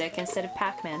this- music instead of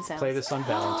Pac-Man sounds. Play this on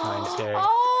Valentine's Day.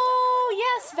 Oh,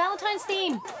 yes, Valentine's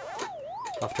theme.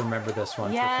 I'll have to remember this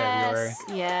one for February.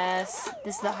 Yes.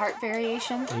 This is the heart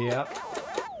variation. Yep.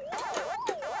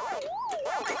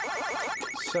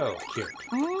 So cute.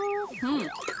 Mm-hmm.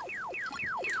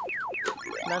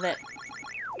 Love it.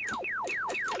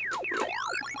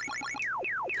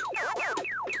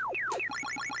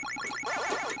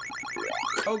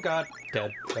 Oh god,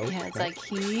 dead. Oh, Yeah, it's no. like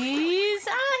he's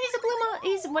a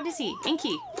blue what is he?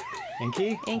 Inky.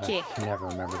 Inky? Inky. I can never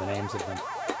remember the names of them.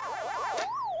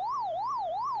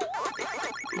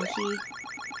 Inky.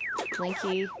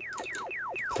 Blinky.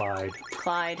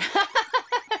 Clyde.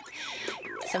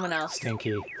 Someone else.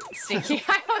 Stinky. Stinky.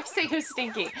 I always think of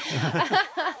Stinky.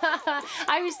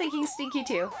 I was thinking Stinky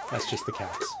too. That's just the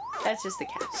cats. That's just the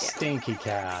cats, yeah. Stinky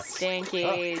cats.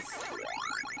 Stinkies.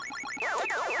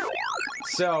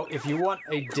 So, if you want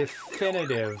a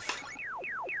definitive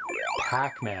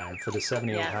Pac-Man for the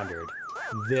 7800,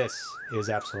 this is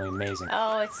absolutely amazing.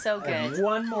 Oh, it's so good. And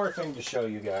one more thing to show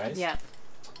you guys. Yeah.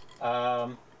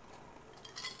 Oh,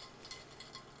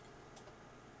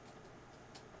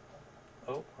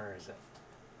 where is it?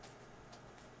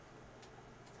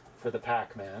 For the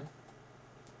Pac-Man.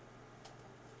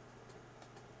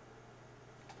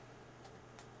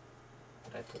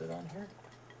 Did I put it on here?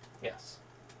 Yes.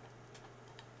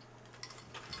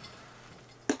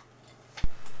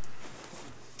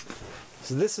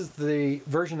 So this is the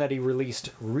version that he released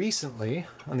recently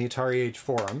on the Atari Age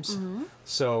forums. Mm-hmm.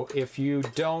 So if you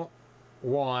don't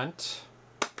want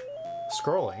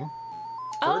scrolling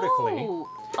vertically,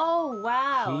 Oh,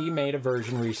 wow. he made a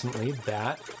version recently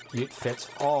that it fits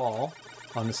all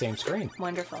on the same screen.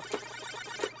 Wonderful.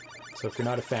 So if you're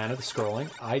not a fan of the scrolling,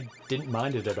 I didn't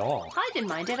mind it at all. I didn't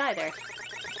mind it either.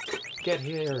 Get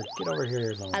here, get over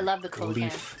here. I love the cola can.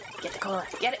 leaf. Get the cola.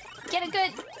 Get it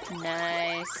good.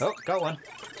 Nice. Oh, got one.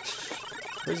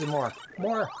 Where's the more?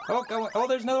 More. Oh, got one. Oh,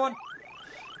 there's another one.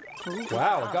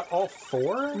 Wow, I got all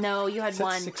 4? No, you had It said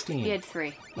 1. 16. You had 3.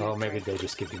 You Oh, had maybe 3. they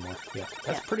just give you more. Yeah,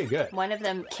 that's Yeah. pretty good. One of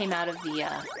them came out of the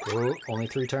Only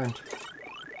 3 turned.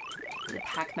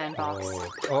 Pac-Man box.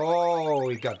 Oh,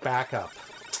 we got backup.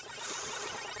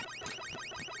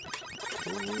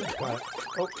 Got it.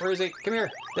 Oh, where is he? Come here.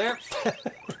 There.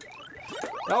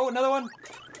 Oh, another one.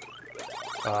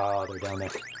 Oh, they're down there.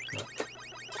 Yep.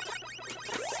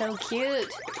 So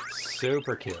cute.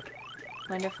 Super cute.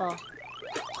 Wonderful.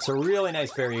 It's a really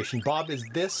nice variation. Bob, is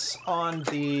this on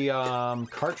the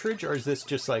cartridge, or is this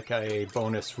just like a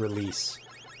bonus release?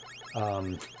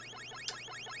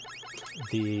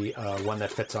 The one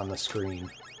that fits on the screen.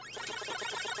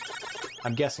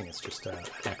 I'm guessing it's just an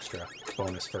extra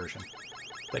bonus version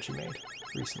that you made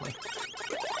recently.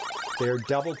 They're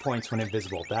double points when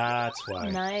invisible. That's why.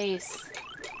 Nice.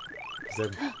 Because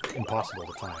they're impossible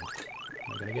to find.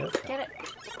 Am I going to get it? Get it.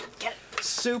 Get it.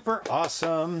 Super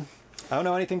awesome. I don't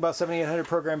know anything about 7800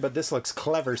 program, but this looks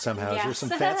clever somehow. Is there Yes. some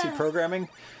fancy programming?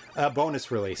 Bonus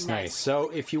release. Nice. So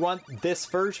if you want this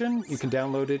version, you can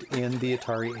download it in the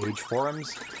Atari Age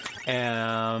forums.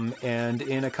 And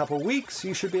in a couple weeks,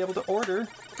 you should be able to order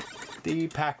the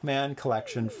Pac-Man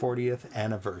Collection 40th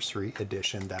Anniversary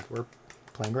Edition that we're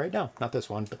playing right now. Not this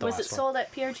one, but the Was last it one. sold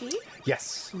at PRG?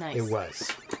 Yes, Nice. it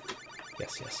was.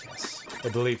 Yes. I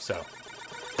believe so.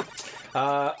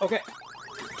 Okay.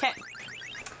 Okay.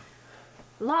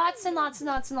 Lots and lots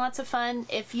of fun.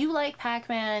 If you like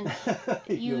Pac-Man,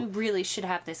 you really should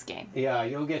have this game. Yeah,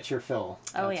 you'll get your fill.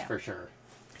 Oh, That's yeah. for sure.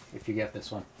 If you get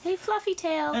this one. Hey, Fluffy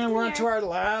Tail. And come we're here. on to our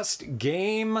last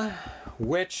game,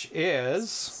 which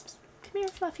is... Come here,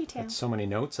 Fluffy Tail. So many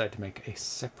notes, I had to make a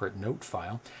separate note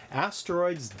file.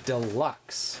 Asteroids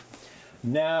Deluxe.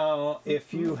 Now,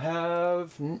 if you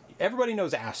have... Everybody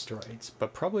knows Asteroids,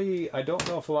 but probably I don't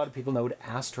know if a lot of people know what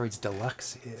Asteroids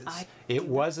Deluxe is. It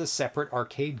was a separate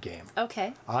arcade game.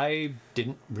 Okay. I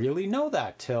didn't really know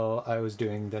that till I was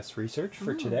doing this research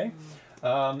for today.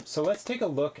 So let's take a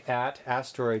look at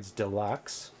Asteroids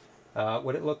Deluxe,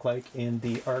 what it looked like in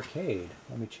the arcade.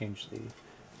 Let me change the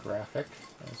graphic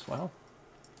as well.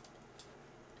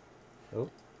 Oh,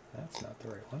 that's not the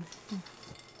right one.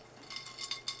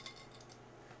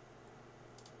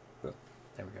 Oh,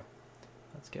 there we go.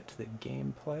 Let's get to the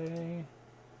gameplay.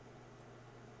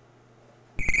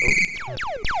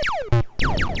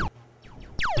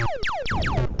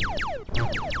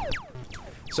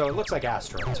 So it looks like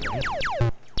asteroids, right?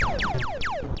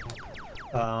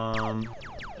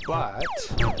 But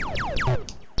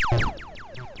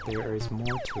there is more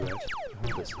to it. I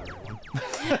hope this is the right one.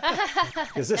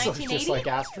 Because this looks just 1980? like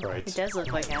asteroids. It does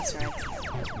look like asteroids.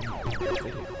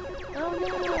 Oh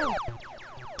no!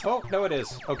 Oh, no it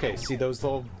is. Okay, see those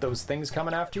things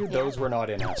coming after you? Yeah. Those were not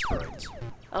in asteroids.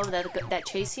 Oh, that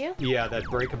chase you? Yeah, that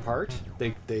break apart.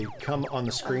 They come on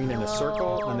the screen in a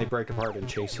circle, and they break apart and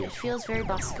chase you. It feels very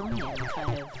Bosconian,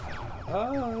 kind of.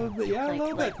 Yeah, a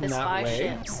little Like bit the in that way.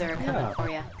 spaceships are coming for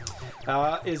you.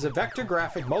 Is a vector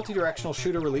graphic multi-directional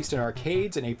shooter released in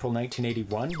arcades in April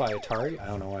 1981 by Atari. I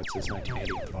don't know why it says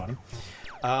 1980 at the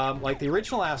bottom. Like the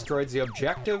original Asteroids, the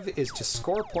objective is to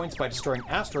score points by destroying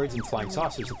asteroids and flying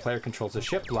saucers. The player controls the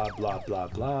ship, blah, blah, blah,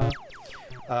 blah.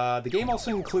 The game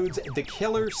also includes the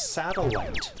Killer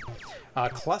Satellite, a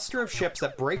cluster of ships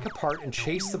that break apart and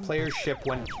chase the player's ship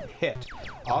when hit.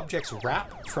 Objects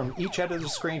wrap from each end of the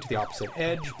screen to the opposite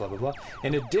edge, blah, blah, blah.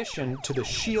 In addition to the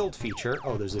shield feature,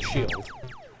 there's a shield,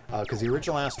 because the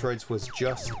original Asteroids was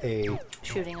just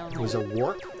Shooting only. was a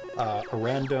warp, a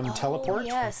random teleport.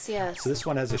 Yes. So this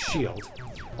one has a shield.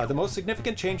 The most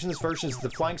significant change in this version is the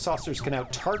flying saucers can now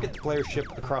target the player's ship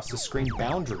across the screen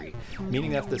boundary,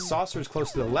 meaning that if the saucer is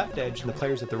close to the left edge and the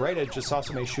player's at the right edge, the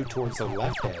saucer may shoot towards the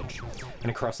left edge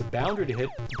and across the boundary to hit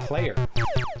the player.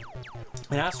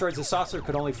 In Asteroids, the saucer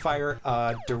could only fire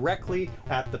directly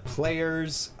at the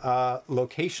player's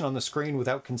location on the screen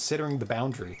without considering the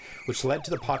boundary, which led to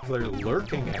the popular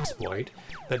lurking exploit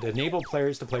that enabled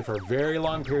players to play for very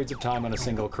long periods of time on a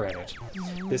single credit.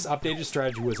 This updated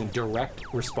strategy was in direct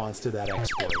response to that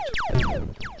exploit.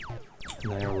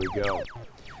 There we go.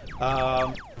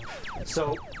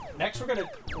 So next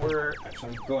we're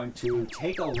actually going to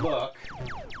take a look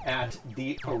at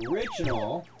the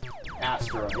original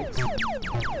Asteroids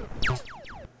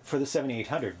for the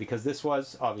 7800, because this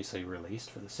was obviously released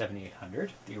for the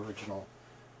 7800, the original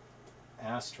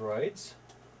Asteroids.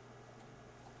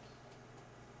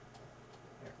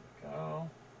 There we go.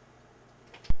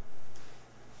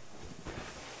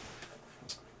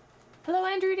 Hello,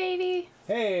 Andrew Davey.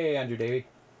 Hey, Andrew Davey.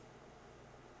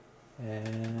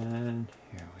 And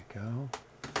here we go.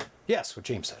 Yes, what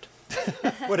James said.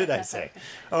 What did I say?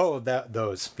 Oh,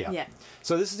 those. Yeah. Yeah.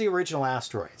 So this is the original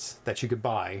Asteroids that you could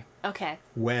buy Okay.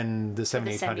 when the The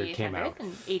 7800 came out.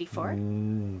 in 84?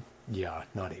 Yeah,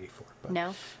 not 84. But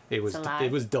No? It was It's a lie.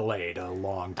 it was delayed a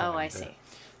long time. Oh, I see.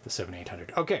 The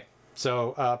 7800. Okay.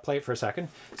 So play it for a second.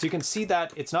 So you can see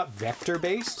that it's not vector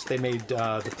based. They made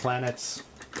the planets.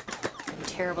 I'm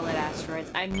terrible at asteroids.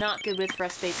 I'm not good with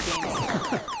thrust-based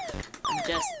games. I'm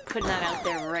just putting that out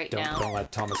there right now. Don't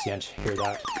let Thomas Jensch hear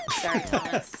that. Sorry,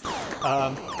 Thomas.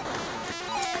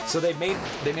 So they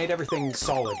made everything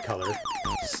solid color,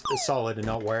 solid and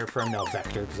not wireframe, now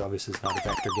vector, because obviously it's not a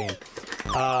vector game.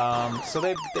 So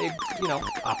they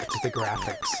upped the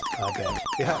graphics a bit.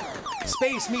 Yeah,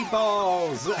 space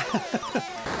meatballs.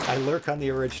 I lurk on the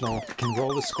original. Can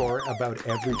roll the score about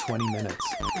every 20 minutes.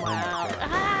 Wow. Oh my God.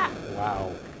 Ah!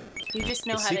 Wow. You just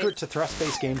know The how secret to... to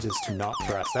thrust-based games is to not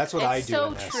thrust. That's what I It's do. so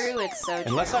in this. true. It's so true.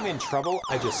 Unless I'm in trouble,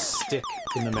 I just stick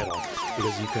in the middle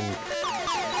because you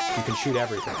can shoot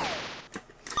everything.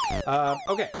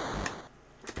 Okay.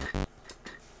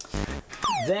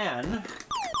 Then,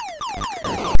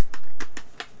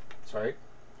 sorry.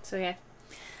 So yeah.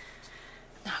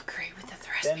 Not great with the Then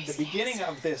thrust-based the games. beginning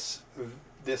of this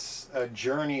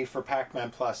journey for Pac-Man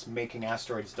Plus making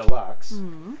Asteroids Deluxe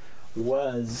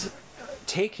was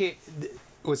taking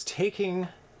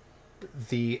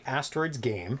the Asteroids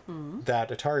game that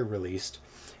Atari released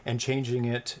and changing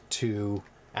it to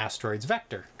Asteroids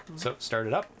Vector. So start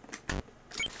it up.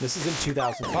 This is in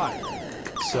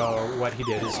 2005. So what he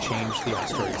did is change the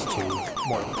asteroids to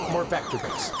more vector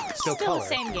based. Still color. the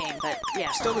same game, but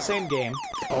yeah. Still the same game.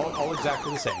 All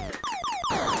exactly the same.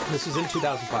 This was in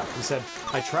 2005. He said,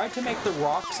 I tried to make the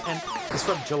rocks, and this is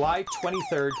from July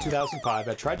 23rd, 2005.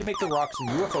 I tried to make the rocks and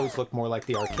UFOs look more like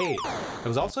the arcade. I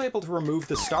was also able to remove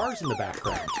the stars in the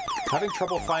background. Having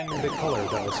trouble finding the color,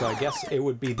 though, so I guess it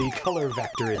would be the color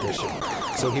vector edition.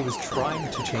 So he was trying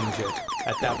to change it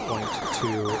at that point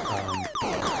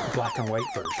to black and white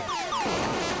version.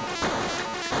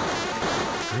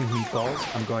 Green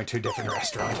meatballs. I'm going to a different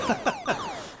restaurant.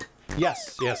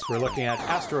 Yes, we're looking at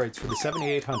Asteroids for the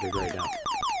 7800 right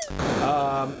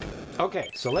now. Okay,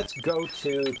 so let's go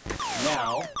to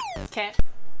now Okay.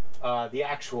 the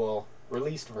actual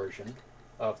released version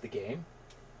of the game.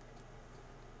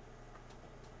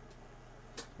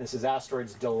 This is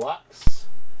Asteroids Deluxe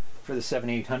for the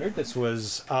 7800. This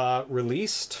was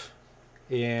released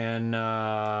in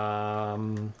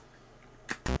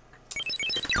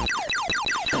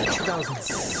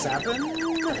 2007?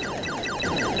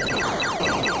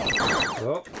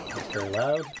 Oh, that's very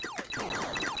loud.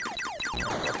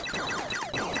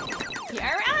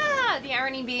 The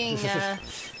irony being,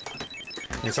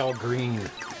 It's all green.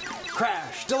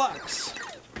 Crash Deluxe!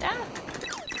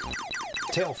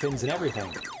 Tail fins and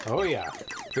everything. Oh yeah,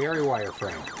 very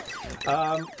wireframe.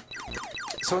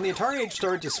 So in the Atari Age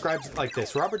Story, it describes it like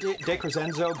this. Robert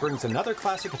DeCrescenzo brings another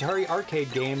classic Atari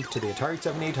arcade game to the Atari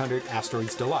 7800,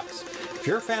 Asteroids Deluxe. If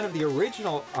you're a fan of the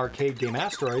original arcade game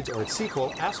Asteroids or its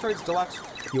sequel, Asteroids Deluxe,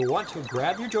 you'll want to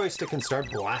grab your joystick and start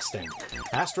blasting.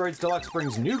 Asteroids Deluxe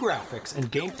brings new graphics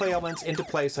and gameplay elements into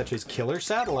play, such as Killer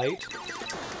Satellite,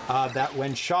 that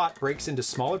when shot breaks into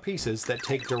smaller pieces that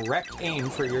take direct aim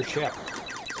for your ship.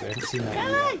 So I haven't seen that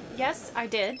yet. yes, I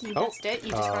did. You guessed it.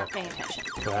 You just weren't paying attention.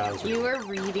 You were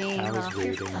reading. I was off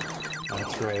reading. Your phone.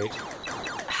 That's right.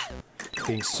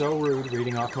 Being so rude,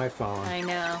 reading off my phone. I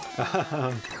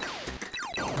know.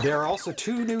 There are also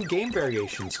two new game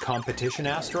variations. Competition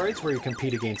Asteroids, where you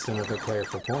compete against another player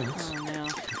for points. Oh no.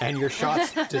 And your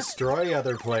shots destroy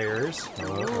other players.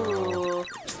 Ooh.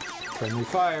 Friendly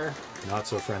fire. Not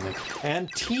so friendly.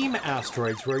 And Team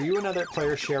Asteroids, where you and other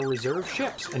players share reserve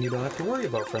ships, and you don't have to worry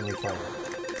about friendly fire.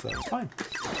 So that's fine.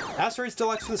 Asteroids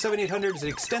Deluxe for the 7800 is an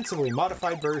extensively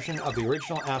modified version of the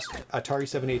original Atari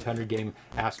 7800 game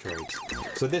Asteroids.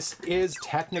 So this is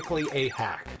technically a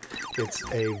hack. It's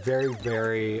a very,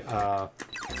 very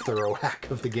thorough hack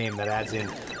of the game that adds in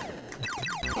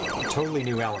totally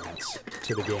new elements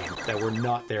to the game that were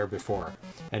not there before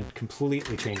and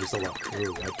completely changes the look.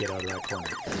 Ooh, I'd get out of that corner.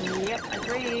 Yep,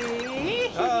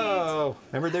 agree. Oh,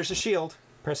 remember there's a shield.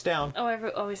 Press down. Oh, I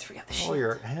always forget the shield. Oh,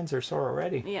 your hands are sore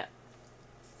already. Yeah.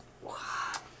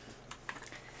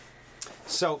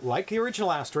 So, like the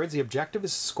original Asteroids, the objective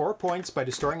is to score points by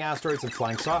destroying asteroids and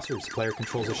flying saucers. The player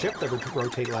controls a ship that would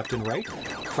rotate left and right,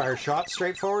 fire shots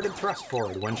straight forward and thrust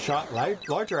forward. When shot,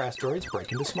 larger asteroids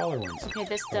break into smaller ones. Okay,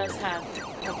 this does have...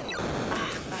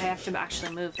 I have to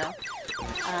actually move, though.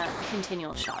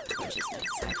 Continual shot, which is nice.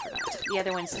 I forgot. The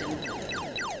other ones didn't.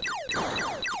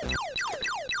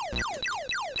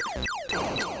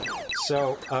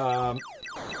 So,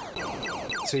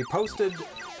 so he posted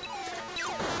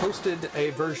posted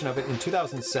a version of it in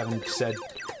 2007,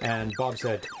 and Bob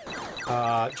said,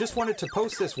 just wanted to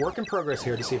post this work in progress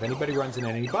here to see if anybody runs into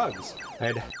any bugs. I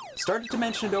had started to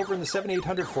mention it over in the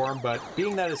 7800 forum, but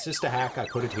being that it's just a hack, I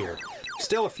put it here.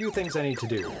 Still a few things I need to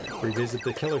do. Revisit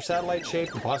the killer satellite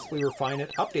shape and possibly refine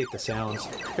it, update the sounds,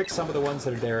 fix some of the ones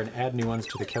that are there, and add new ones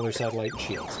to the killer satellite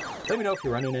shields. Let me know if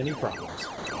you run into any problems.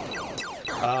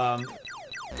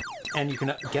 And you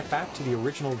can get back to the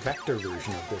original vector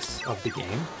version of the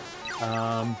game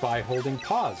by holding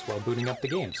pause while booting up the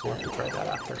game. So we'll have to try that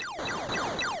after.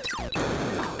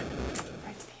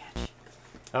 Right to the edge.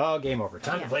 Oh, game over.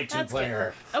 Time to play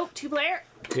two-player. Oh, two-player?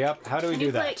 Yep. How do we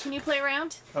do that? Can you play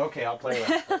around? Okay, I'll play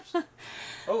around first.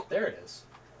 Oh, there it is.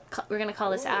 We're going to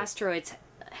call this Asteroids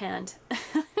hand.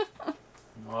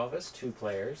 Novice, 2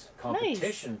 players.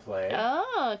 Competition play.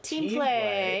 Oh, team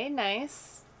play.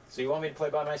 Nice. So you want me to play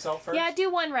by myself first? Yeah,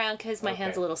 do one round because my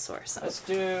hand's a little sore. So. Let's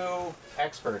do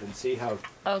expert and see how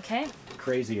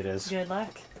crazy it is. Good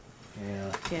luck.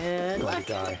 Yeah. Good luck.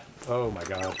 Die. Oh my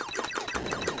god.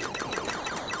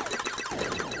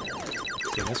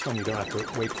 See, in this one you don't have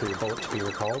to wait for your bullet to be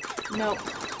recalled. Nope.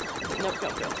 Nope. You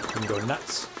can go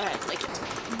nuts. I like it.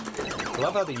 I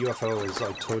love how the UFO is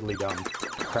like totally dumb.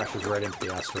 Crashes right into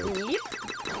the asteroid. Yep.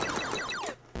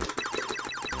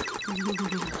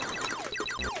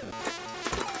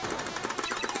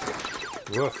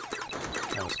 Woof.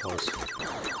 That was close.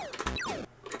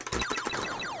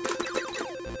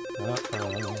 I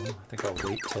think I'll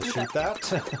wait till shoot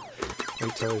that.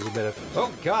 Wait till there's a bit of...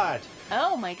 Oh, God!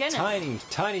 Oh, my goodness.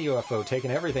 Tiny UFO taking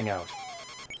everything out.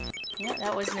 Yeah,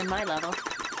 that wasn't in my level.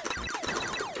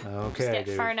 Okay, Just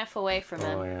get far enough away from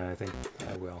them. Oh, yeah, I think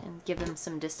I will. And give them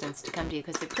some distance to come to you,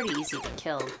 because they're pretty easy to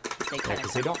kill.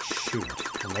 Because they don't shoot.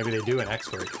 Or maybe they do in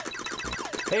expert.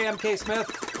 Hey, MK Smith!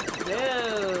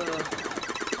 Whoa!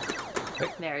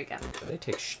 Wait, there we go. Do they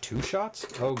take 2 shots?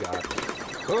 Oh, God.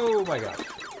 Oh, my God.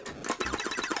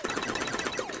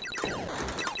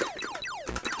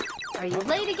 Are you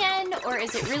late again, or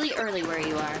is it really early where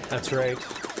you are? That's right.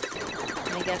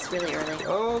 I guess really early.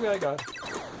 Oh, my God.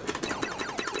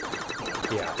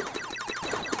 Yeah.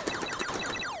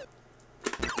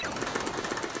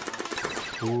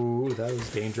 Ooh, that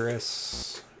was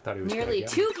dangerous. Thought he was nearly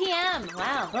 2 p.m.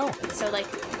 Wow. Oh. So like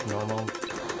normal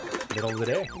middle of the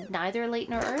day. Neither late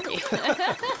nor early.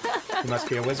 You must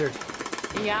be a wizard.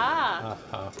 Yeah.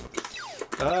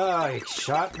 He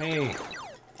shot me.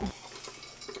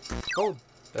 Oh,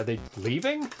 are they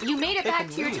leaving? You made it back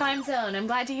to your time zone. I'm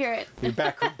glad to hear it. You're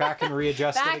back and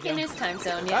readjusted back again? in his time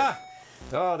zone, yes.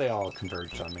 Oh, they all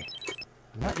converged on me.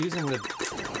 I'm not using the...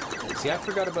 See, I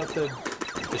forgot about the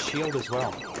shield as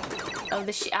well. Oh,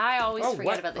 I always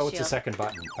forget about the shield. Oh, it's a second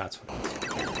button. That's what it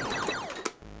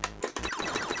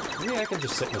is. Maybe I can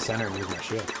just sit in the center and use my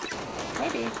shield.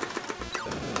 Maybe.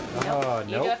 Oh,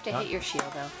 You do have to hit your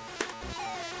shield, though.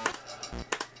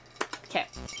 Okay.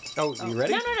 Oh, you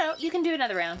ready? No. You can do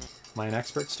another round. Am I an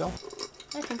expert still?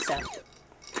 I think so.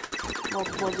 We'll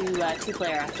do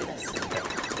 2-player after this. Okay.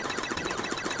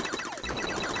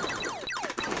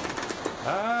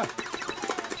 I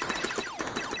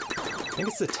think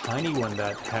it's the tiny one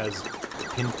that has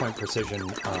pinpoint precision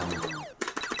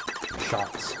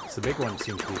shots. So the big one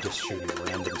seems to be just shooting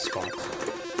random spots.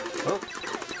 Oh,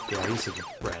 yeah, he's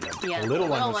random. Yeah, the little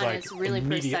one was like really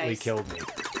immediately precise. killed me.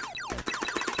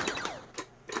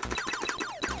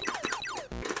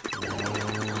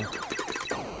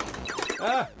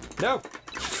 No!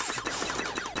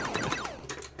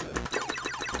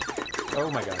 Oh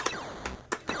my god.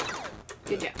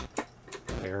 Good job.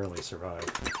 Barely survived.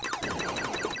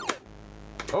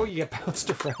 Oh, you get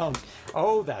bounced around.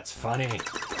 Oh, that's funny.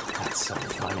 That's so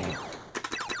funny.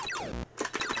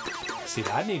 See,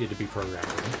 that needed to be programmed.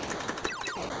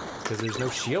 Because there's no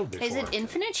shield before. Is it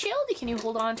infinite shield? Can you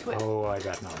hold on to it? Oh, I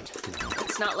bet not. No.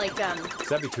 It's not like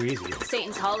That'd be too easy.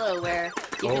 Satan's Hollow, where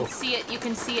you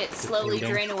can see it slowly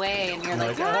drain away, and you're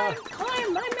like, I'm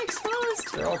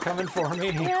exposed. They're all coming for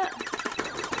me. Yeah.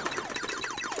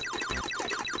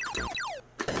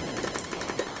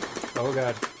 Oh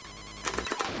god.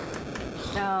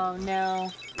 Oh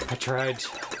no. I tried.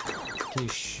 Can you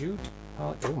shoot?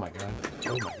 Oh my god.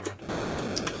 Oh my god.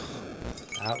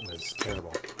 That was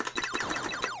terrible.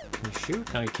 Can you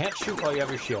shoot? No, you can't shoot while you have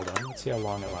your shield on. Let's see how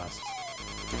long it lasts.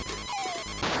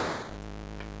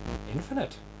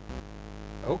 Infinite.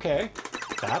 Okay.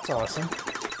 That's awesome.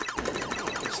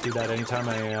 Let's do that anytime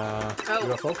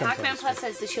UFO comes Pac-Man Plus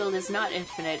says the shield is not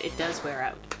infinite, it does wear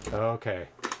out. Okay.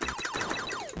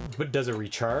 But does it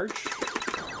recharge?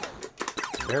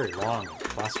 It's very long.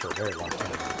 It lasts for a very long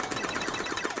time.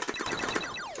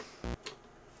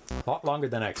 A lot longer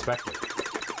than I expected.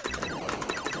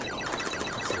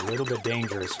 a little bit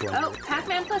dangerous when Oh,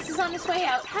 Pac-Man Plus is on his way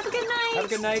out. Have a good night. Have a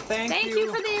good night. Thank you. Thank you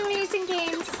for the amazing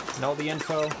games. And all the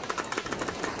info.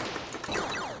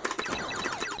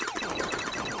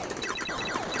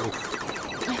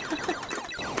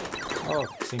 Oh,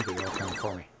 seems to be all coming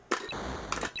for me.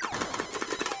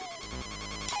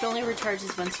 It only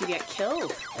recharges once you get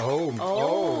killed.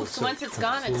 Oh, so once it's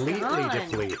gone, it's completely gone.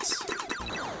 depletes.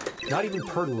 Not even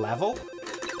per level?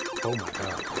 Oh my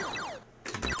god.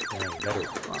 Yeah, you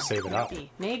better save it up.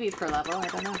 Maybe per level, I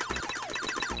don't know.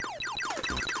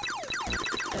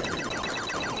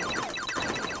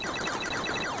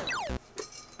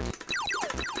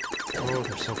 Oh,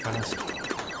 they're so fast.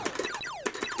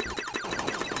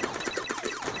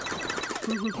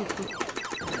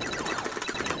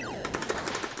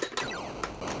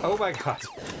 Oh my god.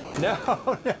 No,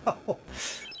 no.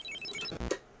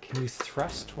 Can you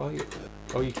thrust while you...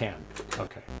 Oh, you can.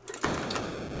 Okay.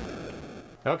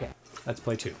 Okay, let's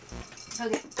play 2.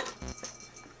 Okay.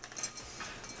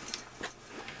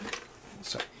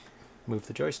 So, move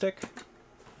the joystick.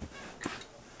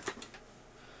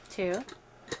 2.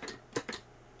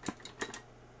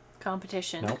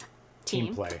 Competition. Nope.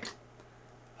 Team play.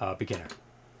 Beginner.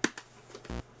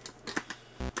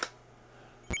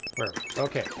 Where are we?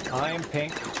 Okay, I'm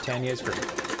pink, Tanya's green.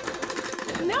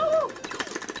 No!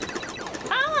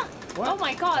 Ah! What? Oh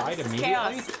my god, Died this is immediately?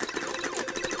 chaos.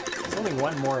 There's only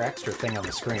one more extra thing on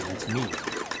the screen. It's me.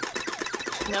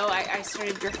 No, I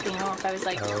started drifting off. I was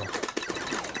like... Oh.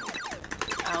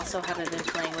 I also haven't been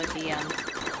playing with the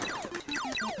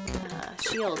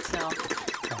shield, so...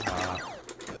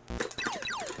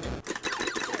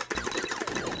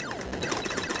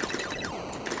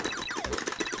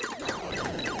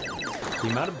 The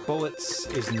amount of bullets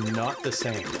is not the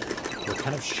same. We're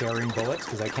kind of sharing bullets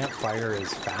because I can't fire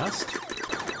as fast.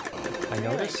 I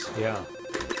notice? Yeah.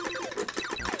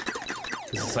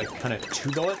 This is like kind of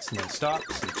 2 bullets and then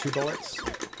stops and 2 bullets.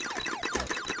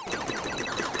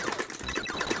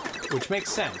 Which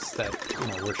makes sense that, you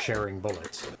know, we're sharing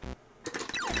bullets.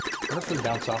 I wonder if we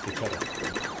bounce off each other.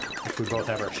 If we both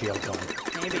have our shields on.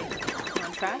 Maybe. You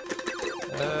want to try?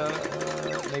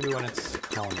 Maybe when it's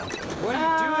calm enough. What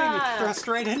are you doing? You thrust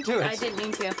right into it. I didn't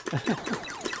mean to.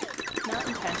 Not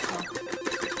intentional.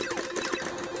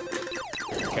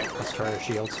 Okay, let's try our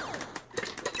shields.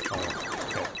 Oh,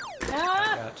 okay.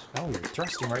 Ah! Oh, you're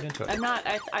thrusting right into it. I'm not.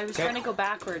 I was trying to go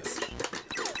backwards.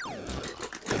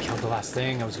 I killed the last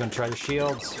thing. I was going to try the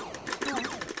shields.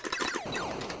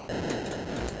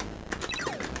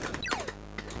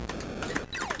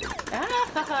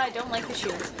 Ah! I don't like the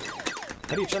shields.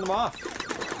 How do you turn them off?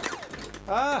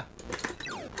 Ah!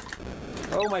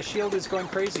 Oh, my shield is going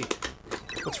crazy.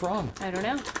 What's wrong? I don't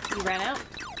know. You ran out?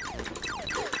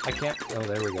 I can't... Oh,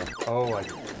 there we go. Oh,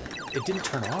 it didn't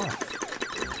turn off.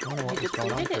 I don't know what was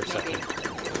going on for a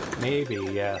second. Maybe,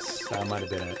 yes. That might have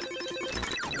been it.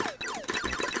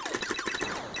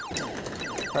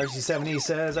 RC70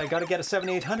 says, I gotta get a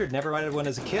 7800. Never minded one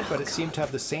as a kid, but it seemed to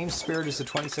have the same spirit as the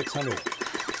 2600.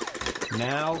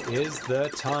 Now is the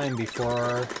time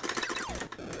before...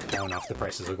 I don't know if the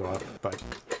prices will go up, but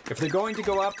if they're going to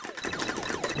go up,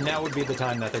 now would be the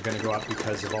time that they're going to go up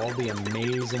because of all the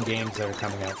amazing games that are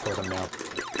coming out for them now.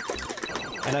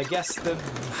 And I guess the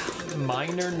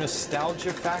minor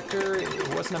nostalgia factor,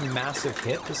 it wasn't a massive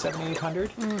hit, the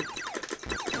 7800.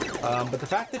 But the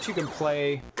fact that you can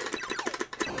play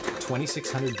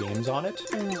 2600 games on it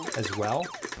as well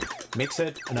makes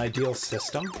it an ideal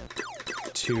system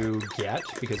to get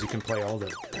because you can play all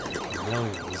the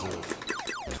millions of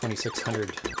 2600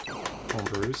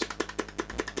 homebrews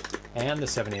and the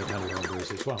 7800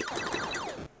 homebrews as well.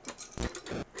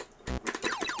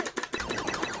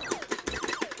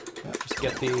 Yeah, just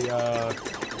get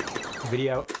the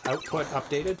video output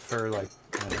updated for like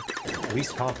at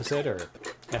least composite or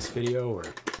S-video or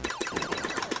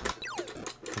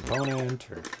component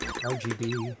or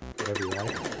RGB, whatever you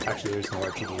like. Actually, there's no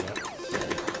RGB yet.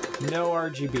 No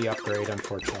RGB upgrade,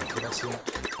 unfortunately, for this yet.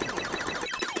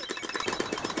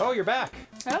 Oh, you're back.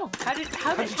 Oh, how did you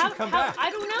come back?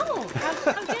 I don't know. How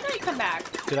did I come back?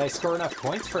 Did I score enough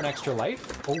points for an extra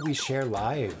life? Oh, we share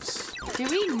lives. Do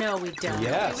we? No, we don't.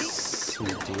 Yes,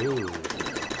 we do.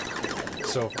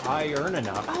 So if I earn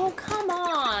enough. Oh, come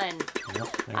on. Yep,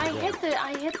 I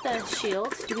hit the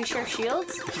shield. Do we share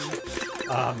shields?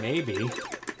 Maybe.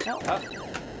 No.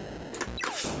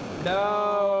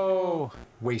 No.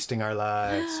 Wasting our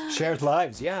lives. Shared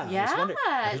lives, yeah. Yeah, I was wondering,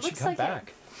 how did she looks come like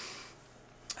back?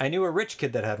 I knew a rich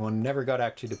kid that had one, never got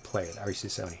actually to play it.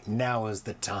 RC70. Now is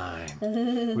the time.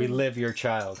 Relive your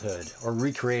childhood or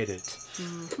recreate it.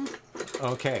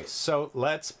 Okay, so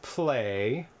let's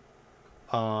play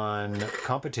on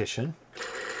competition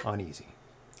on easy.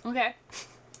 Okay.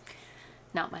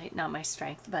 Not my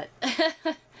strength, but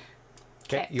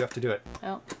Okay, you have to do it.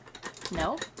 oh.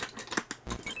 No.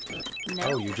 No.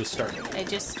 Oh, you just started. I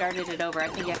just started it over. I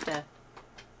think you have to.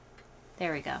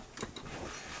 There we go.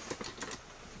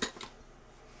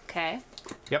 Okay.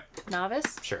 Yep,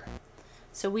 Novice. sure.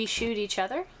 So we shoot each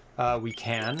other. We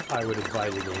can. I would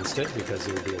advise against it because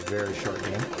it would be a very short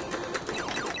game.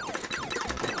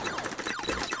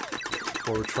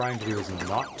 What we're trying to do is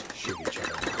not shoot each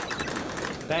other.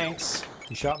 Thanks.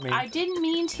 You shot me. I didn't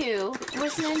mean to. It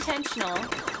wasn't intentional.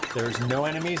 There's no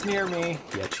enemies near me,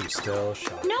 yet you still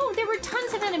shot me. No, there were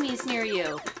tons of enemies near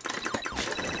you.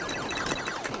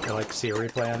 I'd like to see a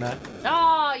replay on that.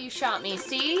 Oh, you shot me.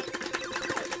 See?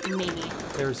 Maybe.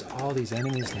 There's all these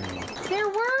enemies near me. There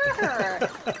were.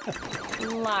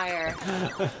 Liar.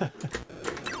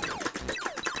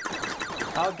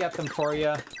 I'll get them for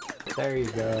you. There you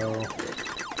go.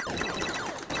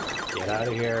 Get out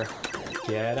of here.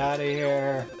 Get out of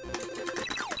here.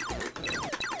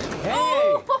 Hey!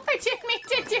 Oh, I didn't mean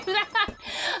to do that.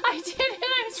 I didn't.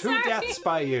 I'm sorry. 2 deaths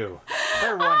by you.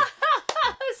 They're one.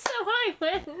 So I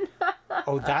win.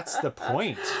 Oh, that's the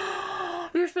point.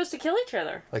 We were supposed to kill each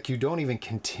other. Like, you don't even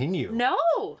continue. No.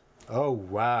 Oh,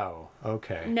 wow.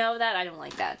 Okay. No, that I don't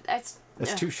like that. That's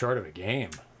Too short of a game.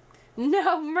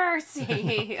 no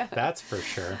mercy. That's for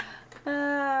sure.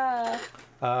 Uh,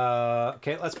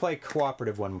 Okay, let's play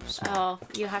cooperative once more. oh,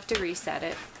 you have to reset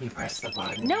it. You press the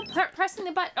button. No, pressing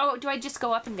the button. Oh, do I just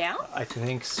go up and down? I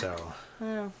think so.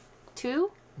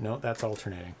 2? No, that's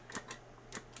alternating.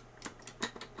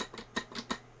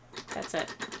 That's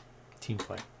it. Team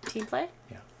play. Team play?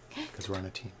 Yeah, because we're on a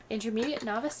team. Intermediate?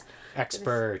 Novice?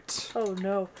 Expert. Oh,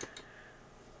 no.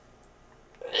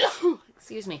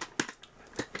 Excuse me.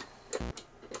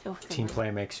 Oh, Team play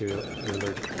makes you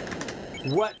alert.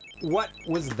 What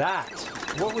was that?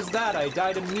 What was that? I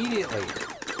died immediately.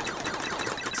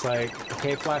 It's like,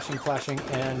 okay, flashing,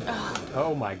 and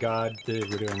oh my god, we're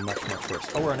doing much worse.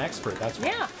 Oh, we're an expert. That's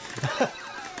right. Yeah.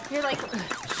 You're like.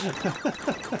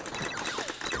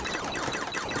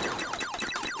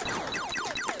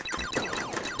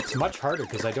 It's much harder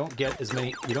because I don't get as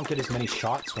many. You don't get as many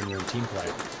shots when you're in team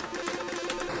play.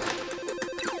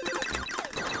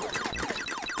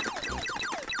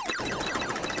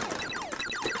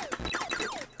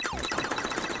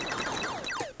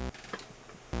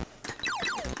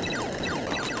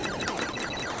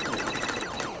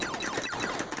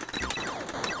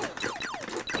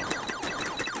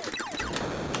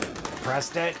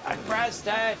 I pressed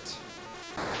it!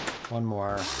 One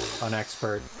more on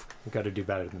expert. We've got to do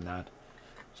better than that.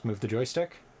 Just move the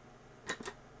joystick.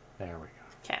 There we go.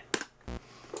 Okay.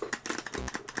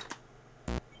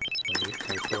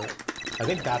 Wait for it. I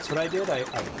think that's what I did. Oh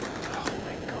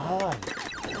my god.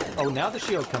 Oh, now the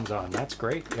shield comes on. That's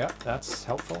great. Yeah, that's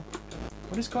helpful.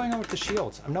 What is going on with the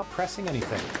shields? I'm not pressing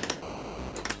anything.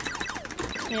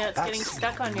 Yeah, it's getting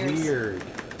stuck on yours. Weird.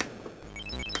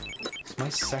 My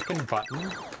second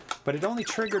button, but it only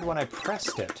triggered when I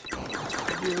pressed it.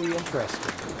 It's really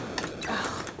interesting.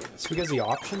 It's because the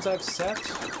options I've set.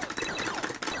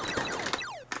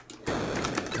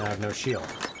 Now I have no shield.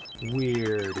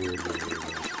 Weird.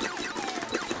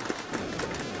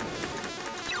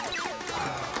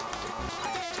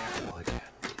 Terrible again.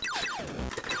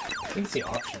 I think it's the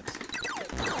options.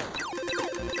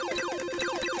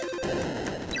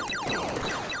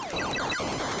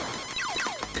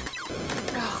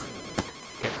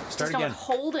 Just don't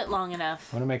hold it long enough.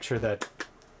 I want to make sure that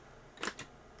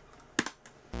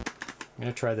I'm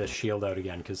gonna try the shield out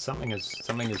again because something is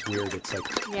weird. It's like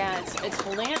yeah, it's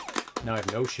holding it. Now I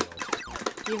have no shield.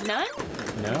 You've none?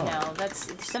 No. No,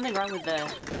 there's something wrong with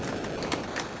the.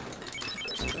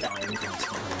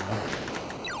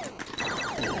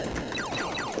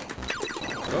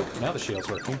 Oh, now the shield's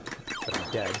working, but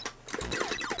I'm dead.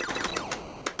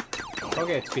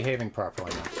 Okay, it's behaving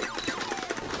properly now.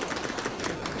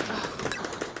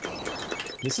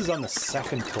 This is on the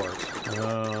second port.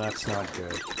 Oh, that's not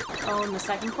good. Oh, in the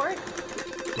second port?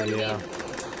 What do you mean?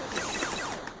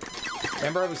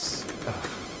 Remember I was...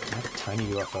 not a tiny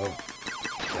UFO.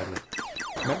 Deadly.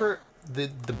 Remember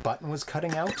the button was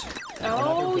cutting out?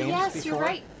 Oh, yes, before? You're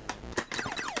right.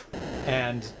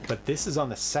 But this is on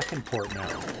the second port now,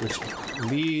 which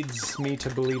leads me to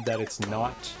believe that it's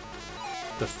not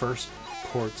the first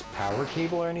port's power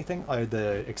cable or anything, or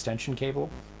the extension cable.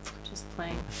 Just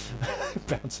playing.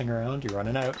 Bouncing around, you're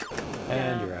running out,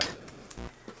 and you're out.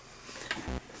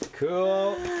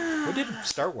 Cool. We did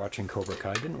start watching Cobra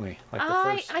Kai, didn't we? Like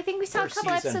I think we saw a first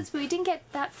couple season. episodes, but we didn't get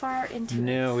that far into it.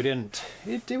 No, we didn't.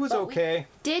 It was But we okay.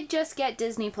 did just get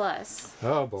Disney Plus.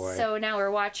 Oh boy. So now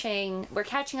we're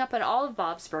catching up on all of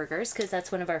Bob's Burgers because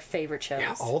that's one of our favorite shows.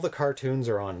 Yeah, all the cartoons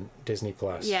are on Disney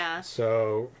Plus. Yeah.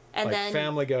 So, And like then-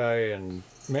 Family Guy and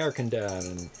American Dad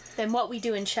and... Then What We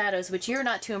Do in Shadows, which you're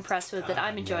not too impressed with, but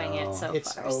I'm enjoying it so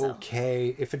it's far. So.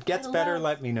 okay. If it gets better,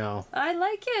 let me know. I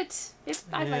like it.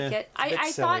 I like it. a bit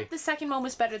I silly. thought the second one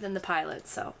was better than the pilot,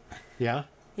 so. Yeah?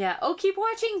 Yeah. Oh, keep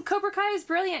watching. Cobra Kai is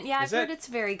brilliant. Yeah, Is I've heard it? it's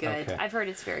very good. Okay. I've heard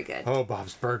it's very good. Oh,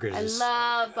 Bob's Burgers. I is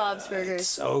love Bob's Burgers.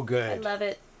 so good. I love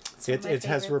it. It's one of my It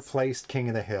has favorites. replaced King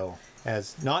of the Hill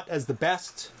as not as the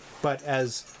best, but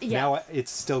as now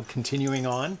it's still continuing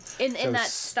on. in So that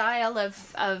style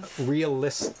of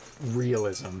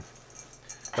realism.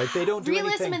 Like they don't do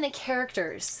realism anything. in the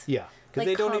characters. Yeah, because like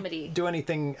they don't comedy. do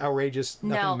anything outrageous,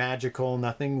 nothing No. magical,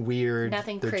 nothing weird.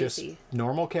 Nothing they're crazy. just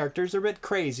normal characters. They're a bit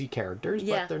crazy characters,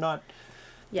 Yeah. but they're not.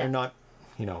 Yeah. They're not,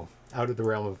 out of the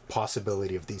realm of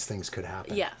possibility of these things could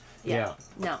happen. Yeah. Yeah.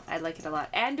 No, I like it a lot.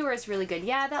 Andor is really good.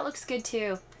 Yeah, that looks good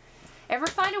too. Ever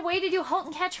find a way to do *Halt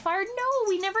and Catch Fire*? No,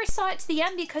 we never saw it to the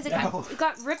end because it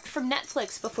got ripped from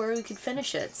Netflix before we could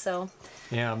finish it. So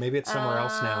Yeah, maybe it's somewhere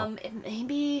else now.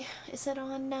 Maybe is it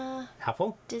on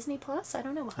Apple? Disney Plus? I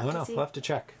don't know. We'll I have don't to know. see. We'll have to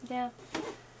check. Yeah.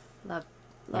 Love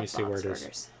me see where Bob's it is.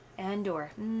 Burgers.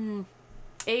 Andor.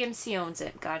 AMC owns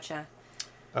it. Gotcha.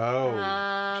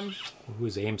 Oh.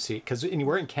 Who's AMC? Because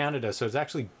we're in Canada, so it's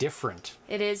actually different.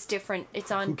 It is different.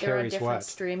 It's on. Who They're on carries different what?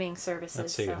 streaming services.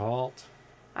 Let's see. so. Halt.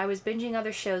 I was binging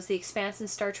other shows, The Expanse and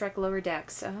Star Trek Lower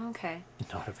Decks. Oh, okay.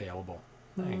 Not available.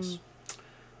 Nice.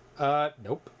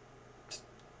 Nope.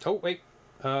 Oh, wait.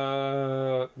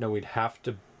 No, we'd have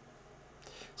to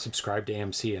subscribe to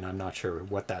AMC, and I'm not sure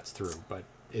what that's through, but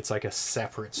it's like a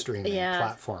separate streaming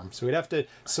platform. So we'd have to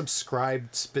subscribe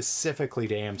specifically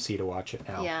to AMC to watch it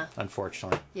now,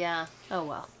 unfortunately. Yeah. Oh,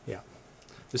 well. Yeah.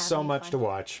 There's so much to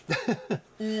watch.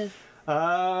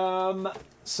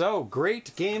 So,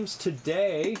 great games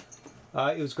today.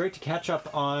 It was great to catch up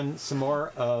on some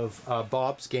more of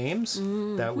Bob's games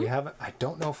that we haven't... I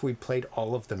don't know if we played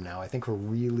all of them now. I think we're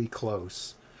really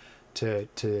close to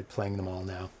playing them all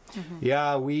now.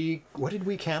 Yeah, what did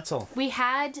we cancel? We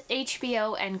had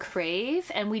HBO and Crave,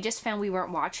 and we just found we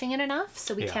weren't watching it enough,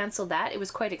 so we canceled that. It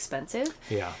was quite expensive.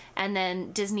 Yeah. And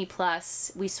then Disney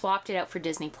Plus, we swapped it out for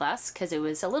Disney Plus because it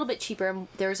was a little bit cheaper.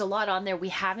 There's a lot on there we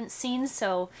haven't seen,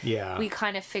 so we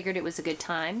kind of figured it was a good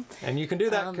time. And you can do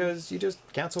that because you just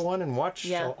cancel one and watch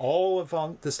all of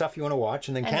the stuff you want to watch,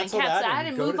 and then cancel that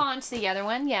and move on to the other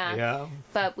one. Yeah.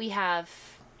 But we have,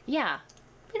 we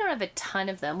don't have a ton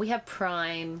of them. We have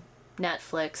Prime,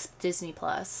 Netflix, Disney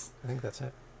Plus. I think that's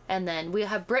it. And then we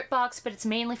have BritBox, but it's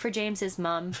mainly for James's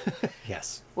mum.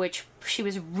 Yes. Which she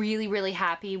was really, really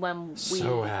happy when we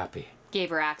gave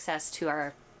her access to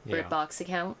our BritBox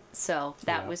account. So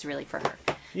that was really for her.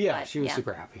 Yeah, but, she was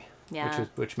super happy. Yeah.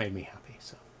 Which made me happy.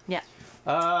 So. Yeah.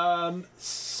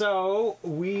 So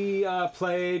we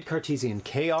played Cartesian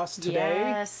Chaos today.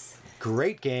 Yes.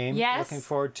 Great game. Yes. Looking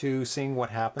forward to seeing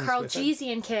what happens.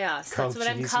 Cartesian Chaos. That's what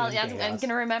I'm calling. I'm going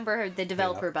to remember the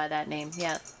developer by that name.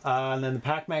 Yeah. And then the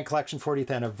Pac-Man Collection 40th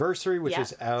Anniversary, which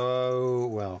is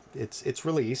it's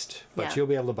released, but you'll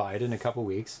be able to buy it in a couple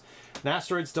weeks. And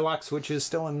Asteroids Deluxe, which is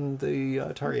still in the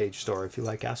Atari Age store. If you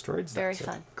like Asteroids, Very that's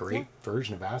fun. A great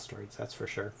version of Asteroids, that's for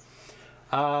sure.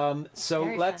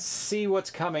 So let's see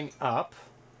what's coming up.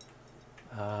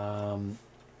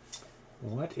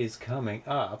 What is coming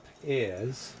up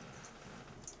is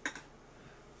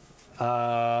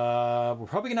we're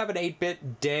probably gonna have an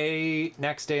 8-bit day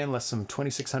next day unless some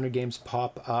 2600 games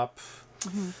pop up.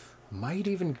 Might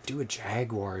even do a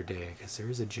Jaguar day because there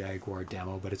is a Jaguar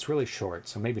demo, but it's really short,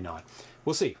 so maybe not.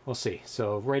 We'll see.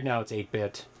 So right now it's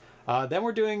 8-bit. Then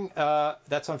we're doing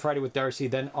that's on Friday with Darcy.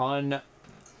 Then on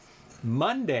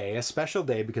Monday, a special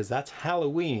day because that's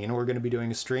Halloween. We're going to be doing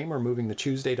a stream. We're moving the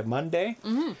Tuesday to Monday.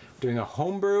 Doing a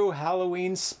homebrew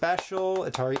Halloween special,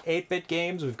 Atari 8-bit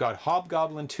games. We've got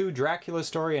Hobgoblin 2, Dracula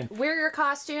Story, and Wear your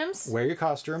costumes. Wear your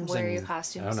costumes. Wear your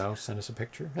costumes. I don't know. Send us a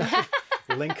picture.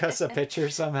 Link us a picture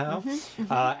somehow.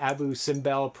 Abu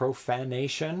Simbel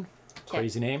Profanation.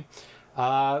 Crazy name.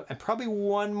 And probably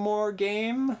one more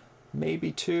game,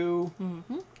 maybe two.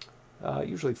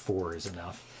 Usually 4 is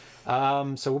enough.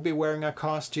 So we'll be wearing a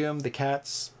costume. The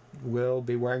cats will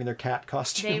be wearing their cat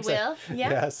costumes. They will. Yeah.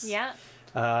 Yes. Yeah.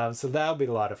 So that'll be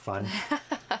a lot of fun.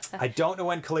 I don't know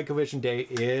when ColecoVision Day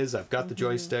is. I've got the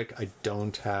joystick. I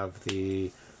don't have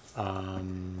the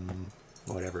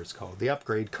whatever it's called, the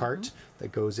upgrade cart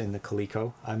that goes in the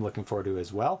Coleco. I'm looking forward to it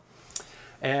as well.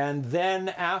 And then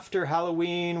after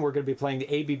Halloween, we're going to be playing the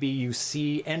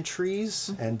ABBUC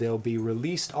entries, and they'll be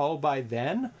released all by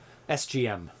then.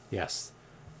 SGM, yes.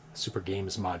 Super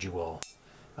Games Module.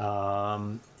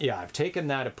 Yeah, I've taken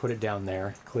that and put it down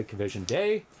there. ColecoVision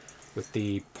Day with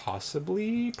the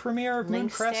possibly premiere of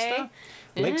Lynx Mooncresta.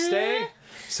 Day. Lynx Day.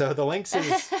 So the Lynx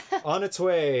is on its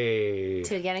way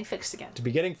To getting fixed again. to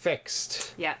be getting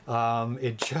fixed. Yeah.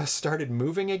 It just started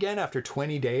moving again after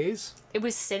 20 days. It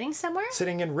was sitting somewhere?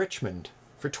 Sitting in Richmond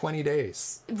for 20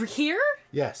 days. Here?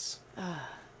 Yes.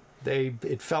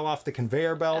 It fell off the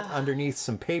conveyor belt underneath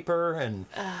some paper, and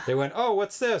they went, "Oh,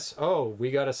 what's this? Oh,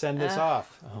 we got to send this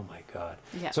off." Oh my God.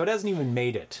 Yeah. So it hasn't even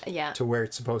made it Yeah. to where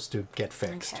it's supposed to get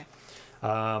fixed. Okay.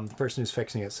 The person who's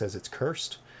fixing it says it's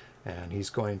cursed, and he's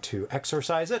going to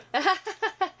exorcise it.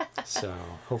 So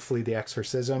hopefully the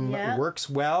exorcism Yeah.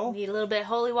 works well. Need a little bit of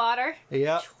holy water?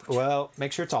 Yeah. Well,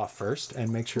 make sure it's off first,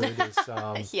 and make sure it is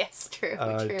Yes, true.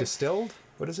 True. distilled.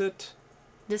 What is it?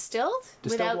 Distilled?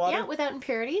 Distilled water? Yeah, without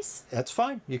impurities. That's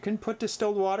fine. You can put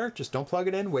distilled water. Just don't plug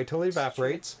it in. Wait till it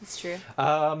evaporates. It's true.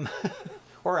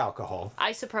 Or alcohol.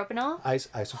 Isopropanol?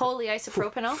 Holy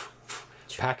isopropanol?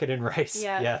 Pack it in rice.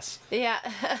 Yeah. Yes. Yeah.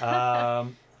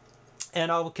 And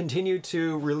I'll continue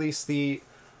to release the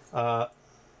PRGE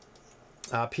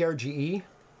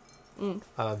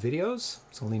videos.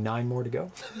 It's only 9 more to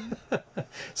go.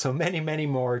 So many, many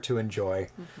more to enjoy.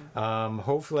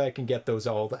 Hopefully I can get those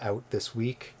all out this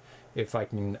week. If I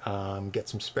can get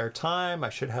some spare time, I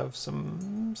should have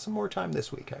some more time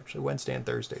this week, actually. Wednesday and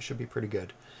Thursday should be pretty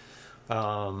good.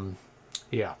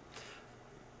 Yeah.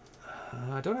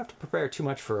 I don't have to prepare too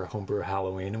much for Homebrew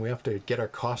Halloween. We have to get our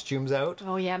costumes out.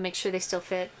 Oh, yeah, make sure they still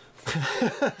fit.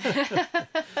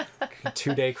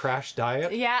 2-day crash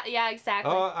diet. Yeah, exactly.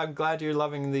 Oh, I'm glad you're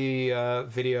loving the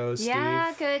videos, Steve.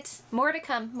 Yeah, good. More to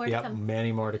come. More to Yeah, come.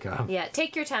 many more to come. Yeah,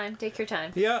 take your time. Take your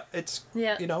time. Yeah, it's,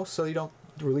 Yeah. you know, so you don't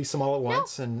release them all at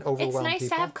once and overwhelm It's nice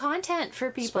people. to have content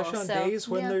for people. Especially on so, days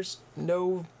when yeah. there's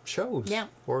no shows. Yeah.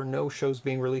 Or no shows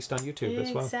being released on YouTube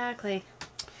as well. Exactly.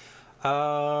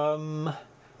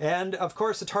 And of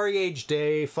course, Atari Age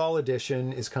Day Fall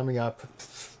Edition is coming up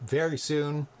very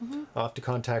soon. I'll have to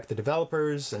contact the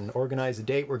developers and organize a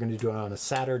date. We're going to do it on a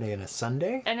Saturday and a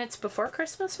Sunday. And it's before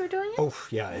Christmas we're doing it? Oh,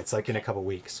 yeah, it's like in a couple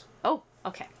weeks. Oh,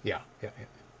 okay. Yeah. Okay.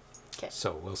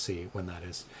 So we'll see when that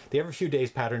is. The every few days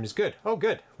pattern is good. Oh,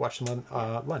 good. Watch them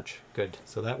on lunch. Good.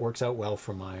 So that works out well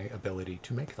for my ability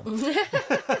to make them.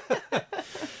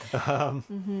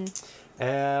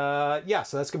 Yeah,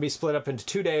 so that's going to be split up into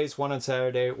 2 days, one on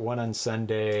Saturday, one on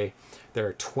Sunday. There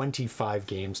are 25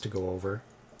 games to go over.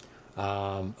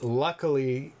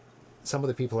 Luckily, some of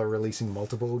the people are releasing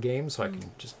multiple games, so I can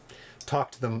just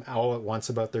talk to them all at once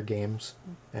about their games,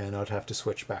 and I'd have to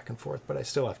switch back and forth, but I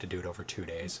still have to do it over 2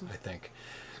 days, I think.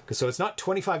 So it's not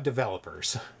 25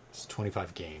 developers, it's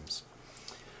 25 games.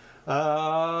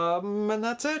 And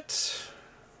that's it.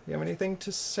 You have anything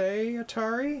to say,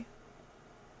 Atari?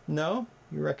 No?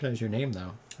 You recognize your name,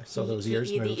 though. I saw those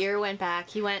ears move. The ear went back.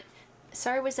 He went,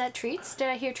 sorry, was that treats? Did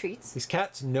I hear treats? These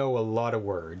cats know a lot of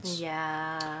words.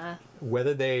 Yeah.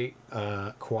 Whether they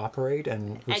cooperate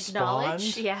and respond.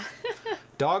 Acknowledge? Yeah.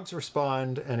 Dogs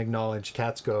respond and acknowledge.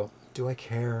 Cats go, do I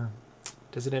care?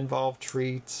 Does it involve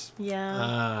treats?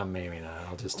 Yeah. Maybe not.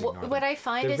 I'll just ignore them. What I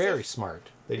find They're is very smart.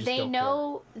 They just don't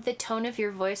know the tone of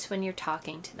your voice when you're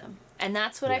talking to them. And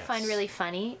that's what I find Yes. really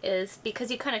funny is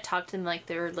because you kind of talk to them like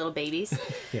they're little babies.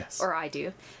 Yes. Or I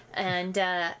do. And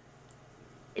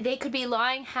they could be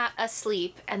lying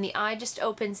asleep and the eye just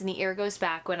opens and the ear goes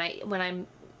back when I'm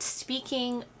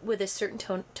speaking with a certain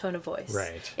tone of voice.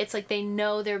 Right. It's like they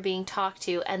know they're being talked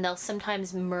to and they'll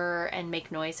sometimes murr and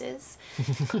make noises.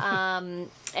 And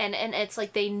it's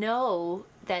like they know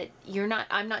that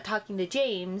I'm not talking to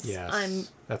James.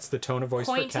 Yes. That's the tone of voice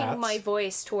for cats. Pointing my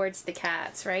voice towards the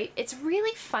cats, right? It's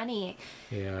really funny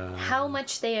how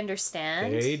much they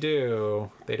understand. They do.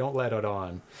 They don't let it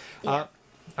on. Yeah.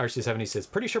 RC70 says,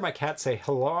 pretty sure my cats say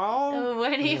hello.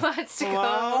 When he wants to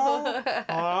Hello? go.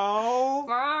 Hello?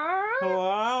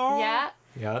 Hello? Yeah.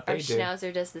 Yeah, Our they do.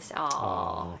 schnauzer does this.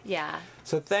 Aww. Yeah.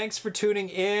 So thanks for tuning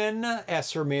in.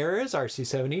 S. Ramirez,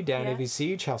 RC70, Dan Yeah.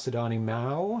 AVC, Chalcedony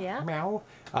Mao. Yeah. Mao.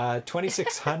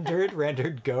 2600,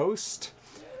 Rendered Ghost.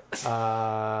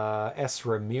 S.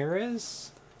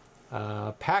 Ramirez.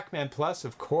 Pac-Man Plus,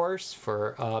 of course,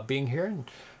 for being here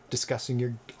and discussing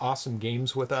your awesome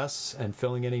games with us and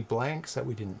filling any blanks that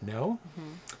we didn't know.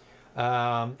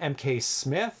 MK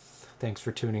Smith, thanks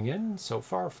for tuning in. So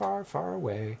far, far, far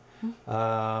away.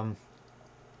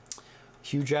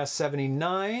 Huge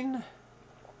S79.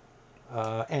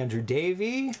 Andrew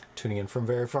Davey, tuning in from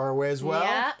very far away as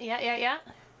well. Yeah.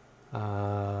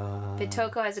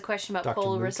 Bitoko has a question about Dr.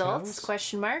 poll Mook results, House?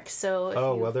 question mark. So if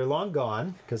Oh, you- well, they're long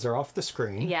gone because they're off the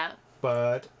screen. Yeah.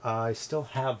 But I still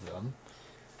have them.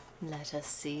 Let us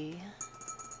see.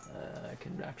 I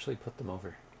can actually put them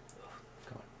over. Oh,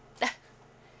 come on.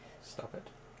 Stop it.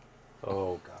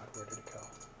 Oh, God, where did it go?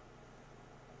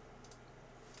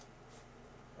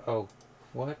 Oh,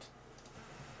 what?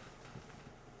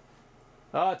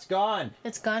 Oh, it's gone.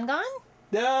 It's gone.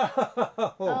 No!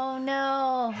 Oh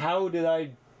no. How did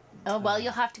I... Oh well,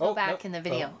 you'll have to go back nope. in the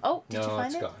video. Oh, did no, you find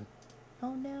it's it? gone.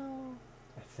 Oh no.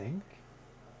 I think.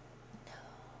 No.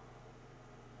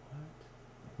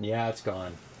 Yeah, it's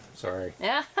gone. Sorry.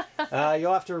 Yeah.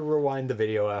 You'll have to rewind the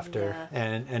video after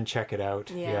Yeah. and check it out.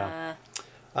 Yeah.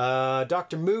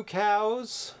 Dr.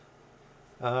 Mookhouse.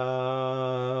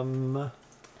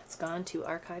 It's gone to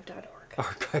archive.org.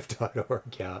 Archive.org,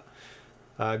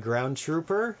 yeah. Ground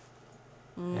Trooper.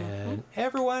 And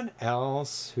everyone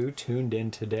else who tuned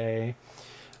in today.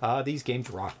 These games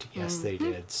rocked. Yes, they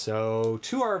did. So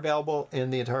 2 are available in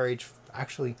the Atari Age.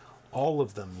 Actually, all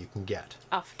of them you can get.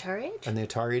 Off Atari Age? And the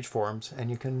Atari Age forums. And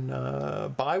you can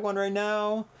buy one right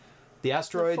now. The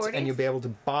Asteroids. And you'll be able to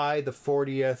buy the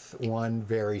 40th one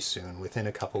very soon, within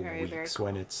a couple weeks, very cool.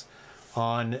 when it's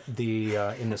on the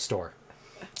in the store.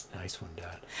 Nice one,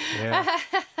 Dad. Yeah.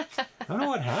 I don't know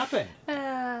what happened.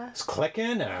 I was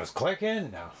clicking and I was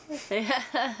clicking. No.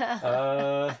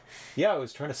 Yeah, I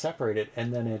was trying to separate it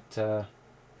and then it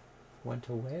went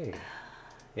away.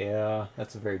 Yeah,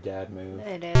 that's a very dad move.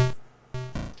 It is.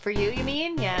 For you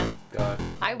mean? Yeah. God.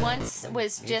 I once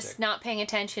was just not paying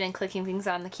attention and clicking things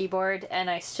on the keyboard, and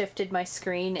I shifted my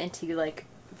screen into like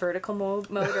vertical mode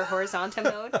or horizontal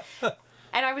mode.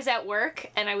 And I was at work,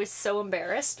 and I was so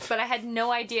embarrassed, but I had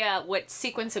no idea what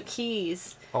sequence of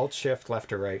keys. Alt-Shift,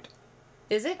 left or right.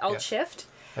 Is it? Alt-Shift?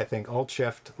 I think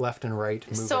Alt-Shift, left and right,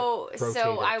 move So it, rotate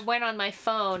I it. went on my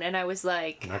phone, and I was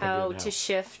like, Not gonna do how it now. to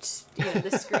shift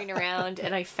the screen around,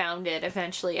 and I found it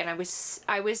eventually, and I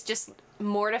was just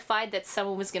mortified that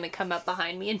someone was going to come up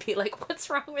behind me and be like, what's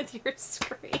wrong with your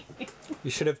screen?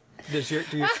 You should have... do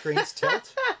your screens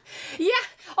tilt? Yeah.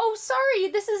 Oh,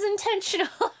 sorry. This is intentional.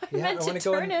 I meant to wanna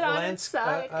turn it on its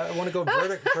side. I want to go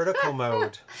vertical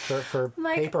mode for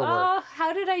Like, paperwork. oh,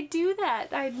 how did I do that?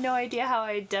 I had no idea how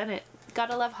I had done it.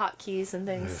 Gotta love hotkeys and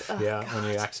things. Oh, yeah, God.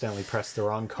 when you accidentally press the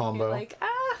wrong combo. You're like,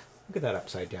 Look at that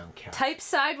upside down cat. type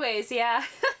sideways, yeah.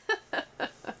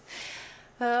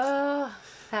 Oh,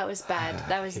 that was bad.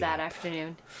 That was that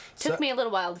afternoon. Took me a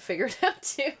little while to figure it out,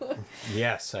 too.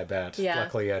 Yes, I bet. Yeah.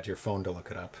 Luckily you had your phone to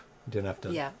look it up. You didn't have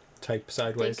to type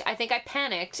sideways. I think I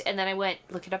panicked, and then I went,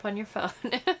 look it up on your phone.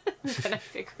 Then I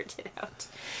figured it out.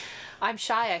 I'm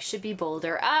shy. I should be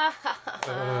bolder. My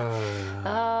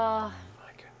goodness.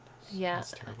 Yeah,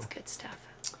 That's terrible. that's good stuff.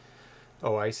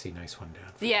 Oh, I see. Nice one,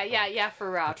 Dad. Yeah, for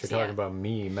You're rocks. talking about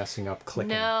me messing up clicking.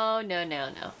 No.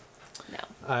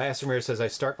 Esther says, I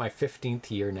start my 15th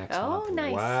year next month. Oh,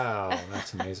 nice. Wow,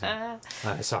 that's amazing.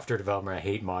 Software development, I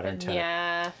hate modern tech.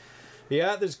 Yeah.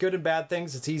 Yeah, there's good and bad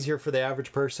things. It's easier for the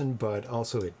average person, but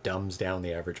also it dumbs down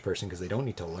the average person because they don't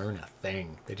need to learn a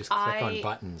thing. They just click on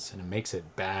buttons and it makes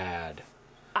it bad.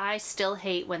 I still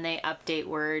hate when they update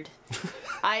Word.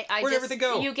 I Where'd just, everything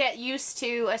go? You get used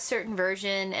to a certain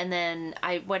version, and then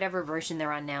whatever version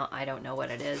they're on now, I don't know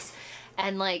what it is.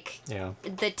 And like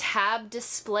the tab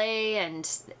display and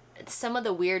some of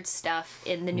the weird stuff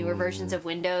in the newer versions of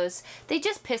Windows, they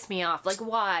just piss me off. Like,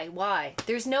 why?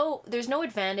 There's no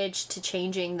advantage to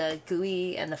changing the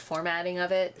GUI and the formating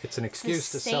of it. It's an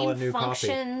excuse to Same sell a new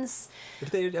functions. copy. If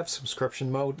they have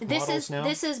subscription models now.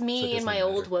 This is me so it in my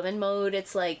doesn't old matter. woman mode.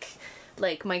 It's like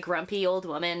my grumpy old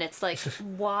woman. It's like,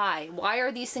 why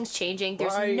are these things changing?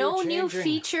 There's Why are you no new changing?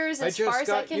 features I as far just as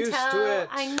I got can used tell. to it.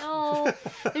 I know.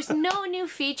 There's no new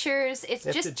features. It's They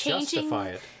have just to changing justify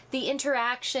it. the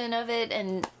interaction of it,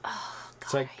 and oh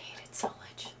god, like- I hate it so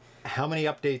much. How many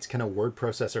updates can a word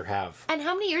processor have? And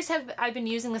how many years have I been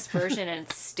using this version, and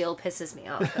it still pisses me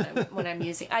off when I'm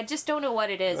using. I just don't know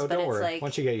what it is, Oh, but don't it's worry. like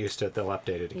Once you get used to it, they'll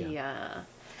update it again. yeah.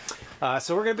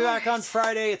 So we're going to be back on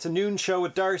Friday. It's a noon show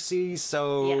with Darcy,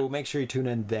 so Yeah. make sure you tune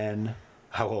in then.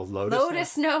 How old?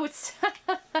 Lotus Notes.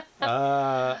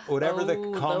 Whatever the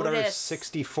Oh, Commodore Lotus.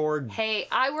 64 Hey,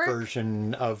 I work.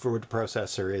 version of word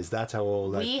processor is, that's how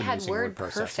old I've We been had using Word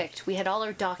processor. Perfect. We had all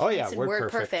our documents in Word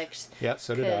Word Perfect. Perfect. Yep,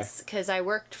 so did I. Because I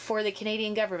worked for the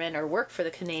Canadian government, or worked for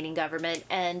the Canadian government,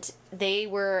 and they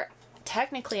were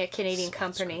technically a Canadian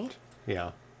company.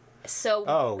 Yeah.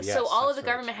 So, yes, so all of the that's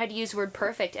right. government had to use Word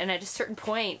Perfect, and at a certain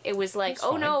point, it was like, That's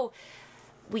oh fine. no,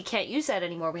 we can't use that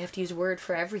anymore. We have to use Word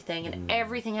for everything, and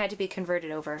everything had to be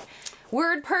converted over.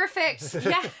 Word Perfect.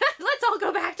 Yeah, let's all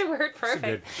go back to Word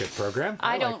Perfect. Good program.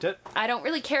 I liked it. I don't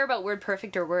really care about Word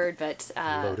Perfect or Word, but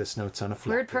Lotus Notes on a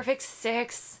floppy. Word Perfect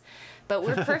 6. But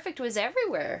Word Perfect was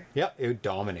everywhere. Yep, it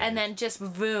dominated. And then just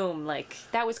boom, like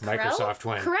that was Karl? Microsoft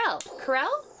went. Karl?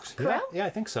 Yeah, I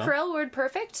think so. Karl Word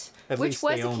Perfect, At which least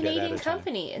was they a owned it at Canadian a time.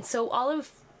 company, and so all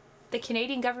of the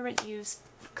Canadian government used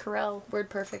Karl Word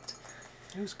Perfect.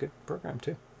 It was a good program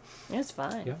too. It was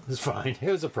fine. Yeah, it was fine. It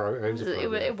was a program.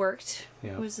 It worked.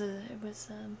 Yeah. It was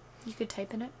you could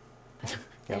type in it. Yep.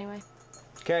 Anyway,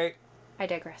 Okay, I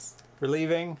digress. we're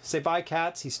leaving. Say bye,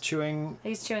 cats. He's chewing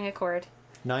He's chewing a cord.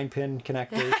 9-pin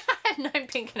connectors.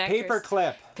 9-pin connectors.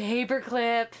 Paperclip.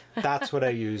 Paperclip. That's what I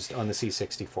used on the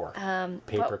C64.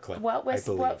 Paperclip.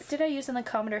 What did I use on the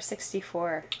Commodore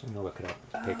 64? I'm gonna look it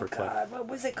up. Paperclip. God, what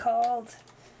was it called?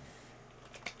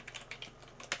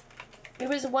 It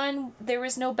was one. There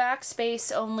was no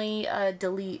backspace, only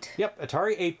delete. Yep,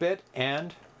 Atari 8-bit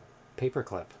and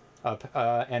Paperclip.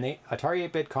 Atari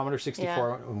 8-bit, Commodore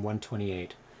 64, and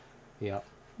 128. Yep.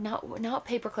 Not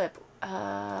Paperclip.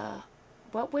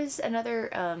 What was another?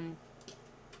 Not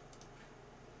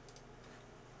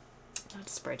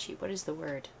spreadsheet. What is the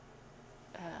word?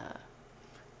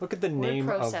 Look at the name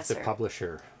of the processor.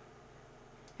 publisher.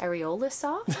 Areola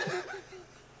Soft.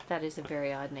 That is a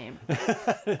very odd name.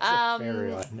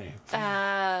 Very odd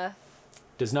name.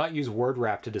 Does not use word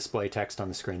wrap to display text on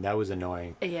the screen. That was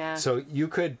annoying. Yeah. So you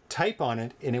could type on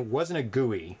it, and it wasn't a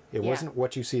GUI. It wasn't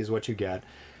what you see is what you get.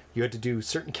 You had to do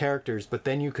certain characters, but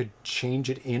then you could change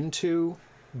it into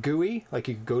GUI. Like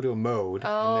you could go to a mode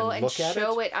and then look at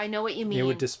show it. I know what you mean. It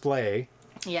would display.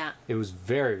 Yeah. It was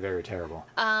very, very terrible.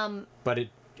 But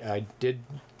I did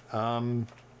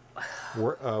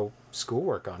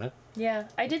schoolwork on it. Yeah,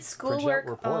 I did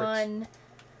schoolwork on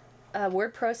a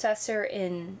word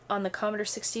processor on the Commodore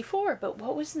 64, but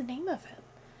what was the name of it?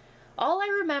 All I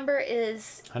remember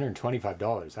is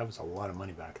 $125. That was a lot of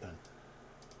money back then.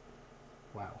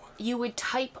 Wow. You would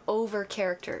type over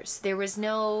characters. There was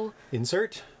no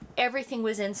insert. Everything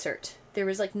was insert. There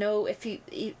was like no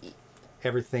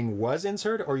everything was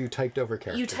insert, or you typed over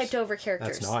characters? You typed over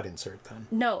characters. That's not insert then.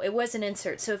 No, it was an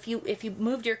insert. So if you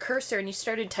moved your cursor and you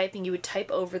started typing, you would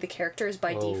type over the characters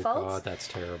by default. Oh god, that's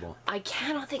terrible. I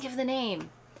cannot think of the name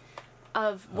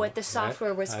of what the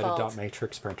software was called. I had a dot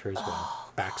matrix printer as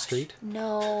well. Backstreet? Gosh,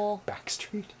 no.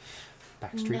 Backstreet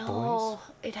Boys? No,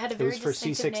 it had a very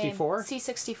distinctive name. It was for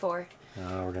C64? C64.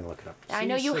 Oh, we're going to look it up. I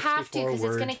know you have to because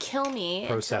it's going to kill me.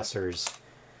 Processors.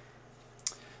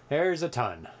 There's a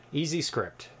ton. Easy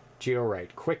Script,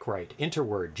 GeoWrite, QuickWrite,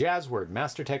 Interword, JazzWord,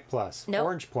 MasterTech Plus, nope.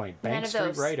 Orange Point, Bank None of Street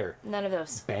those. Writer. None of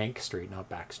those. Bank Street, not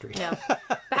Backstreet. No.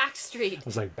 Backstreet. I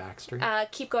was like,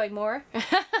 Backstreet? Keep going more.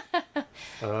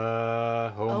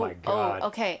 Oh my god. Oh,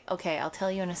 okay. I'll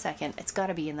tell you in a second. It's got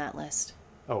to be in that list.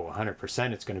 Oh,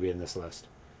 100% it's going to be in this list.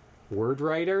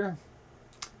 WordWriter,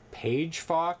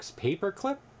 PageFox,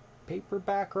 Paperclip,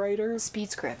 Paperback Writer.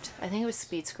 SpeedScript. I think it was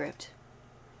SpeedScript.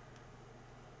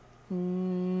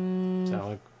 Sound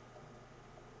like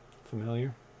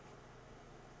familiar?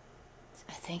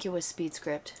 I think it was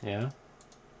SpeedScript. Yeah?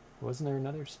 Wasn't there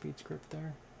another SpeedScript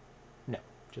there? No,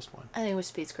 just one. I think it was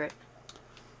SpeedScript.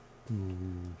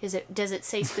 Does it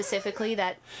say specifically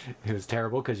that it was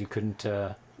terrible because you couldn't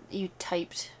you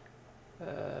typed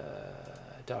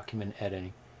document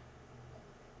editing?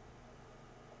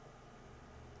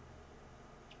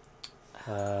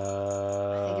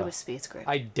 I think it was SpeedScript.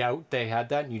 I doubt they had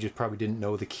that, and you just probably didn't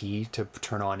know the key to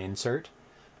turn on insert.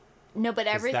 No, but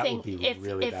everything. That would be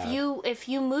really bad. If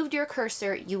you moved your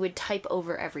cursor, you would type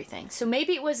over everything. So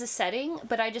maybe it was a setting,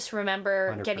 but I just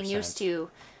remember 100%. getting used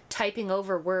to typing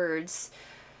over words,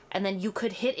 and then you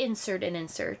could hit insert and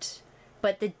insert,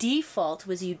 but the default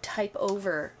was you type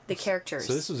over the characters.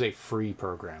 So this was a free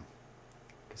program,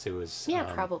 because it was.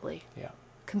 Yeah, probably. Yeah.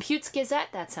 Computes Gazette.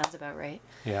 That sounds about right.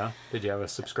 Yeah. Did you have a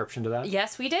subscription to that?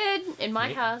 Yes, we did in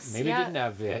my house. Maybe it didn't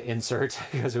have insert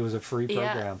because it was a free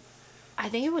program. I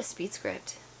think it was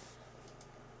SpeedScript.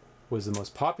 Was the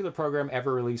most popular program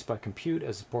ever released by Compute,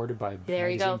 as supported by there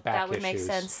you go. Back that would issues. make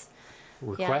sense.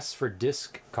 Requests for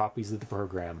disc copies of the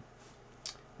program.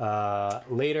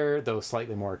 Later, though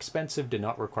slightly more expensive, did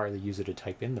not require the user to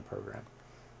type in the program.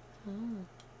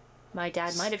 My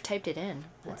dad might have typed it in.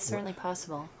 That's certainly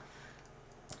possible.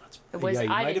 You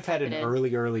might have had an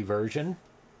early version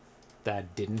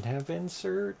that didn't have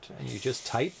insert, and you just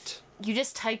typed. You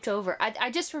just typed over. I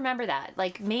just remember that.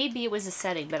 Like, maybe it was a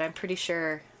setting, but I'm pretty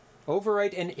sure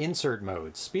Overwrite and insert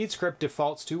modes. Speed script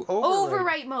defaults to overwrite.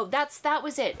 Overwrite mode. That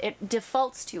was it. It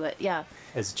defaults to it. Yeah.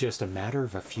 It's just a matter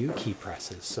of a few key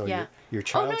presses. So Yeah. your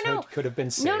childhood could have been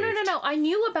saved. No. I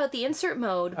knew about the insert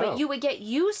mode, but Oh. you would get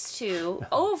used to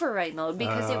overwrite mode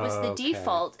because it was the Okay.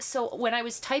 default. So when I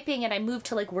was typing and I moved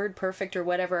to like WordPerfect or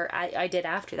whatever I did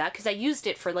after that, because I used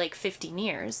it for like 15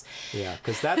 years. Yeah,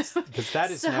 because that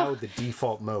is So- now the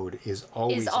default mode is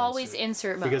always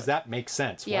insert mode. Because that makes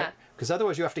sense. Yeah. Because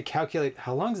otherwise you have to calculate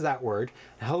how long is that word,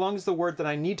 and how long is the word that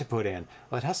I need to put in.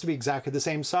 Well, it has to be exactly the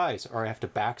same size, or I have to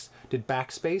did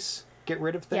backspace get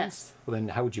rid of things? Yes. Well, then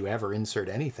how would you ever insert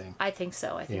anything? I think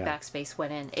so. I think Yeah. backspace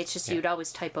went in. It's just Yeah. you'd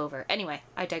always type over. Anyway,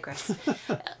 I digress.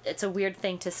 It's a weird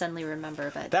thing to suddenly remember,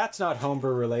 but That's not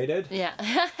homebrew related. yeah.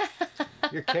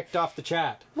 You're kicked off the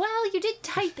chat. Well, you did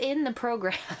type in the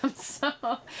program, so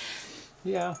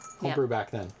Yeah, homebrew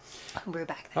back then. we're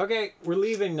back there. Okay, we're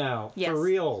leaving now Yes. for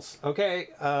reals. Okay,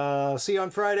 see you on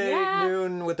Friday Yeah.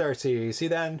 noon with Darcy. See you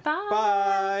then. Bye.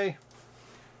 Bye.